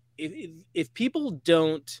 if people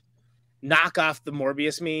don't knock off the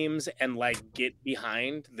Morbius memes and like get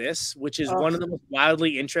behind this, which is one of the most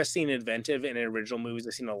wildly interesting, inventive, and original movies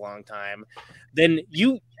I've seen in a long time, then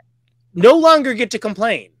you no longer get to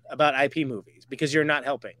complain about IP movies because you're not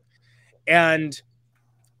helping. And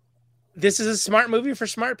this is a smart movie for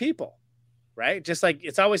smart people, right? Just like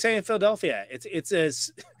it's always saying in Philadelphia, it's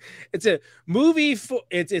a movie for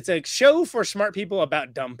it's a show for smart people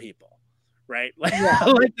about dumb people, right? Like,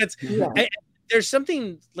 like that's. Yeah. There's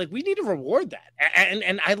something like we need to reward that,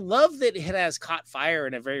 and I love that it has caught fire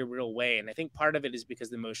in a very real way, and I think part of it is because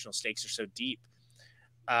the emotional stakes are so deep.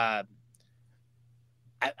 I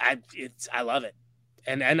love it,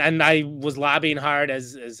 and I was lobbying hard,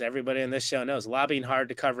 as everybody in this show knows, lobbying hard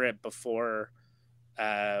to cover it before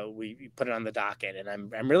we put it on the docket, and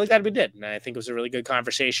I'm really glad we did, and I think it was a really good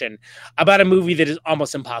conversation about a movie that is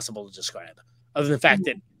almost impossible to describe, other than the fact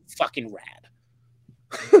that it's fucking rad.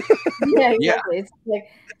 Yeah, exactly. It's like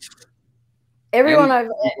everyone I've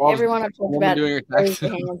talked about raise their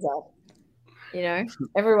hands up. You know,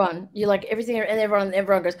 everyone, you like everything, and everyone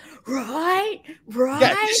goes right.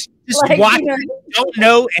 Yeah, just like, watch it. Don't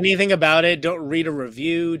know anything about it. Don't read a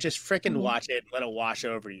review. Just freaking watch it. Let it wash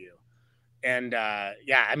over you. And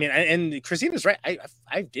yeah, I mean, and Christina's right.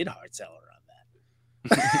 I did hard sell her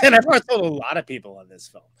on that, and I've hard sold a lot of people on this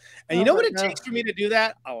film. And you know what it takes for me to do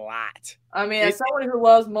that? A lot. I mean, as someone who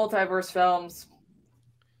loves multiverse films,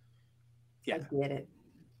 yeah, I get it.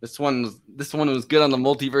 This one was good on the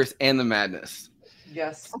multiverse and the madness.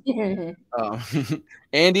 Yes.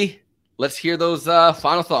 Andy, let's hear those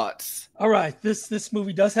final thoughts. All right, this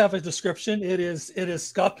movie does have a description. It is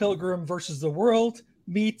Scott Pilgrim versus the World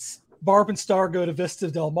meets Barb and Star go to Vista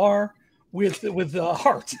Del Mar with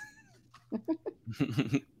Heart.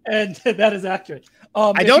 And that is accurate.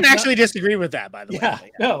 I don't actually disagree with that, by the way. Yeah,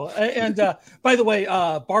 no. And by the way,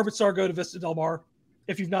 Barb and Star go to Vista Del Mar.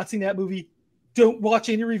 If you've not seen that movie, don't watch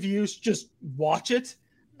any reviews. Just watch it.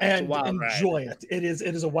 and enjoy it. It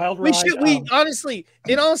is a wild ride. We honestly,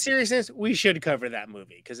 in all seriousness, we should cover that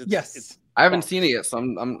movie because it's I haven't seen it yet, so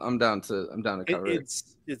I'm down to cover it.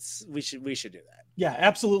 We should do that. Yeah,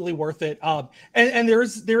 absolutely worth it. And there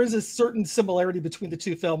is a certain similarity between the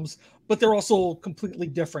two films, but they're also completely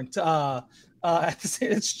different.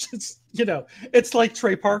 It's just, you know, it's like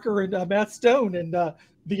Trey Parker and Matt Stone and the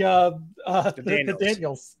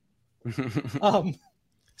Daniels.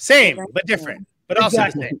 Same but different, but also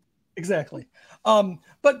the same. Exactly.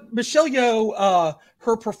 But Michelle Yeoh,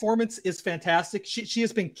 her performance is fantastic. She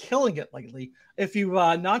has been killing it lately. If you've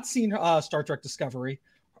not seen Star Trek Discovery,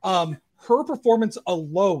 her performance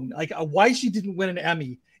alone, like why she didn't win an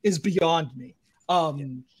Emmy, is beyond me.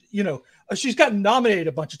 You know, she's gotten nominated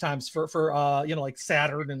a bunch of times for you know, like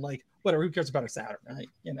Saturn and like whatever. Who cares about her Saturn? Right?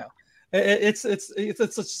 You know, it's a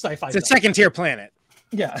sci-fi. It's a second tier planet.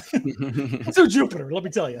 Yeah, so Jupiter. Let me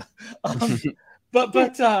tell you. But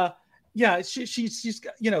yeah, she's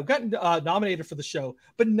you know, gotten nominated for the show,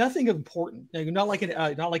 but nothing important. Not like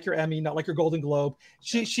not like your Emmy, not like your Golden Globe.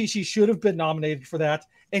 She should have been nominated for that,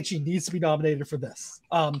 and she needs to be nominated for this,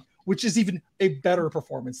 which is even a better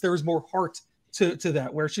performance. There is more heart to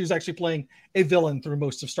that, where she was actually playing a villain through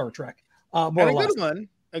most of Star Trek. More or less. Good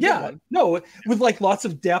one. No, with like lots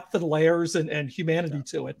of depth and layers and humanity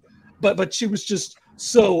to it. But she was just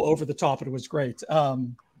so over the top, and it was great. I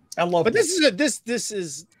love. But this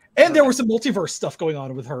is. And there was some multiverse stuff going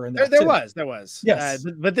on with her in that. There was. Yes.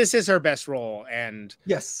 But this is her best role. And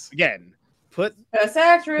yes, again, best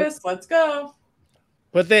actress. Let's go.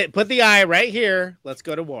 Put the eye right here. Let's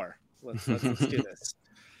go to war. Let's do this.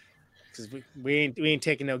 Because we ain't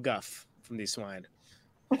taking no guff from these swine.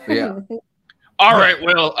 Yeah. All right,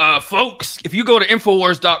 well, folks, if you go to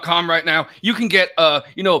Infowars.com right now, you can get,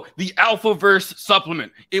 you know, the Alphaverse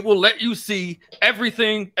supplement. It will let you see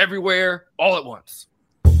everything, everywhere, all at once.